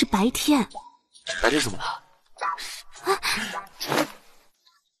现在是白天。白天怎么了？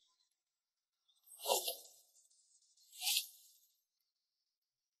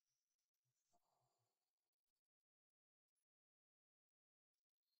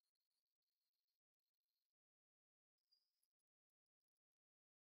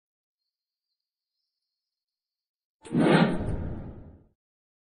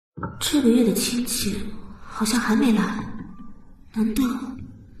这个月的亲戚好像还没来，难道……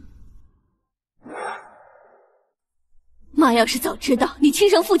妈要是早知道你亲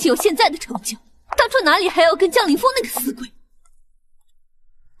生父亲有现在的成就，当初哪里还要跟江凌风那个死鬼？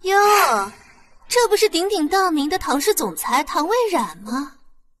哟，这不是鼎鼎大名的唐氏总裁唐蔚然吗？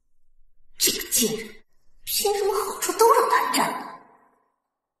这个贱人，凭什么好处都让他占了？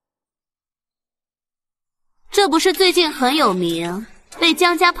这不是最近很有名，被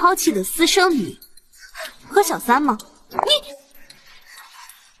江家抛弃的私生女何小三吗？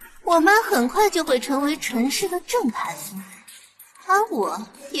我妈很快就会成为陈氏的正牌夫人，而我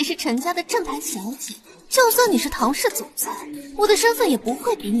也是陈家的正牌小姐。就算你是唐氏总裁，我的身份也不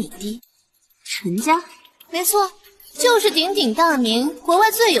会比你低。陈家？没错，就是鼎鼎大名、国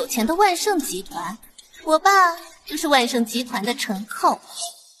外最有钱的万盛集团。我爸就是万盛集团的陈浩坤。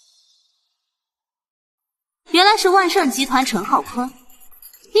原来是万盛集团陈浩坤，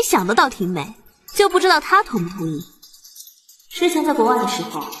你想得倒挺美，就不知道他同不同意。之前在国外的时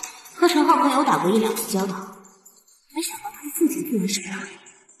候，和陈浩坤有打过1-2次交道，没想到他的父亲竟然是他。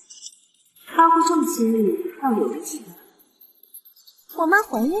他会这么轻易让我离弃的？我妈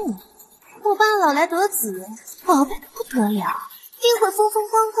怀孕了，我爸老来得子，宝贝的不得了，定会风风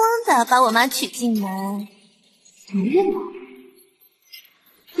光光的把我妈娶进门。怀孕了？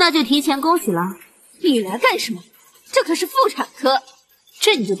那就提前恭喜了。你来干什么？这可是妇产科，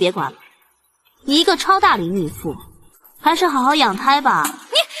这你就别管了。你一个超大龄孕妇，还是好好养胎吧。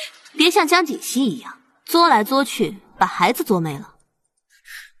你别像江锦熙一样作来作去，把孩子作没了。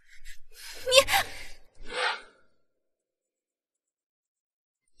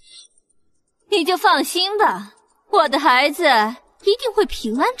你就放心吧，我的孩子一定会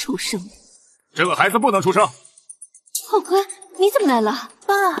平安出生。这个孩子不能出生。浩坤，你怎么来了？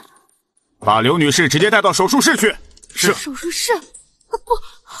爸，把刘女士直接带到手术室去。是。手术室？不，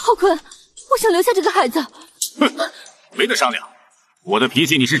浩坤，我想留下这个孩子。哼，没得商量，我的脾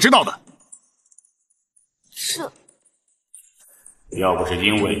气你是知道的。这要不是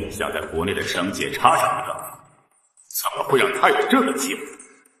因为想在国内的商界插上一个，怎么会让他有这个机会？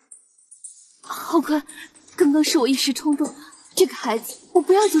浩坤，刚刚是我一时冲动，这个孩子我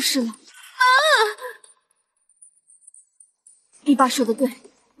不要就是了。你爸说的对，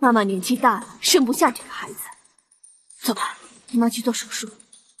妈妈年纪大了，生不下这个孩子。走吧，你妈去做手术。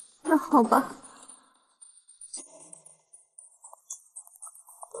那好吧。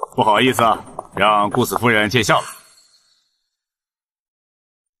不好意思啊，让顾子夫人见笑了。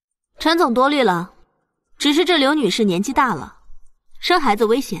陈总多虑了，只是这刘女士年纪大了，生孩子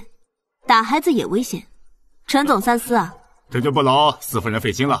危险，打孩子也危险，陈总三思啊。这就不劳四夫人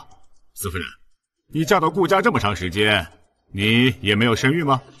费心了。四夫人，你嫁到顾家这么长时间，你也没有生育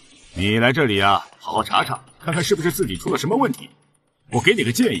吗？你来这里啊，好好查查，看看是不是自己出了什么问题。我给你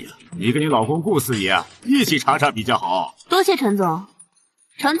个建议啊，你跟你老公顾四爷啊一起查查比较好。多谢陈总，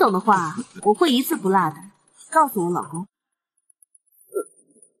陈总的话我会一字不落的告诉我老公。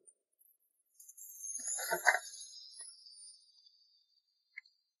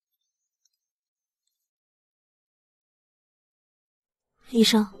医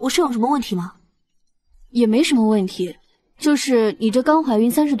生，我是有什么问题吗？也没什么问题，就是你这刚怀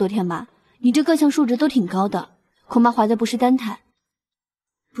孕30多天吧，你这各项数值都挺高的，恐怕怀的不是单胎。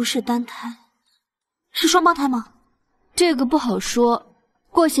不是单胎，是双胞胎吗？这个不好说，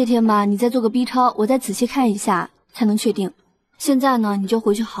过些天吧，你再做个 B 超，我再仔细看一下才能确定。现在呢，你就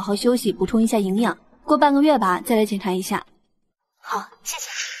回去好好休息，补充一下营养，过半个月吧，再来检查一下。好，谢谢。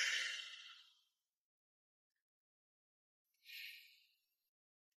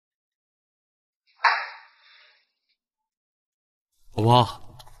宝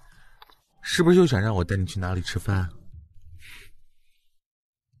宝，是不是又想让我带你去哪里吃饭？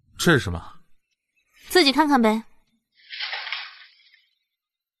这是什么？自己看看呗。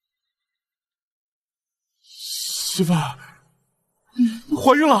媳妇儿，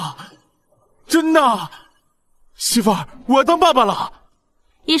怀孕了，真的！媳妇儿，我要当爸爸了。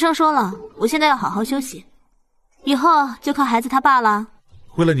医生说了，我现在要好好休息，以后就靠孩子他爸了。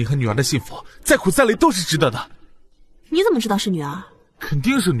为了你和女儿的幸福，再苦再累都是值得的。你怎么知道是女儿？肯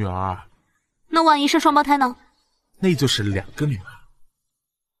定是女儿。那万一是双胞胎呢？那就是2个女儿。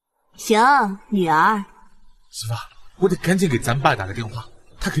行，女儿。媳妇，我得赶紧给咱爸打个电话，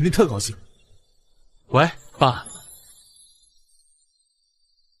他肯定特高兴。喂，爸。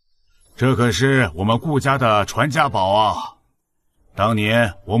这可是我们顾家的传家宝啊！当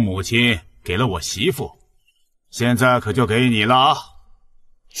年我母亲给了我媳妇，现在可就给你了啊！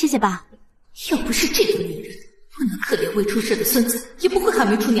谢谢爸。要不是这个女人，我那可怜未出世的孙子也不会还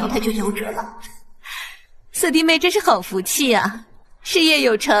没出娘胎就夭折了。四弟妹真是好福气啊！事业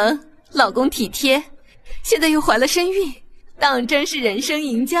有成，老公体贴，现在又怀了身孕，当真是人生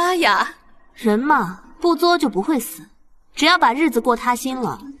赢家呀！人嘛，不作就不会死，只要把日子过踏心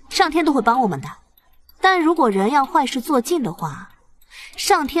了，上天都会帮我们的。但如果人要坏事做尽的话，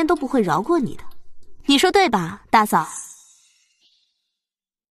上天都不会饶过你的。你说对吧，大嫂？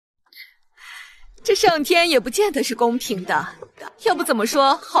这上天也不见得是公平的，要不怎么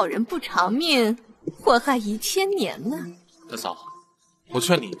说好人不长命，祸害1000年呢？大嫂，我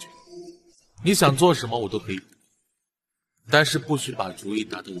劝你一句，你想做什么我都可以，但是不许把主意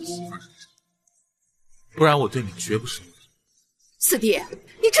打到我媳妇儿身上，不然我对你绝不手软。四弟，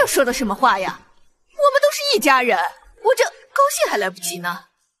你这说的什么话呀？我们都是一家人，我这高兴还来不及呢。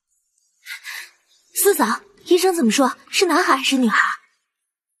四嫂，医生怎么说？是男孩还是女孩？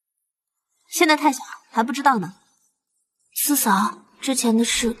现在太小，还不知道呢。四嫂，之前的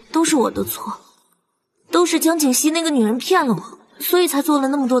事都是我的错，都是江景熙那个女人骗了我，所以才做了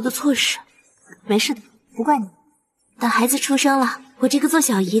那么多的错事。没事的，不怪你。等孩子出生了，我这个做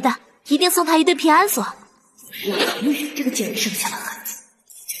小姨的一定送他一对平安锁。要唐玉人这个贱人生下了孩子，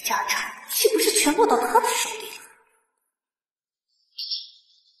这家产岂不是全落到他的手里？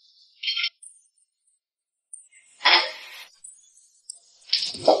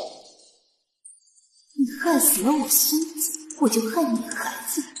你害死了我孙子，我就害你孩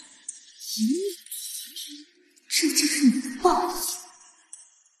子，一命啼天，这就是你的报应。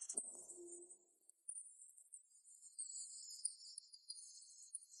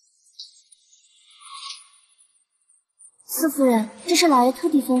四夫人，这是老爷特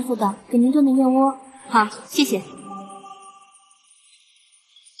地吩咐的，给您炖的燕窝。好，谢谢。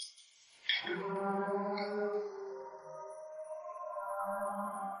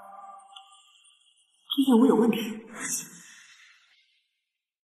这燕窝有问题。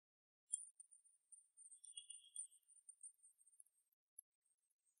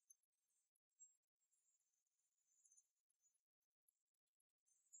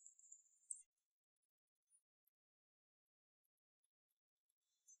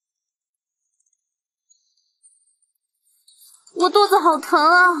我肚子好疼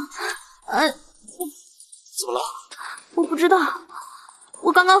啊！怎么了？我不知道，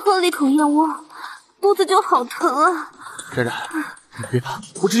我刚刚喝了一口燕窝，肚子就好疼啊！冉冉，你别怕，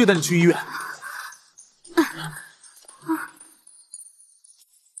我直接带你去医院。怎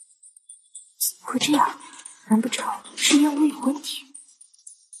么会这样？难不成是燕窝有问题？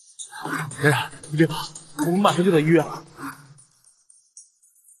冉冉，你别怕，我们马上就到医院了。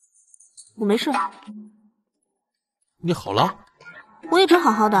我没事。你好了？我一直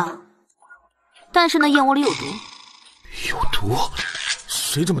好好的，但是那燕窝里有毒。有毒？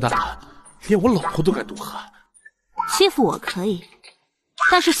谁这么大胆，连我老婆都敢毒害？欺负我可以，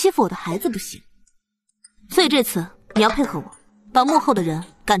但是欺负我的孩子不行。所以这次你要配合我，把幕后的人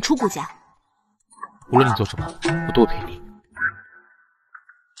赶出顾家。无论你做什么，我都会陪你。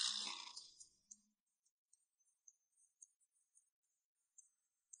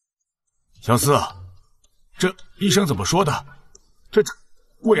小四，这医生怎么说的？这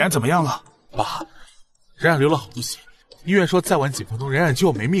魏然怎么样了？爸，冉冉流了好多血，医院说再晚几分钟，冉冉就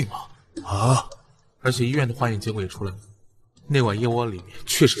要没命了。啊！而且医院的化验结果也出来了，那碗燕窝里面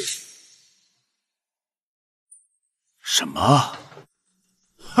确实有血。什么？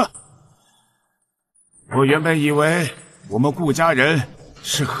哼！我原本以为我们顾家人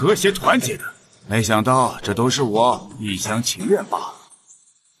是和谐团结的，没想到这都是我一厢情愿罢了。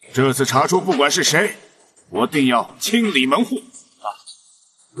这次查出不管是谁，我定要清理门户。爸，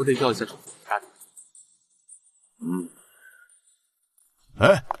我得要一下楚风家的。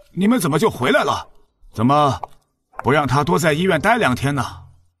哎，你们怎么就回来了？怎么不让他多在医院待2天呢？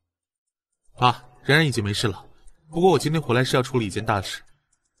爸，冉冉已经没事了，不过我今天回来是要处理一件大事。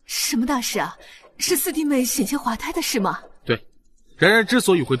什么大事啊？是四弟妹险些滑胎的事吗？对，冉冉之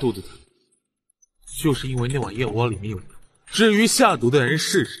所以会肚子疼，就是因为那碗燕窝里面有毒。至于下毒的人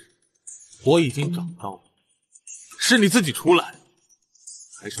是谁，我已经找到了。是你自己出来，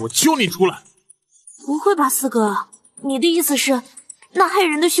还是我揪你出来？不会吧，四哥，你的意思是，那害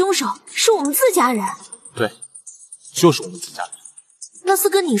人的凶手是我们自家人？对，就是我们自家人。那四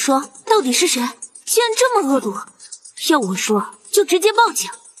哥，你说到底是谁？既然这么恶毒，要我说，就直接报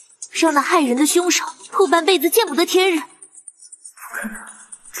警，让那害人的凶手后半辈子见不得天日。不可能，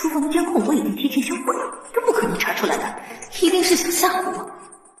厨房的监控我已经提前销毁了，这不可能查出来的，一定是想吓唬我。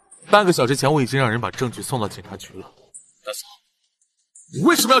半个小时前我已经让人把证据送到警察局了。大嫂，你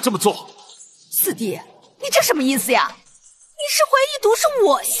为什么要这么做？四弟，你这什么意思呀？你是怀疑毒是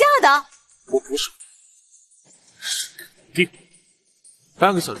我下的？我不是，是肯定。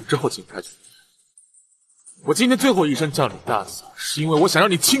半个小时之后警察局。我今天最后一声叫你大嫂，是因为我想让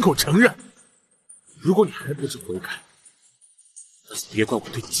你亲口承认。如果你还不知悔改，那就别怪我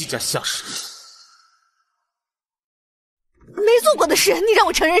对季家下手。没做过的事，你让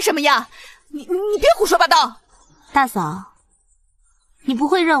我承认什么呀？你别胡说八道！大嫂，你不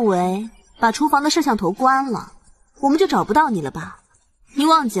会认为把厨房的摄像头关了，我们就找不到你了吧？你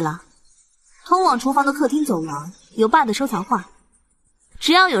忘记了，通往厨房的客厅走廊有爸的收藏画，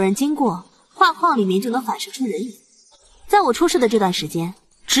只要有人经过，画框里面就能反射出人影。在我出事的这段时间，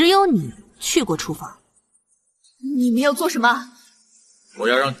只有你去过厨房。你们要做什么？我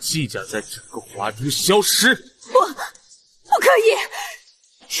要让季家在整个华都消失。不可以！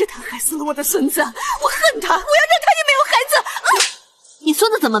是他害死了我的孙子，我恨他，我要让他也没有孩子。你孙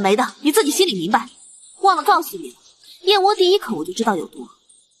子怎么没的？你自己心里明白。忘了告诉你了，燕窝第一口我就知道有毒，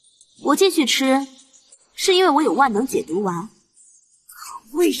我继续吃，是因为我有万能解毒丸。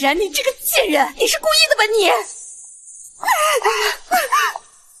魏然，你这个贱人，你是故意的吧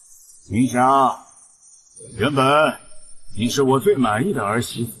你？云霞，原本你是我最满意的儿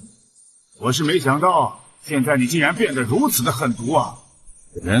媳妇，我是没想到现在你竟然变得如此的狠毒啊！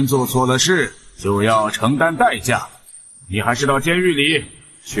人做错了事就要承担代价，你还是到监狱里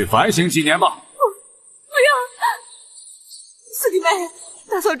去反省几年吧。不要，四弟妹，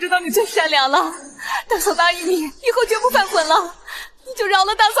大嫂知道你最善良了，大嫂答应你，以后绝不犯浑了，你就饶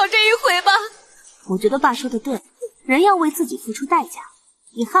了大嫂这一回吧。我觉得爸说的对，人要为自己付出代价。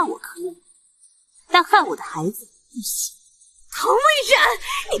你害我可以，但害我的孩子不行。唐魏然，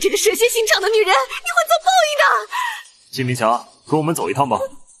你这个蛇蝎心肠的女人，你会遭报应的。金明霞，跟我们走一趟吧。你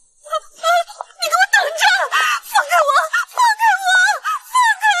给我等着！放开我！放开我！放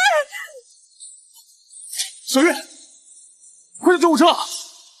开！小月，快叫救护车！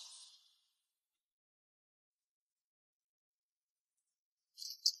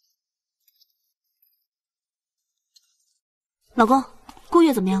老公，顾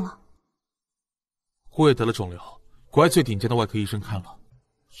月怎么样了？顾月得了肿瘤，国外最顶尖的外科医生看了，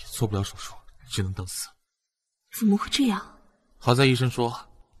也做不了手术，只能等死。怎么会这样？好在医生说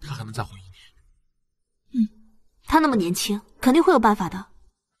他还能再活1年。他那么年轻，肯定会有办法的。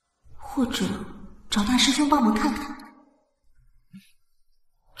或者找大师兄帮忙看看。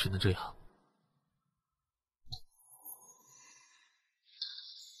只能这样。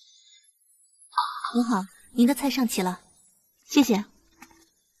您好，您的菜上齐了，谢谢。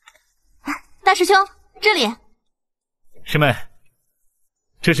大师兄，这里。师妹，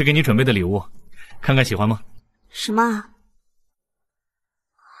这是给你准备的礼物，看看喜欢吗？什么啊？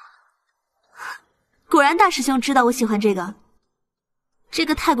果然大师兄知道我喜欢这个，这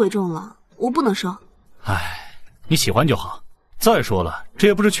个太贵重了，我不能收。唉，你喜欢就好。再说了，这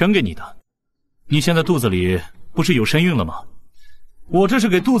也不是全给你的。你现在肚子里不是有身孕了吗？我这是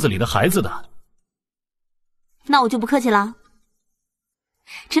给肚子里的孩子的。那我就不客气了。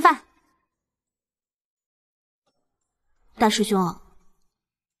吃饭。大师兄，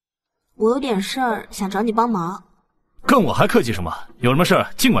我有点事儿想找你帮忙。跟我还客气什么？有什么事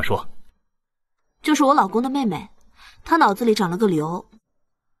儿尽管说。就是我老公的妹妹，她脑子里长了个瘤，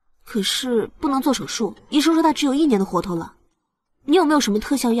可是不能做手术，医生说她只有1年的活头了。你有没有什么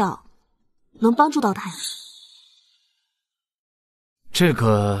特效药能帮助到她呀？这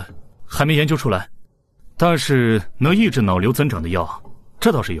个还没研究出来，但是能抑制脑瘤增长的药，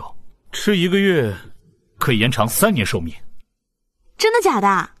这倒是有，吃1个月可以延长3年寿命。真的假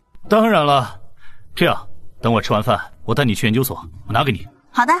的？当然了，这样，等我吃完饭，我带你去研究所，我拿给你。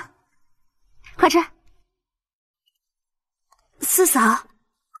好的，快吃。四嫂，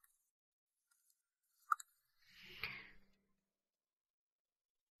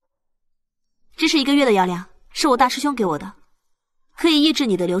这是1个月的药量，是我大师兄给我的，可以抑制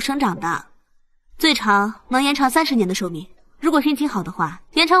你的瘤生长的，最长能延长30年的寿命。如果心情好的话，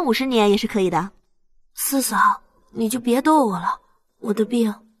延长50年也是可以的。四嫂，你就别逗我了，我的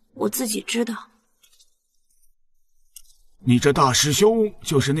病我自己知道。你这大师兄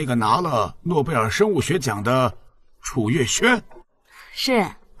就是那个拿了诺贝尔生物学奖的楚月轩？是。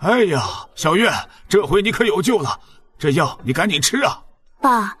哎呀，小月，这回你可有救了，这药你赶紧吃啊！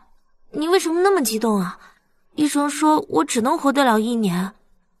爸，你为什么那么激动啊？医生说我只能活得了1年，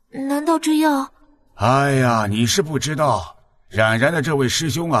难道这药……哎呀，你是不知道，冉冉的这位师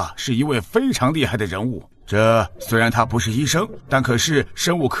兄啊，是一位非常厉害的人物。这虽然他不是医生，但可是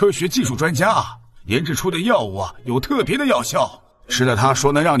生物科学技术专家啊，研制出的药物啊有特别的药效，吃了他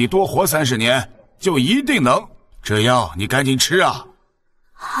说能让你多活30年，就一定能。这药你赶紧吃啊！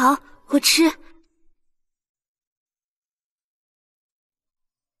好，我吃。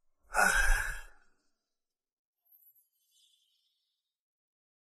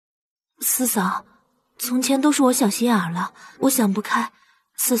四嫂，从前都是我小心眼了，我想不开。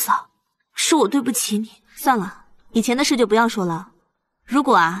四嫂，是我对不起你。算了，以前的事就不要说了。如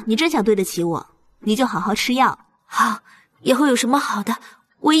果你真想对得起我，你就好好吃药。好，以后有什么好的，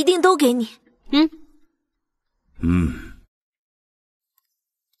我一定都给你。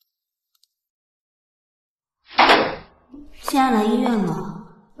既然来医院了，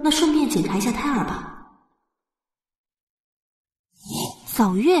那顺便检查一下胎儿吧。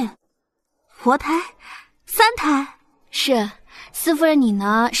扫月，活胎，3胎。是，司夫人你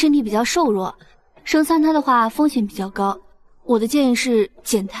呢，身体比较瘦弱，生3胎的话风险比较高。我的建议是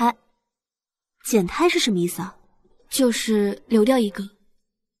减胎。减胎是什么意思啊？就是流掉1个。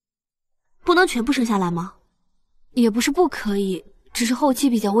不能全部生下来吗？也不是不可以，只是后期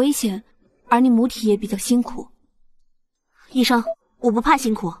比较危险，而你母体也比较辛苦。医生，我不怕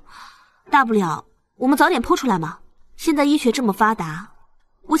辛苦，大不了我们早点剖出来嘛。现在医学这么发达，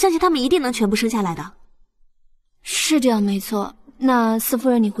我相信他们一定能全部生下来的。是这样没错，那司夫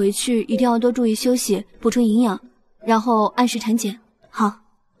人你回去一定要多注意休息，补充营养，然后按时产检。好，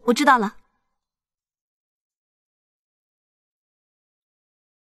我知道了。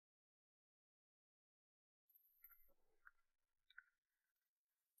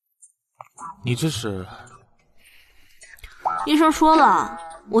你这是？医生说了，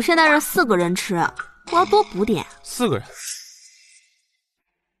我现在是4个人吃，我要多补点。4个人？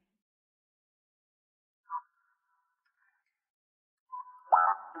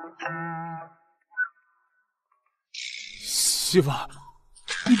媳妇，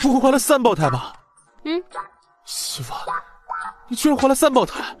你不会怀了3胞胎吧？媳妇，你居然怀了3胞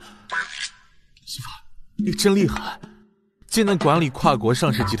胎！媳妇，你真厉害，竟能管理跨国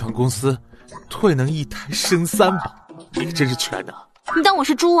上市集团公司，退能1胎生3宝，你真是全能。你当我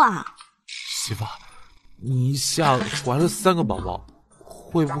是猪啊？媳妇，你一下怀了3个宝宝，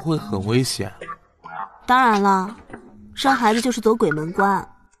会不会很危险？当然了，生孩子就是走鬼门关，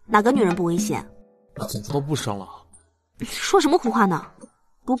哪个女人不危险？那怎么都不生了？说什么胡话呢？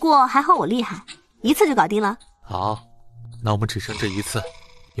不过还好我厉害，1次就搞定了。好，那我们只生这1次，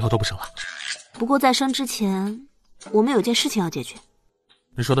以后都不生了。不过在生之前，我们有件事情要解决。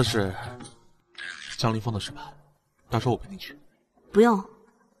你说的是江凌风的事吧？到时候我陪你去。不用，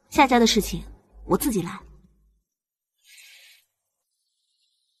夏家的事情我自己来。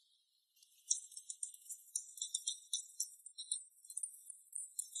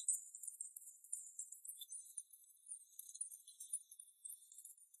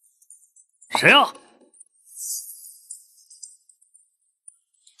谁啊？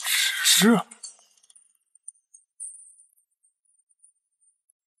诗诗。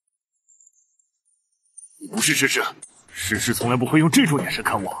你不是诗诗，诗诗从来不会用这种眼神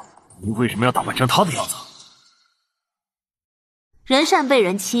看我，你为什么要打扮成她的样子？人善被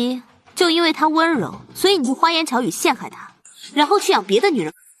人欺，就因为他温柔，所以你就花言巧语陷害他，然后去养别的女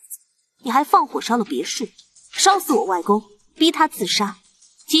人。你还放火烧了别墅，烧死我外公，逼他自杀。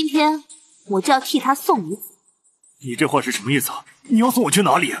今天我就要替他送你走。你这话是什么意思？你要送我去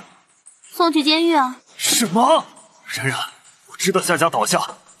哪里？送去监狱啊！什么？冉冉，我知道夏家倒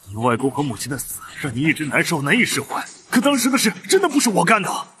下，你外公和母亲的死让你一直难受，难以释怀。可当时的事真的不是我干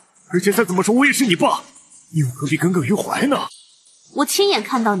的，而且再怎么说我也是你爸，你又何必耿耿于怀呢？我亲眼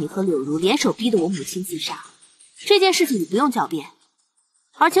看到你和柳如联手逼得我母亲自杀，这件事情你不用狡辩。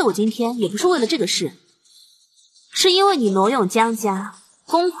而且我今天也不是为了这个事，是因为你挪用江家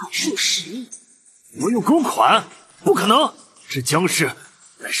公款数10亿。挪用公款？不可能！这江氏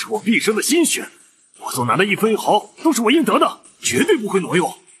乃是我毕生的心血，我所拿的1分1毫都是我应得的，绝对不会挪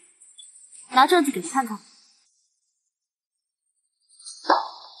用。拿证据给他看看。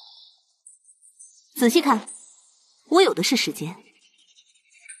仔细看，我有的是时间。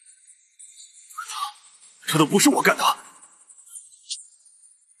这都不是我干的。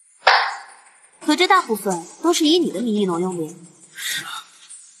可这大部分都是以你的名义挪用的。是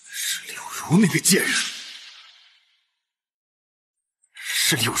柳如那个贱人，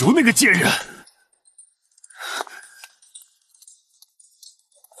是柳如那个贱人。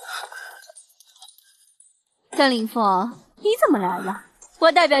江凌风，你怎么来了？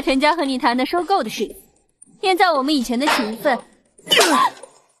我代表陈家和你谈的收购的事情，念在我们以前的情分。你疯了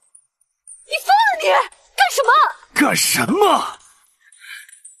你！干什么？干什么？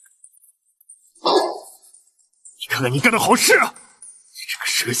你看看你干的好事！你这个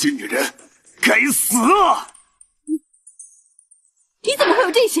蛇蝎女人，该死啊！你怎么会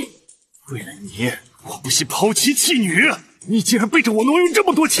有这些？为了你，我不惜抛妻弃女，你竟然背着我挪用这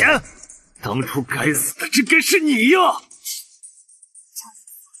么多钱！当初该死的真该是你呀！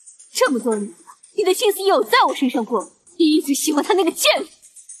这么多年了，你的心思有在我身上过，你一直喜欢他那个贱人，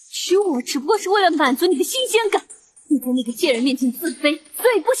娶我只不过是为了满足你的新鲜感。你在那个贱人面前自卑，所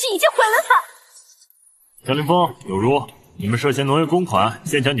以不惜一切毁了他。江凌风、有如，你们涉嫌挪用公款，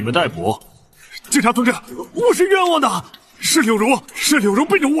先将你们逮捕。警察同志，我是冤枉的，是柳如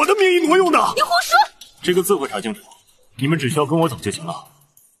背着我的名义挪用的。你胡说！这个自会查清楚，你们只需要跟我走就行了。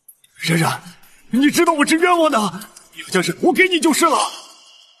冉冉，你知道我是冤枉的，有件事我给你就是了。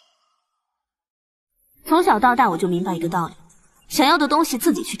从小到大我就明白一个道理，想要的东西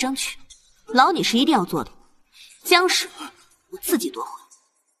自己去争取，老你是一定要做的，江氏我自己夺回。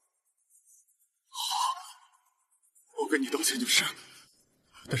我跟你道歉就是，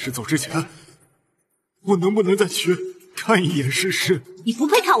但是走之前，我能不能再去看一眼诗诗？你不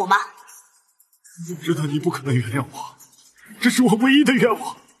配看我妈。我知道你不可能原谅我，这是我唯一的愿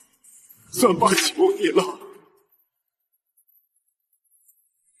望，算爸求你了。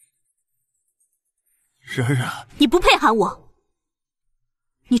冉冉，你不配喊我。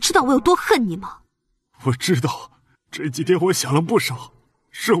你知道我有多恨你吗？我知道，这几天我想了不少，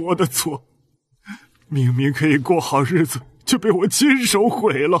是我的错。明明可以过好日子，就被我亲手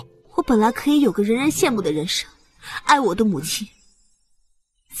毁了。我本来可以有个人人羡慕的人生，爱我的母亲，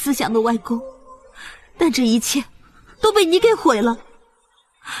慈祥的外公，但这一切都被你给毁了。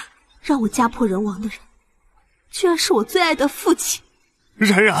让我家破人亡的人，居然是我最爱的父亲。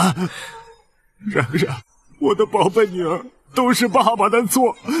冉冉，我的宝贝女儿，都是爸爸的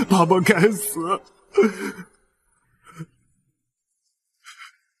错，爸爸该死。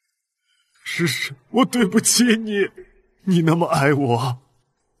诗诗，我对不起你，你那么爱我，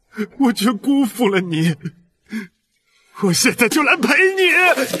我却辜负了你。我现在就来陪你。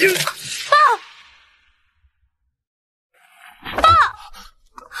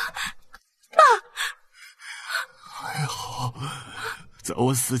爸！还好，在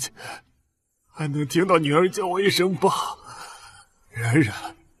我死前还能听到女儿叫我一声爸。冉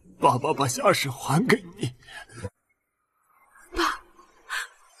冉，爸爸把夏氏还给你。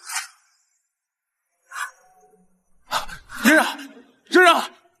冉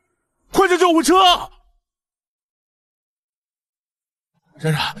冉，快叫救护车！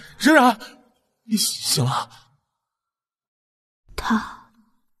冉冉，你醒了？他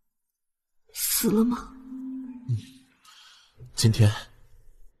死了吗？今天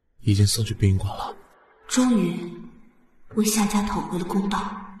已经送去殡仪馆了。终于为夏家讨回了公道。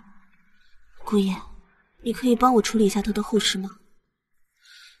顾烨，你可以帮我处理一下他的后事吗？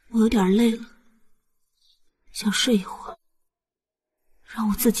我有点累了，想睡一会儿，让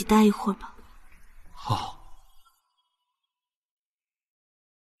我自己待一会儿吧。好。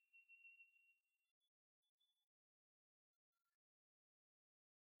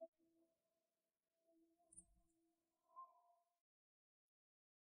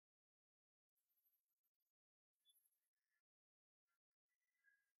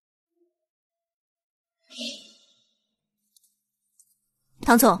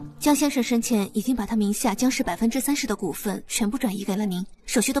唐总，江先生生前已经把他名下江氏30%的股份全部转移给了您，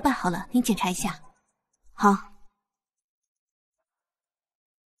手续都办好了，您检查一下。好。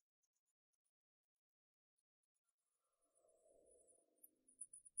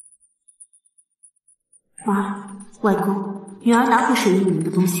妈，外公，女儿拿回属于你们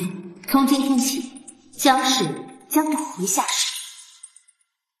的东西。从今天起，江氏将转回夏氏。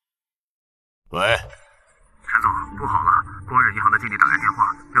喂，陈总，不好了！光日银行的经理打来电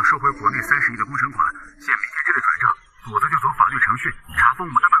话，要收回国内30亿的工程款，限明天之内转账，否则就走法律程序查封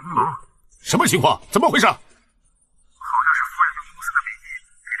我们的办公楼。什么情况？怎么回事？好像是夫人用公司的名义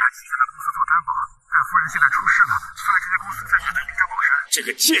给他旗下的公司做担保，但夫人现在出事了，所以这些公司在他的名下保身。这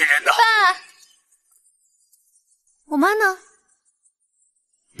个贱人呐！爸，我妈呢？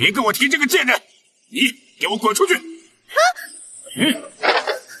别跟我提这个贱人！你给我滚出去！啊！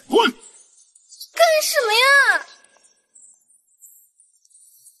滚！干什么呀？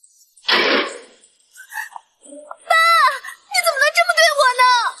爸，你怎么能这么对我呢？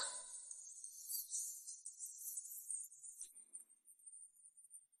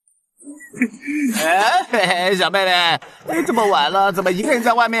哎，小妹妹，这么晚了，怎么一个人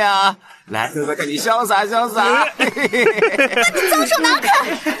在外面啊？来，哥哥带你潇洒潇洒。你脏手拿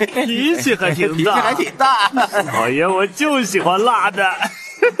开！脾气还挺大，脾气还挺大。老爷，我就喜欢辣的。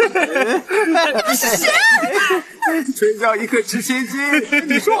你们是谁？吹箫一刻值千金，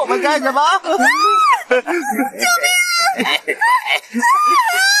你说我们干什么？救命！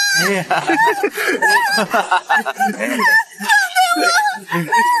哎呀！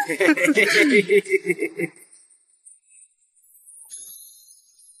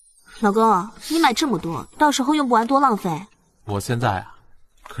老公，你买这么多，到时候用不完多浪费。我现在啊，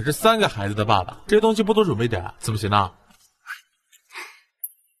可是3个孩子的爸爸，这些东西不多准备点，怎么行呢？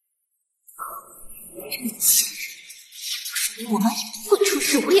这个贱人，不是我妈也不会出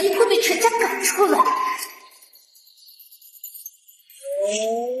事，我也不会被全家赶出来。